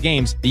casino-style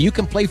games that you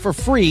can play for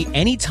free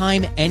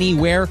anytime,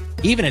 anywhere,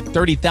 even at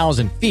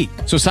 30,000 feet.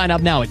 So sign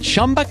up now at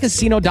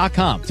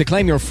ChumbaCasino.com to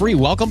claim your free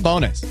welcome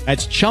bonus.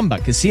 That's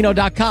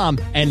ChumbaCasino.com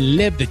and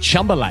live the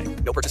Chumba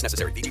life. No purchase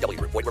necessary. VGW.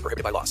 Void where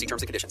prohibited by law. See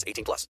terms and conditions.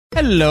 18+.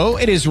 Hello,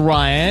 it is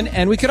Ryan,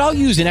 and we could all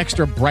use an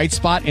extra bright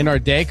spot in our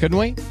day, couldn't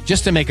we?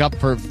 Just to make up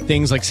for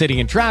things like sitting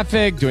in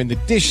traffic, doing the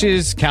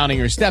dishes, counting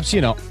your steps,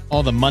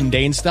 all the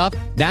mundane stuff.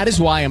 That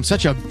is why I'm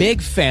such a big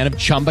fan of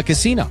Chumba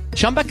Casino.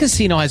 Chumba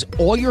Casino has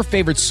all your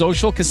favorite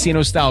social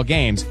casino-style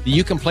games that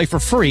you can play for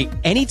free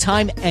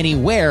anytime,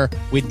 anywhere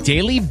with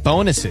daily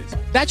bonuses.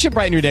 That should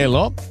brighten your day a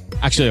little.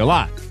 Actually, a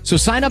lot. So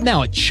sign up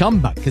now at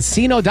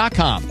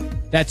ChumbaCasino.com.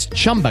 That's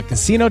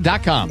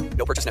ChumbaCasino.com.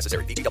 No purchase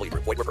necessary. VGW.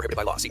 Void where prohibited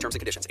by law. See terms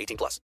and conditions.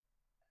 18+.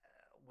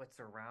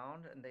 What's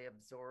around, and they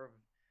absorb.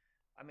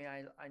 I mean,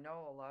 I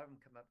know a lot of them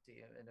come up to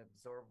you and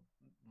absorb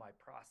my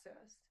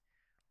process,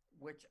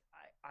 which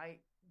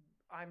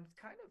I'm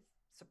kind of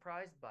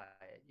surprised by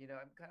it.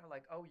 I'm kind of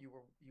like, oh, you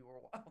were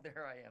oh,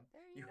 there I am.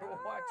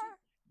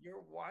 You're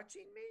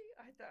watching me.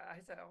 I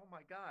said, oh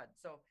my God.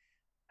 So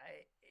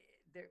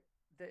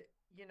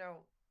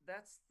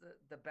that's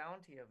the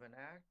bounty of an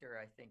actor,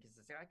 I think, is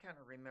to say, I kind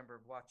of remember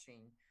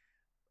watching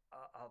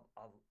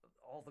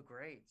all the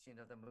greats,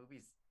 the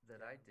movies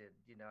that I did.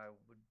 I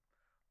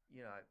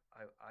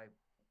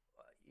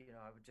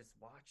would just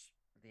watch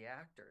the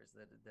actors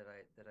that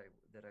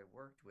I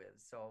worked with.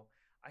 So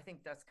I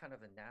think that's kind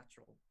of a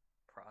natural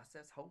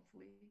process,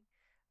 hopefully.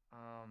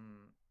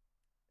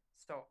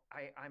 So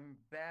I'm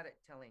bad at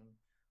telling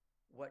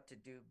what to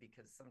do,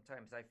 because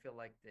sometimes I feel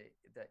like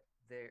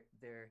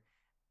they're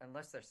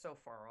unless they're so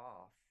far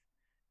off,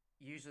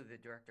 usually the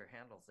director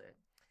handles it.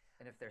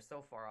 And if they're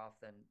so far off,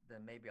 then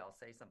maybe I'll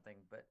say something,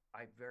 but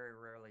I very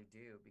rarely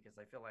do, because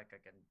I feel like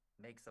I can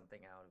make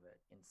something out of it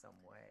in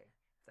some way,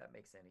 if that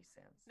makes any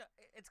sense. No,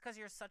 it's because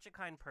you're such a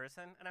kind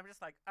person, and I'm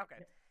just like,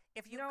 okay,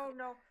 if you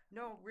no,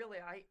 really,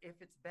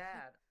 if it's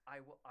bad,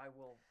 I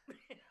will.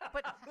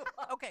 But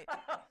okay,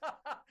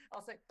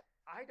 I'll say,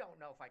 I don't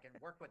know if I can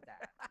work with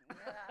that.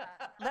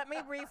 Let me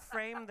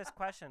reframe this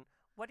question.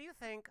 What do you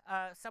think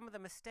some of the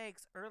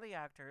mistakes early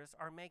actors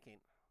are making?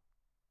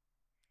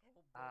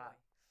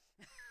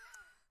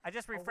 I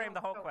just reframed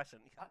the whole question.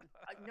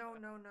 No.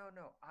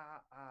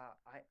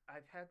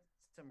 I've had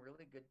some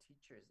really good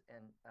teachers,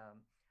 and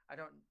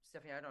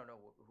Stephanie, I don't know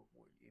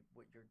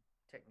what your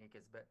technique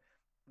is, but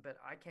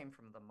I came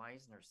from the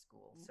Meisner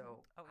School,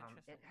 so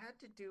it had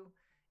to do.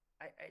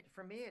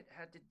 For me, it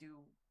had to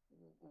do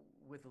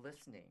with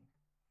listening,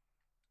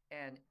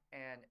 and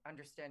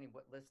understanding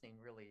what listening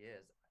really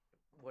is,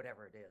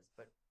 whatever it is.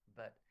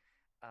 But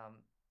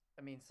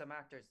I mean, some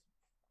actors,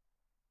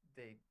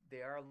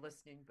 they are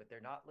listening, but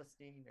they're not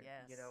listening.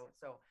 Yes.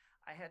 So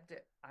I had to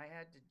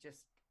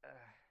just.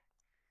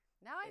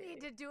 Now I need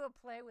to do a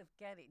play with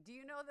Getty. Do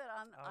you know that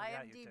on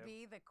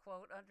IMDb, the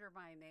quote under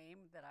my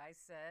name that I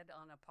said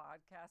on a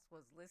podcast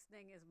was,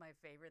 "Listening is my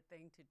favorite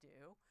thing to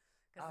do,"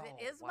 because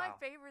it is my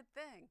favorite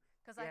thing.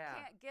 Because I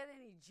can't get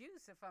any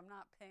juice if I'm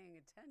not paying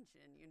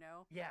attention.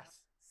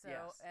 Yes.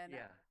 So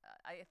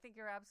I think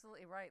you're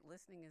absolutely right.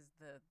 Listening is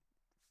the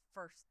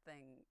first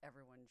thing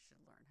everyone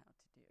should learn how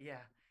to do.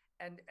 Yeah.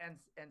 And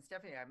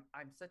Stephanie,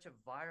 I'm such a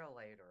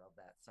violator of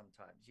that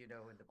sometimes, in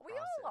the process. We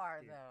all are,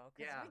 though,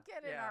 because we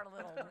get in our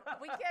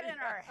we get in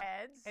our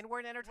heads, and we're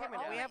in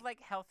entertainment. We have like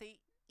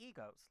healthy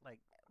egos, but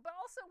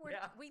also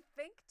we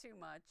think too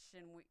much,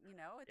 and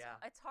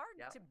it's hard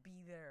to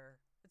be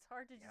there. It's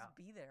hard to just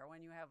be there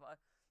when you have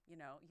you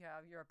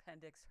have your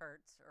appendix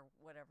hurts or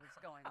whatever's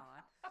going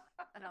on.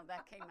 No,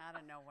 that came out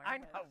of nowhere. I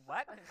know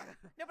what.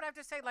 No, but I have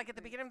to say, like at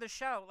the beginning of the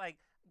show, like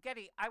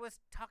Getty, I was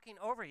talking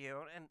over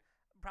you, and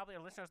probably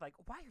our listeners like,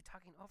 why are you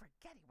talking over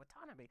Getty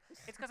Watanabe?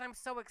 It's because I'm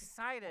so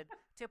excited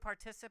to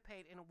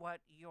participate in what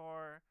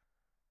you're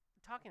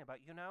talking about,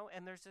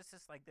 and there's just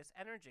this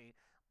energy.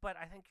 But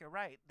I think you're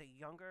right. The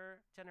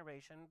younger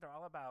generation, they're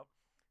all about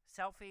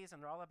selfies,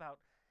 and they're all about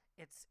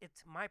it's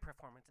my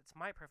performance. It's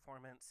my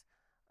performance.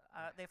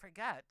 They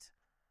forget,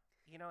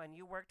 and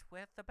you worked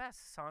with the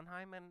best,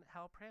 Sondheim and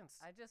Hal Prince.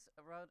 I just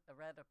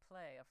read a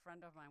play. A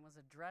friend of mine was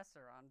a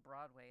dresser on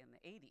Broadway in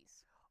the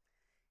 80s.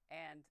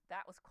 And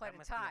that was quite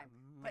a time.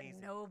 But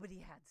nobody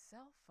had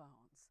cell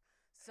phones.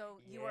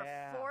 So you were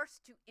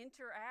forced to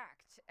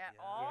interact at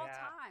all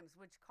times,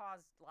 which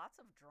caused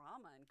lots of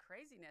drama and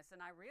craziness.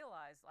 And I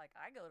realized, like,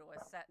 I go to a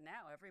set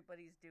now,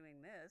 everybody's doing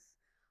this.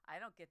 I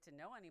don't get to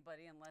know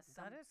anybody unless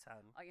that is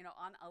fun.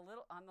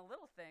 On the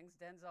little things,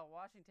 Denzel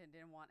Washington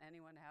didn't want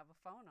anyone to have a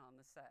phone on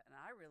the set, and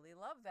I really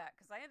love that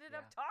because I ended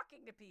up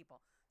talking to people.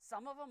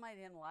 Some of them I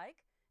didn't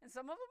like, and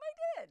some of them I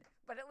did,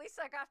 but at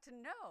least I got to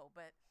know.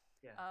 But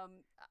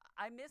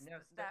I miss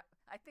that.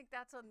 I think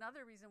that's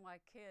another reason why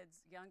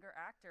younger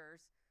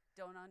actors,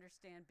 don't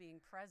understand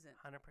being present.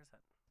 100%.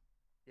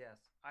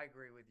 Yes, I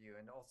agree with you.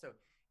 And also,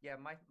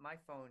 my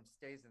phone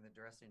stays in the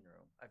dressing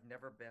room. I've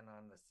never been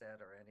on the set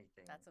or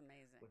anything. That's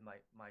amazing. With my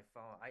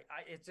phone,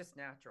 it's just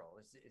natural.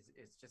 It's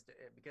just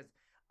because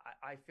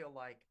I feel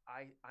like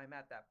I'm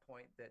at that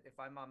point that if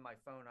I'm on my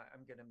phone,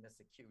 I'm gonna miss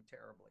a cue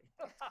terribly.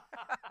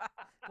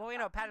 Well,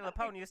 Patti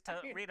LuPone used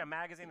to read a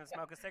magazine and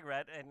smoke a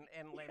cigarette in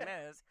Les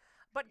Mis.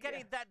 But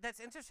Getty, that's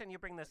interesting you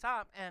bring this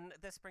up, and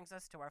this brings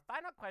us to our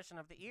final question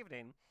of the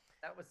evening.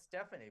 That was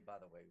Stephanie, by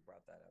the way, who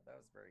brought that up. That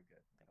was very good.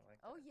 I like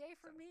that. Yay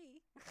for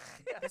me.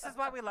 This is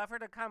why we love her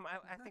to come. I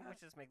think we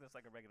should just make this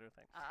like a regular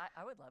thing.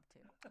 I would love to.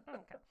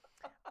 Okay.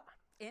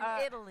 In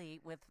Italy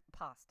with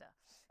pasta.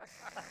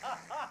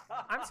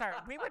 I'm sorry.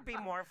 We would be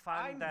more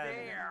fun I'm than...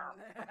 there.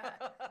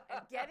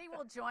 And Getty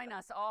will join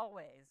us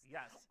always.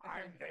 Yes.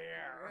 I'm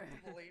there.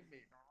 Believe me.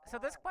 So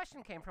this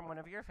question came from one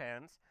of your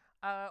fans.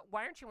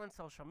 Why aren't you on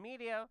social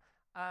media?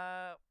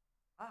 How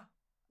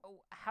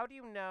do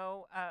you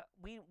know?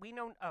 We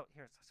know. Oh,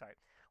 sorry.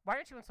 Why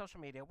aren't you on social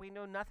media? We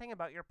know nothing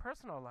about your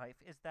personal life.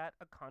 Is that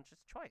a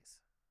conscious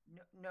choice?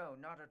 No,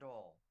 not at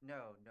all.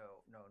 No,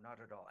 not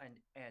at all. And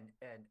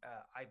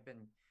I've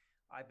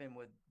been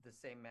with the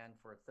same man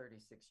for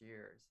 36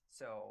 years.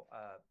 So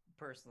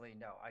personally,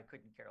 no, I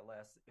couldn't care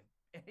less if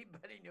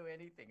anybody knew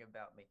anything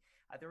about me.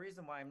 The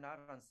reason why I'm not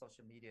on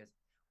social media is,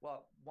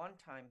 well,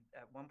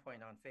 at one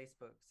point on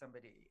Facebook,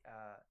 somebody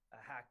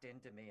hacked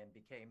into me and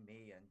became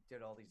me and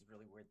did all these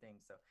really weird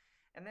things. So,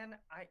 and then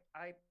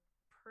I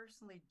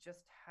personally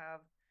just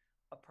have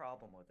a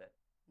problem with it,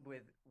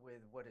 with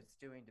what it's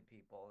doing to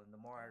people. And the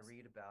more I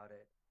read about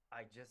it,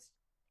 I just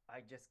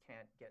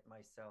can't get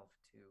myself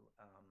to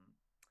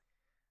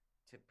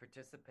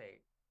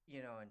participate,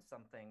 in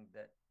something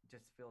that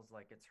just feels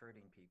like it's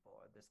hurting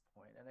people at this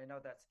point. And I know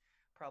that's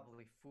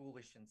probably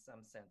foolish in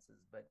some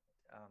senses, but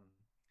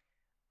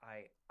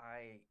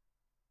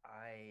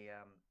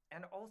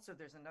and also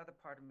there's another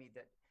part of me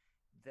that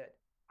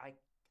I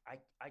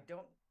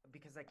don't,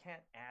 because I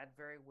can't add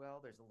very well.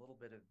 There's a little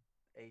bit of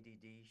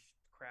ADD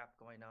crap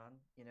going on,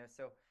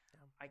 so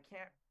I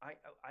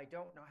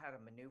don't know how to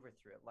maneuver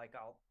through it. Like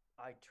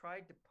I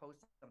tried to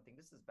post something.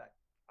 This is back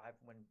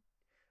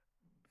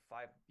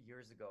 5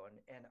 years ago,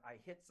 and I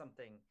hit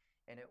something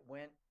and it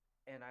went,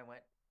 and I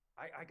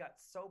got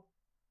so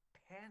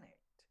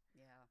panicked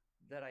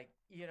that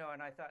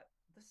and I thought,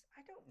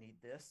 I don't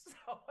need this.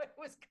 So it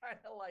was kind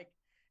of like,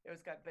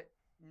 but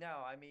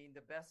no, I mean,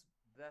 the best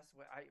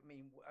way,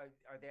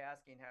 are they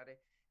asking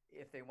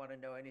if they want to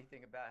know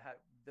anything about how,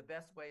 the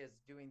best way is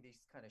doing these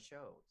kind of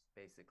shows,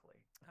 basically.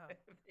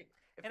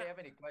 If they have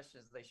any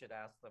questions, they should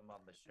ask them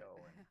on the show.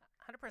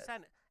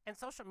 100%. And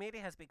social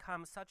media has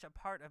become such a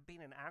part of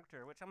being an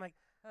actor, which I'm like,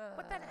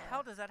 what the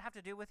hell does that have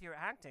to do with your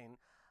acting?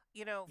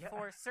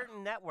 For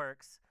certain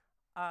networks,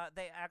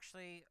 they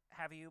actually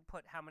have you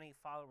put how many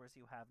followers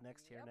you have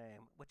next to your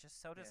name, which is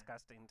so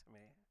disgusting to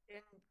me.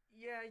 And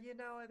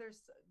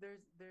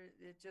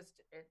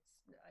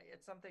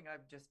it's something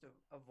I've just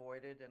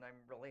avoided, and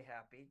I'm really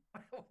happy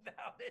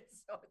without it.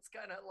 So it's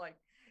kind of like,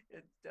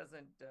 it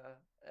doesn't.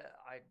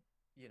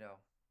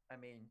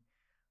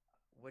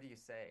 What do you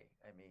say?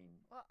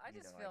 Well, I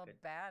just feel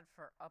bad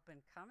for up and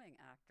coming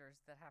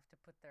actors that have to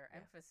put their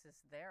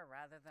emphasis there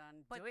rather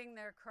than doing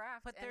their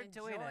craft and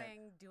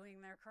enjoying doing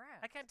their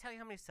craft. I can't tell you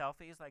how many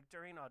selfies, like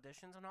during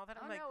auditions and all that.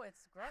 I'm like, no,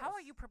 it's gross. How are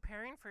you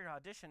preparing for your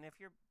audition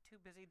if you're too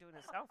busy doing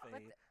a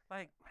selfie?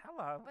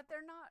 Hello. But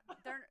they're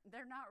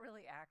not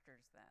really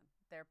actors then.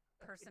 They're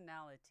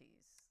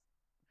personalities.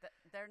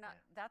 They're not.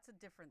 That's a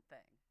different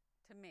thing.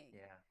 To me,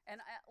 and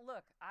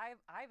look,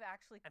 I've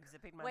actually. I'm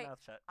zipping my mouth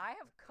shut. I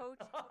have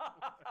coached.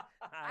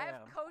 I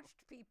have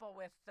coached people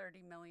with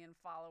 30 million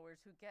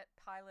followers who get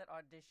pilot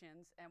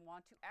auditions and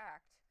want to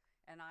act,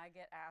 and I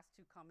get asked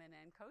to come in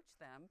and coach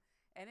them,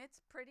 and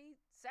it's pretty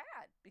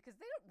sad because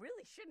they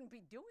really shouldn't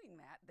be doing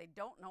that. They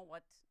don't know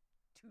what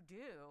to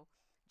do.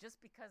 Just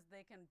because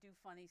they can do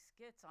funny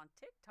skits on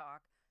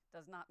TikTok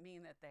does not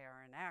mean that they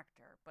are an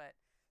actor. But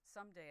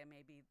someday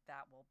maybe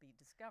that will be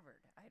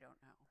discovered. I don't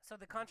know. So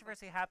the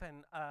controversy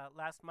happened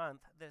last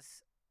month.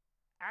 This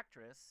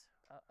actress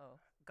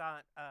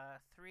got a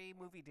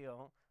 3-movie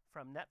deal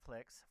from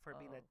Netflix for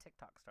being a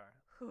TikTok star.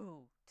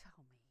 Who? Tell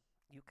me.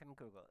 You can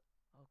Google it.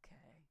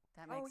 Okay.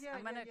 That makes yeah,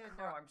 I'm gonna yeah.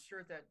 cry. No, I'm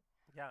sure that.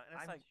 Yeah, and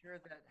it's I'm like sure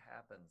that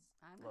happens.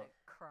 I'm gonna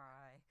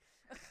cry.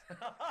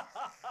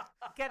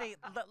 Getty,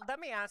 let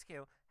me ask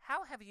you,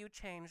 how have you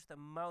changed the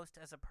most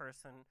as a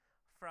person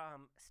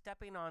from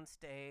stepping on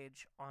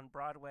stage on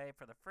Broadway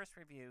for the first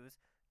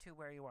reviews to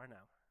where you are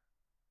now?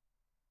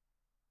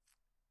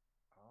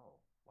 Oh,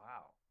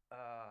 wow.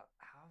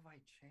 How have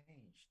I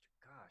changed?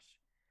 Gosh.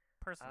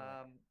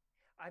 Personally.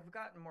 I've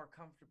gotten more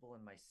comfortable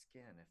in my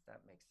skin, if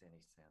that makes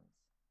any sense.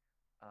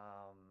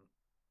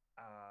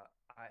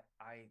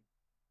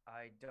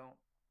 I don't.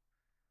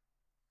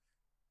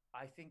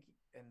 I think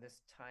in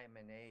this time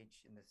and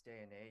age, in this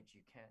day and age,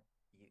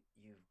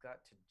 you've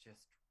got to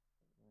just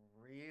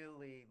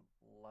really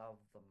love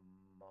the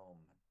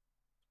moment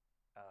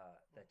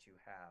that you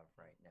have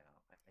right now.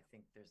 I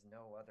think there's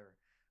no other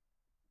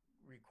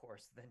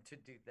recourse than to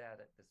do that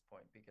at this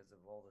point because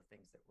of all the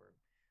things that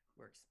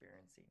we're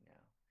experiencing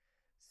now.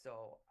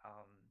 So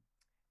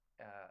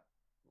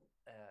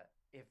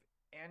if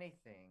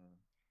anything,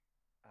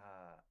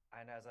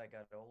 and as I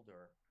got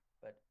older,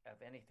 but if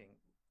anything,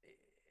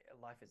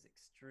 life is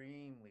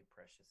extremely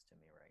precious to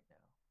me right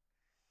now.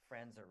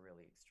 Friends are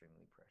really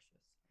extremely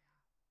precious,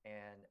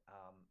 and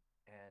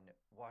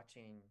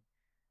watching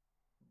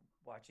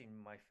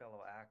my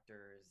fellow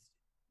actors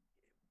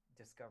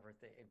discover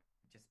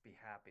just be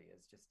happy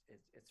is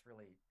it's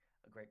really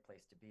a great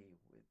place to be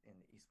in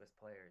the East West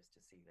Players to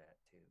see that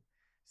too.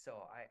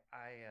 So I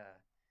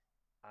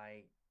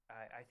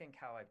think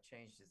how I've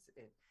changed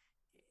is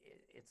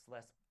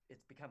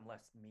it's become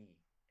less me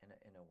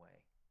in a way,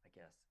 I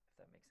guess, if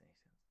that makes any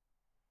sense.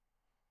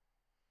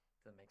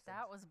 Does that make sense?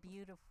 That was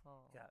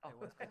beautiful. Yeah, it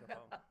was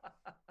beautiful.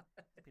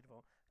 It's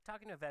beautiful.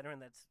 Talking to a veteran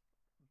that's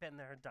been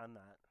there, done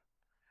that.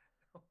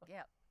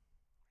 Yep.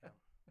 Yeah.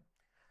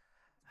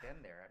 It's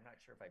been there. I'm not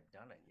sure if I've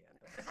done it yet.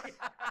 But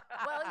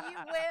Well, you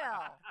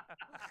will.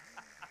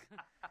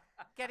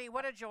 Getty,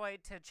 what a joy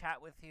to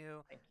chat with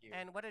you. Thank you.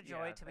 And what a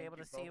joy Yeah, to be thank able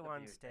to you, see both you of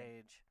on you.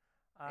 stage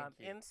Thank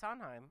you. in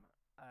Sondheim.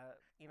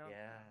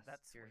 Yes,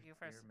 that's dear, where you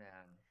first. dear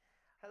man.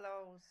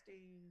 Hello,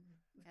 Steve.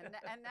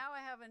 And now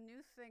I have a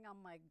new thing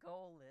on my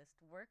goal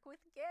list: work with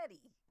Getty.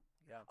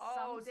 Yeah.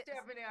 Oh, Someday-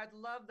 Stephanie, I'd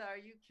love that. Are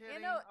you kidding?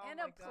 In a Oh in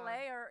my a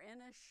play or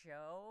in a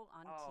show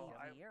on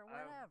TV or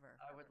whatever.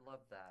 I would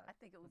love that. I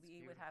think That's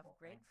we would have beautiful.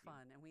 great Thank you.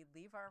 fun, and we'd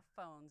leave our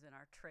phones in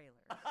our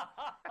trailers.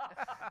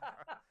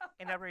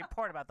 And a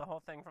report about the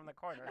whole thing from the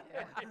corner.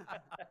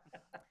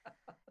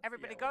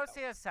 Everybody, Yeah, go well.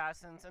 see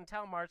Assassins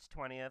until March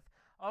 20th.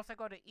 Also,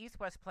 go to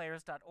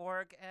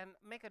eastwestplayers.org and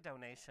make a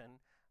donation.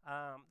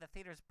 The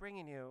theater's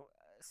bringing you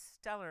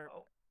stellar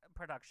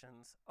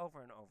productions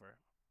over and over.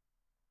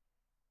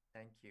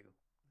 Thank you.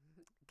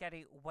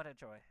 Getty, what a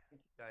joy.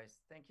 Thank you, guys.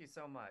 Thank you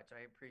so much.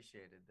 I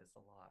appreciated this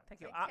a lot.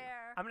 Thank you. Take I'm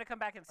care. going to come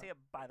back and see it,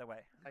 by the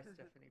way. Bye,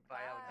 Stephanie.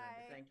 Bye,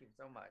 Alexander. Thank you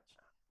so much.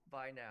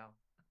 Bye now.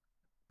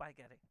 Bye,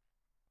 Getty.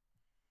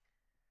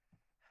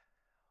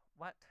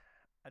 What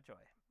a joy.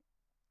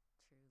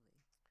 Truly.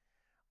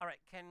 All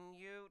right, can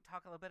you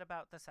talk a little bit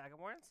about the SAG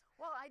Awards?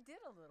 Well, I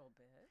did a little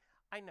bit.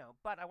 I know,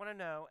 but I want to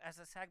know, as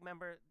a SAG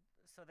member,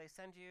 so they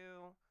send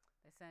you...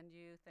 They send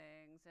you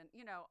things, and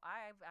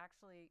I've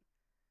actually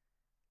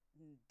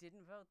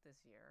didn't vote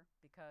this year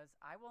because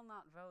I will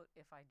not vote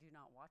if I do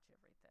not watch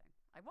everything.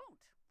 I won't.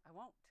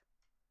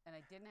 And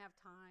I didn't have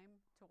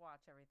time to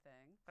watch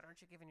everything. But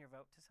aren't you giving your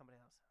vote to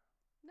somebody else?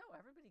 No,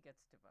 everybody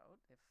gets to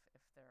vote.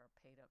 If they're a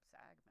paid up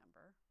SAG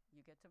member,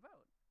 you get to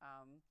vote.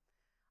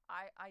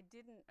 I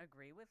didn't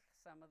agree with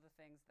some of the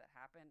things that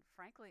happened.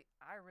 Frankly,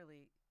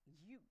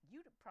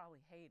 you'd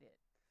probably hate it,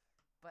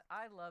 but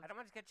I loved. I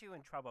don't want to get you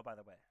in trouble, by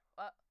the way.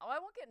 I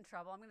won't get in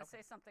trouble. I'm going to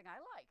say something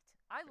I liked.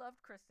 I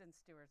loved Kristen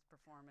Stewart's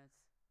performance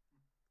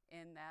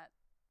in that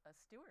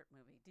Stewart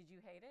movie. Did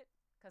you hate it?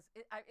 Because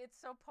it's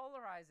so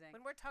polarizing.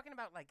 When we're talking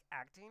about like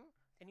acting,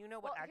 and you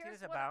know what acting here's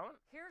is about,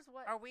 here's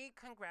what. Are we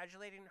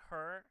congratulating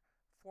her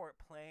for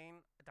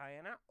playing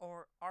Diana,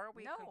 or are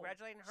we No,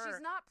 congratulating her?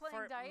 she's not playing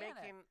for Diana.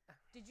 Making...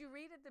 Did you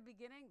read at the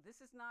beginning?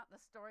 This is not the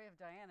story of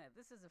Diana.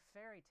 This is a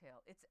fairy tale.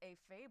 It's a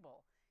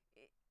fable.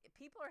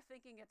 People are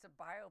thinking it's a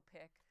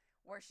biopic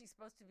where she's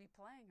supposed to be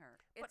playing her.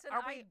 It's an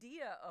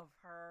idea of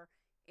her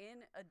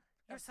in a.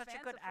 You're such a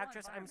good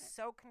actress. I'm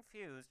so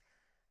confused.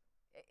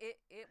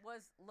 It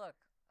was. Look.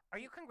 Are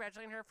you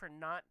congratulating her for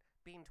not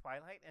being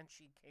Twilight and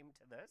she came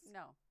to this?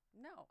 No.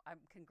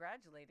 I'm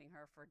congratulating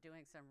her for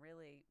doing some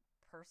really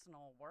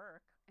personal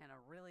work and a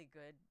really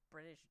good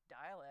British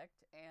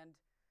dialect, and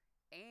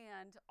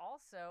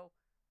also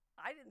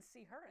I didn't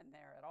see her in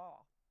there at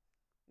all.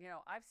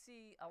 I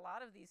see a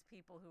lot of these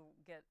people who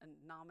get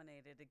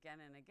nominated again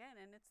and again,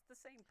 and it's the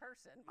same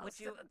person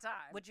most of the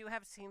time. Would you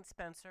have seen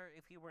Spencer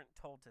if you weren't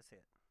told to see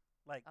it?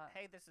 Like,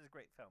 hey, this is a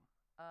great film.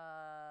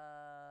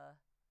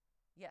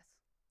 Yes.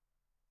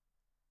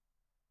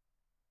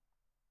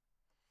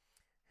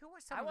 Who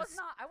were some I of was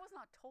the not. I was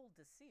not told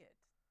to see it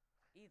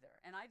either,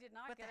 and I did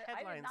not But the get. I did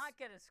headlines- not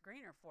get a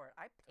screener for it.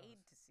 I paid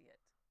to see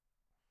it.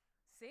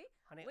 See,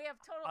 Honey, we have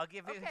total. I'll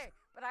give you- Okay,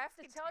 but I have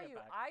to Take tell it you,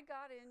 back. I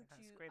got got a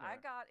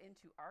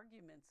into screener.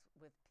 arguments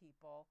with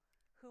people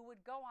who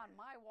would go on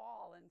my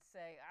wall and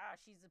say,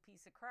 she's a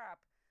piece of crap.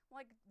 I'm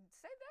like,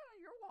 say that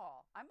on your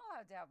wall. I'm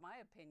allowed to have my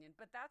opinion,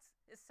 but that's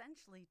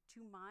essentially,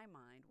 to my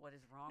mind, what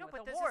is wrong No, with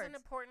but awards. this is an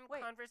important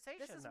Wait, conversation,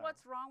 This is though.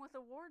 what's wrong with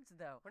awards,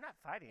 though. We're not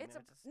fighting. It's it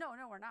was just- no,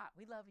 we're not.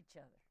 We love each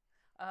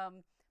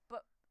other.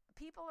 But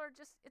people are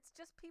it's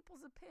just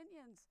people's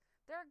opinions.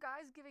 There are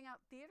guys giving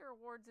out theater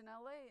awards in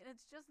LA, and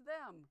it's just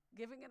them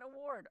giving an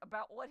award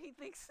about what he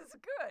thinks is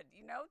good.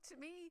 To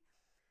me,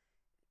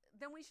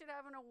 then we should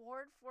have an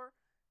award for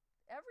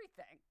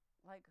everything.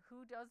 Like,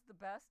 who does the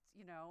best,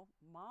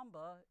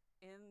 Mamba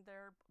in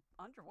their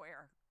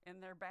underwear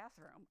in their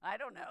bathroom? I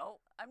don't know.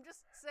 I'm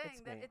just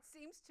saying that me. it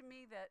seems to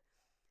me that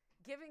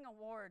giving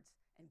awards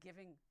and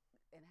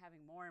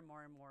having more and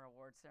more and more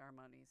award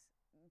ceremonies,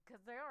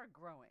 because they are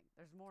growing.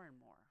 There's more and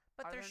more.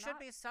 But Are there there should not?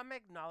 be some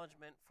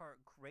acknowledgement for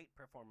great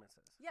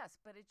performances. Yes,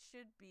 but it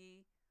should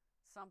be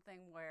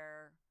something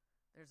where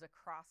there's a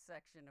cross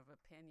section of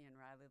opinion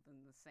rather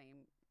than the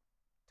same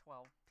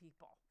 12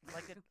 people.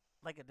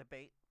 Like a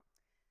debate.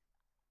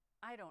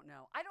 I don't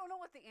know. I don't know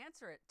what the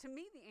answer is. To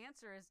me, the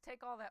answer is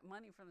take all that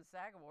money from the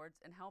SAG Awards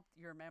and help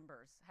your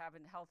members have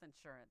health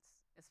insurance,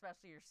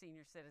 especially your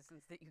senior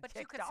citizens that you But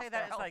you kicked could off say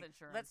their that it's health like,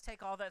 insurance. let's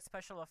take all that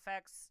special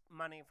effects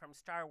money from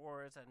Star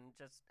Wars and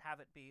just have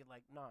it be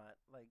like not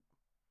like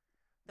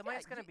the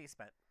money's going to be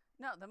spent.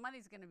 No, the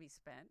money's going to be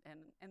spent,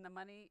 and the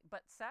money.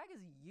 But SAG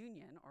is a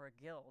union or a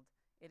guild.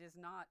 It is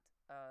not,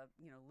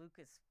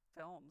 Lucas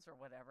Films or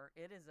whatever.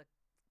 It is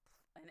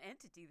an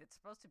entity that's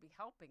supposed to be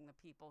helping the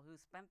people who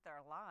spent their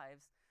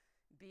lives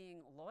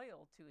being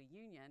loyal to a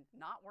union,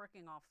 not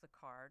working off the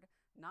card,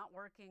 not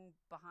working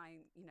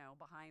behind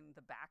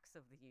the backs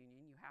of the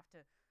union. You have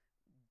to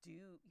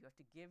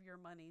give your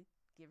money,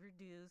 give your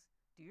dues,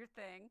 do your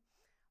thing.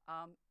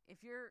 If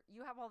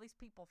you have all these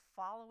people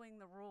following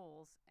the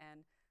rules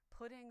and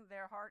putting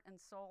their heart and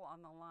soul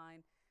on the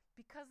line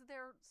because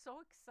they're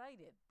so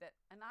excited that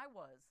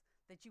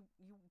you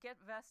get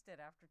vested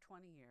after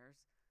 20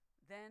 years.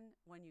 Then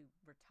when you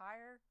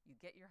retire, you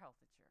get your health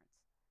insurance.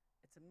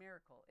 It's a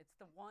miracle. It's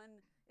the what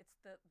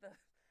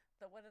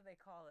do they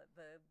call it?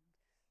 The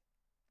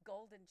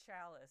golden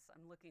chalice.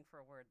 I'm looking for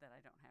a word that I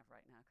don't have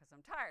right now because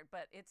I'm tired,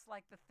 but it's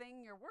like the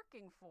thing you're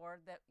working for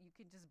that you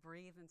can just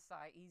breathe and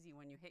sigh easy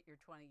when you hit your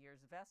 20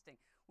 years vesting,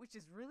 which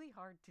is really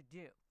hard to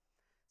do.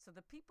 So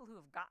the people who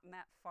have gotten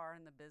that far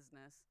in the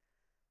business,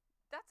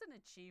 that's an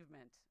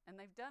achievement. And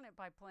they've done it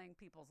by playing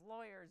people's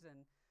lawyers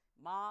and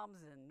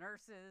moms and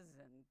nurses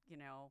and,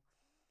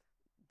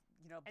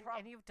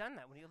 And you've done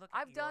that when you look at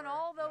I've done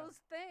all those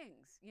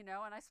things, and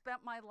I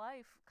spent my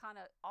life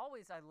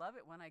I love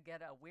it when I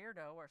get a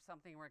weirdo or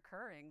something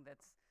recurring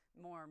that's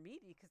more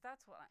meaty because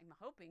that's what I'm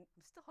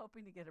still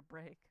hoping to get a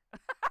break.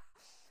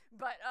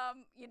 But,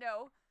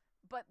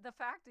 but the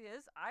fact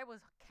is I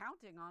was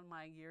counting on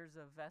my years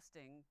of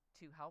vesting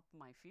to help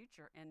my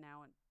future, and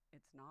now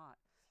it's not.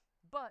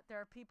 But there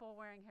are people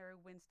wearing Harry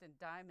Winston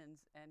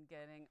diamonds and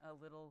getting a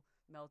little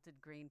melted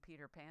green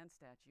Peter Pan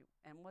statue.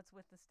 And what's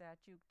with the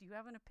statue? Do you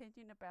have an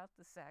opinion about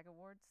the SAG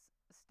Awards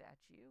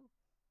statue?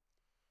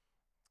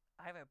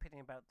 I have an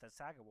opinion about the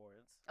SAG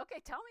Awards.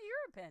 Okay, tell me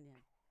your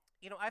opinion.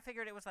 I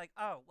figured it was like,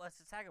 oh, well, it's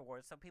the SAG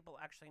Awards, so people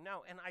actually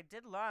know. And I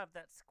did love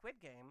that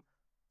Squid Game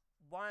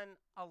won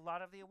a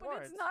lot of the awards.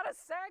 But it's not a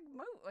SAG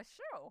a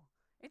show.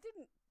 It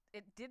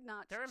did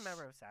not. They're a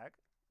member of SAG.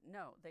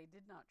 No, they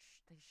did not.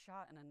 They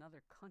shot in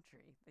another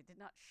country. They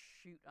did not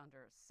shoot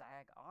under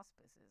SAG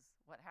auspices.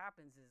 What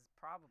happens is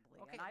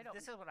probably. Okay, and I don't,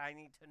 this is what I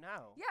need to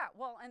know. Yeah,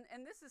 well, and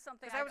this is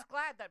something. Because I was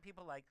glad that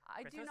people like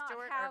I Kristen do not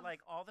Stewart have, or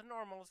like all the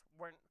normals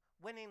weren't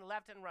winning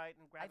left and right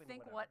and grabbing I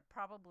think whatever. what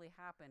probably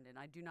happened,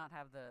 and I do not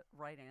have the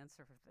right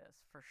answer for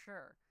this for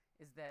sure,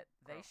 is that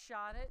they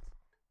shot it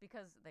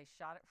because they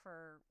shot it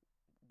for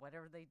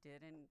whatever they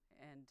did,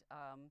 and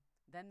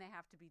then they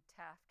have to be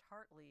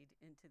Taft-Hartley'd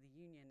into the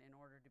union in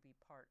order to be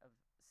part of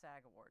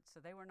SAG Awards. So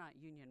they were not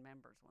union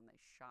members when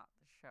they shot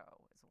the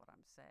show, is what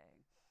I'm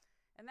saying.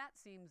 And that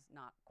seems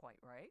not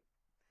quite right.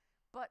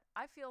 But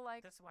I feel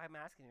like... That's why I'm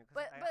asking you,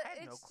 But I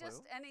had no it's clue.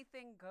 just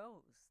anything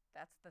goes.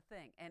 That's the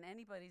thing. And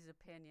anybody's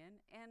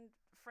opinion. And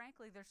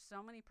frankly, there's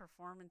so many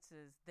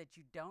performances that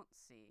you don't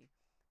see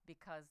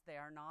because they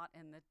are not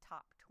in the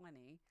top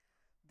 20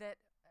 that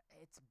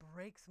it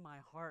breaks my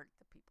heart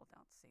that people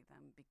don't see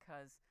them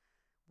because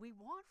we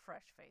want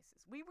fresh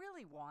faces. We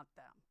really want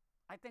them.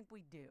 I think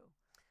we do.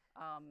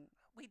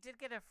 We did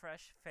get a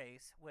fresh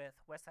face with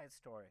West Side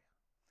Story.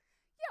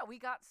 Yeah, we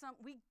get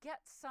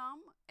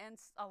some, and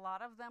a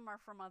lot of them are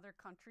from other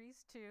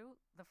countries too.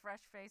 The fresh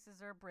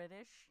faces are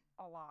British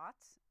a lot,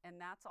 and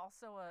that's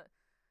also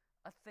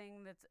a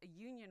thing that's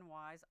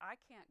union-wise. I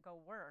can't go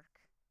work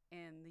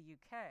in the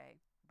UK,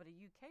 but a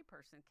UK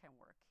person can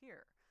work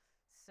here.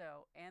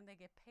 So, and they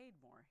get paid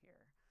more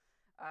here.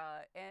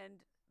 And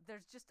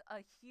there's just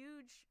a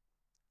huge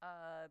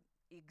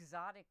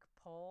exotic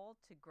pull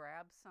to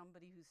grab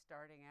somebody who's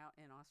starting out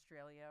in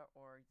Australia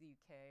or the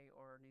UK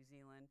or New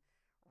Zealand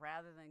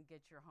rather than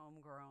get your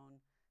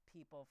homegrown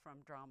people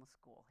from drama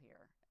school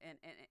here. And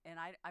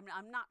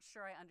I'm not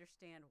sure I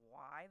understand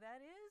why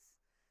that is,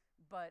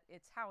 but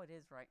it's how it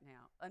is right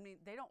now. I mean,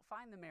 they don't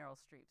find the Meryl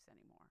Streeps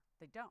anymore.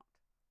 They don't.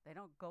 They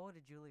don't go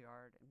to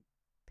Juilliard and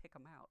pick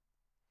them out,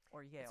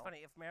 or Yale. It's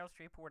funny, if Meryl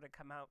Streep were to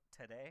come out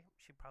today,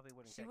 she probably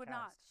wouldn't She get would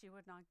cast. not. She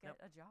would not get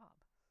Nope. a job.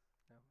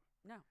 No.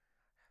 No.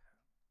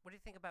 What do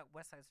you think about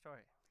West Side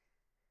Story?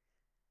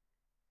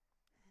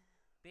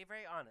 Be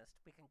very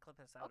honest. We can clip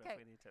this out Okay. if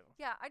we need to.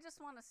 Yeah, I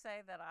just want to say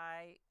that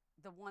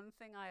the one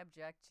thing I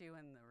object to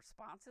in the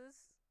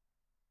responses.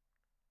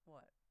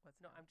 What?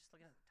 What's No, that? I'm just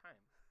looking at the time.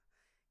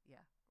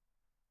 Yeah.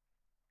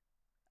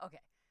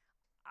 Okay.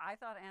 I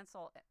thought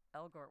Ansel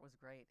Elgort was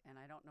great, and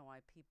I don't know why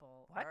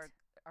people What?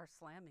 are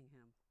slamming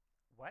him.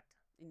 What?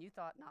 And you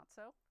thought not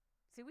so?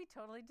 See, we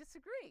totally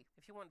disagree.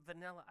 If you want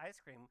vanilla ice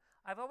cream,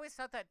 I've always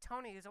thought that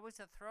Tony is always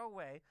a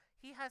throwaway.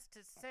 He has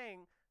to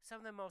sing some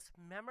of the most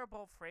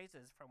memorable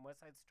phrases from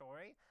West Side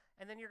Story,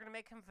 and then you're going to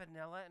make him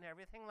vanilla and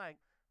everything. Like,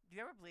 do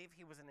you ever believe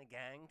he was in a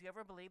gang? Do you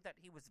ever believe that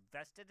he was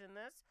vested in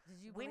this?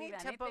 Did you we believe need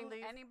anything, to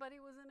believe anybody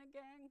was in a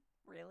gang?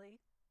 Really?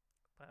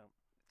 Well,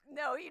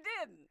 No, you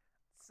didn't.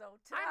 So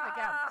I'm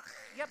the gang.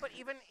 Yeah, but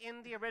even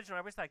in the original,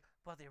 I was like,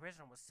 well, the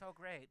original was so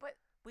great. But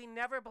we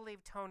never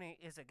believe Tony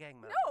is a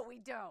gang member. no, we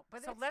don't.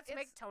 But So let's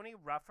make Tony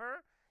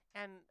rougher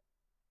and...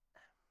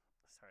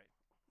 Sorry.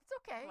 It's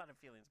okay. A lot of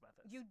feelings about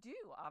this. You do,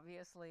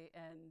 obviously,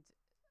 and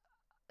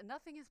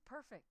nothing is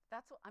perfect.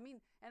 That's what I mean.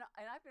 And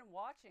I've been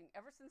watching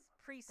ever since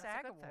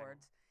pre-SAG good thing.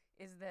 Awards.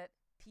 Is that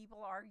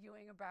people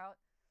arguing about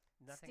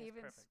Nothing is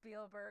Steven perfect.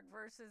 Spielberg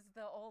versus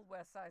the old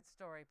West Side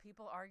Story?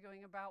 People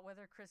arguing about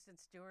whether Kristen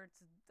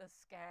Stewart's the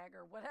skag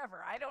or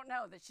whatever. I don't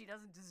know, that she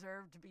doesn't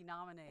deserve to be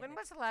nominated. When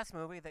was the last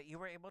movie that you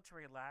were able to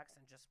relax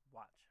and just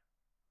watch?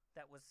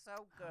 That was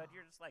so good.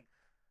 You're just like,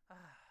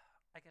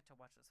 I get to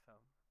watch this film.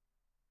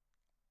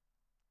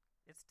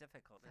 It's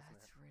difficult, isn't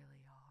it? That's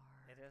really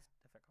hard. It is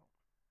difficult.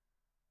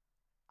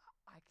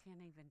 I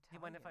can't even tell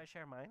You mind if I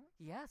share mine?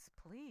 Yes,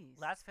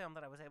 please. Last film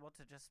that I was able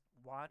to just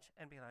watch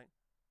and be like,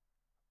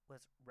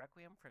 was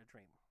Requiem for a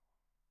Dream.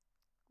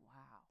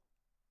 Wow.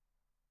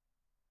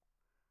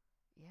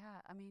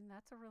 Yeah, I mean,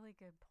 that's a really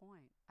good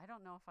point. I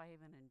don't know if I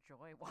even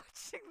enjoy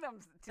watching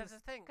them. That's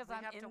the thing. Because We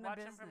I'm have in to the watch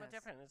business. them from a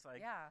different. It's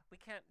like, yeah. we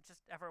can't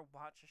just ever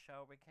watch a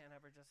show. We can't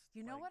ever just.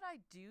 You know like- what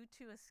I do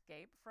to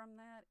escape from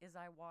that is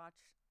I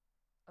watch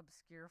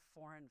obscure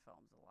foreign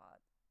films a lot.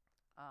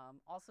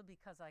 Also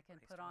because I can I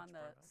used put to on watch the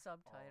foreign films.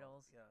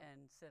 subtitles Oh, yeah.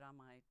 and sit on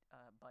my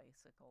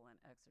bicycle and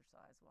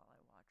exercise while I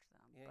watch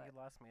them. Yeah, But you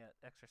lost me at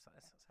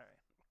exercise.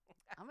 Sorry.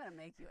 I'm going to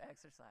make you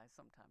exercise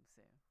sometime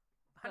soon.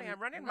 Honey, Gonna-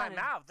 I'm running I'm my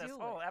gonna mouth this do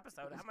whole it.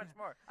 episode. How much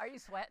more? Are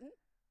you sweating?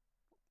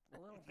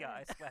 A little Yeah,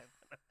 I bit. sweat.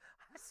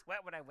 I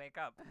sweat when I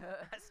wake up.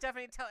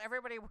 Stephanie, tell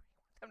everybody where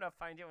you want them to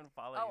find you and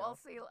follow Oh, you. I'll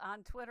see.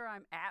 On Twitter,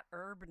 I'm at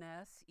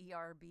Erbness,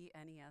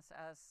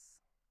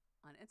 ERBNESS.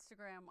 On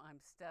Instagram, I'm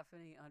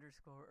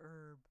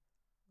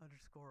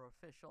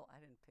Stephanie_Herb_official. I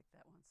didn't pick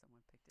that one.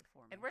 Someone picked it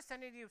for me. And we're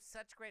sending you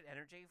such great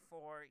energy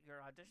for your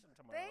audition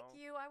tomorrow. Thank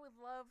you. I would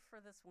love for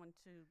this one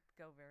to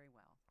go very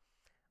well.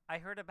 I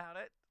heard about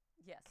it.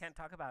 Yes. Can't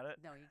talk about it.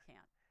 No, you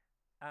can't.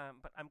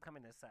 But I'm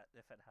coming to set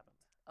if it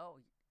happens. Oh,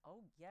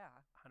 yeah.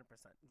 100%.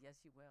 Yes,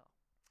 you will.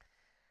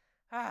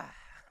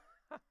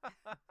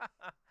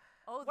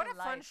 Oh, what a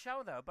fun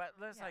show, though. But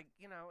there's Yeah. like,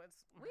 you know,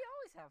 it's. We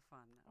always have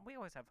fun, though. We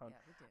always have fun. Yeah,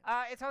 we do.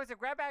 It's always a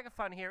grab bag of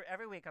fun here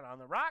every week on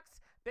the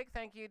Rocks. Big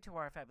thank you to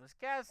our fabulous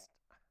guest,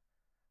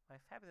 my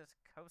fabulous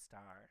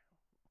co-star,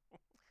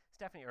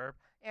 Stephanie Erb,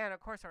 and of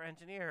course our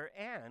engineer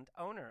and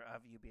owner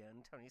of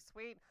UBN, Tony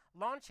Sweet,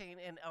 launching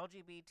an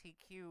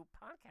LGBTQ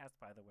podcast,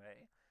 by the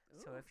way.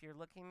 So Ooh. if you're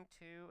looking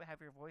to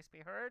have your voice be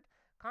heard,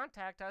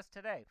 contact us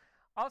today.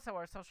 Also,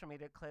 our social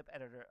media clip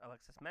editor,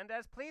 Alexis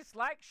Mendez. Please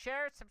like,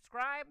 share,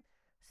 subscribe,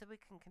 so we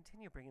can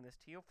continue bringing this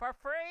to you for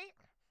free.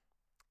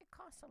 It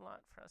costs a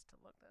lot for us to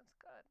look. That's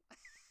good.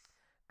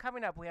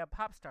 Coming up, we have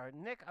pop star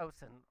Nick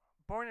Osen,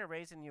 born and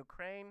raised in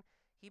Ukraine.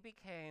 He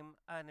became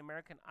an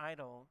American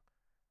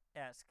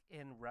Idol-esque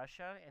in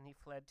Russia, and he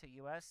fled to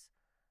U.S.,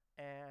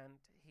 and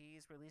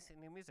he's releasing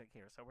new music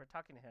here, so we're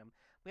talking to him.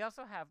 We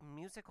also have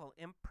musical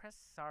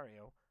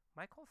impresario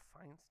Michael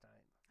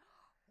Feinstein.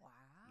 Wow.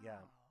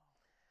 Yeah.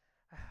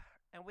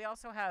 And we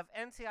also have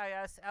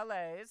NCIS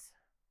LA's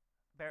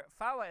Barrett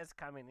Fawa is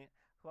coming,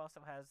 who also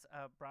has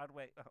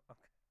Broadway. Oh,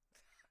 okay.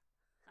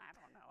 I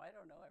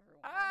don't know everyone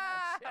on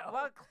that show.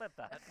 Well, clip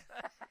that.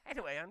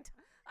 Anyway, I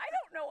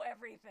don't know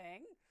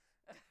everything.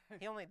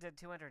 he only did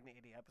 280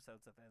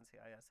 episodes of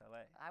NCIS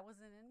LA. I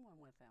wasn't in one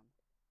with him.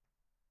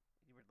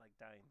 You were like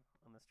dying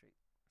on the street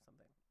or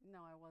something.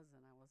 No, I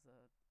wasn't. I was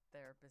a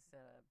therapist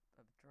at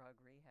a drug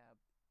rehab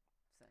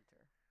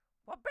center.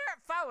 Well, Barrett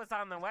Fawa is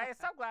on the way.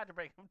 So glad to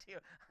bring him to you.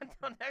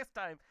 Until next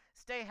time,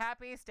 stay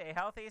happy, stay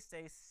healthy,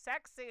 stay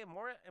sexy, and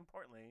more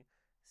importantly,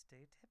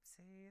 stay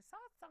tipsy.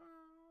 Salsa.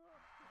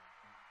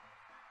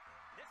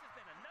 This has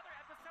been another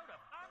episode of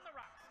On the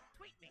Rocks.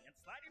 Tweet me and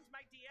slide into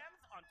my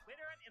DMs on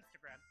Twitter and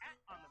Instagram at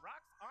On the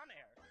Rocks On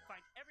Air. Find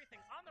everything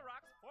On the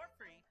Rocks for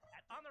free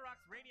at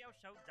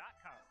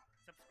OnTheRocksRadioshow.com.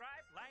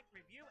 Subscribe, like,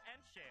 review,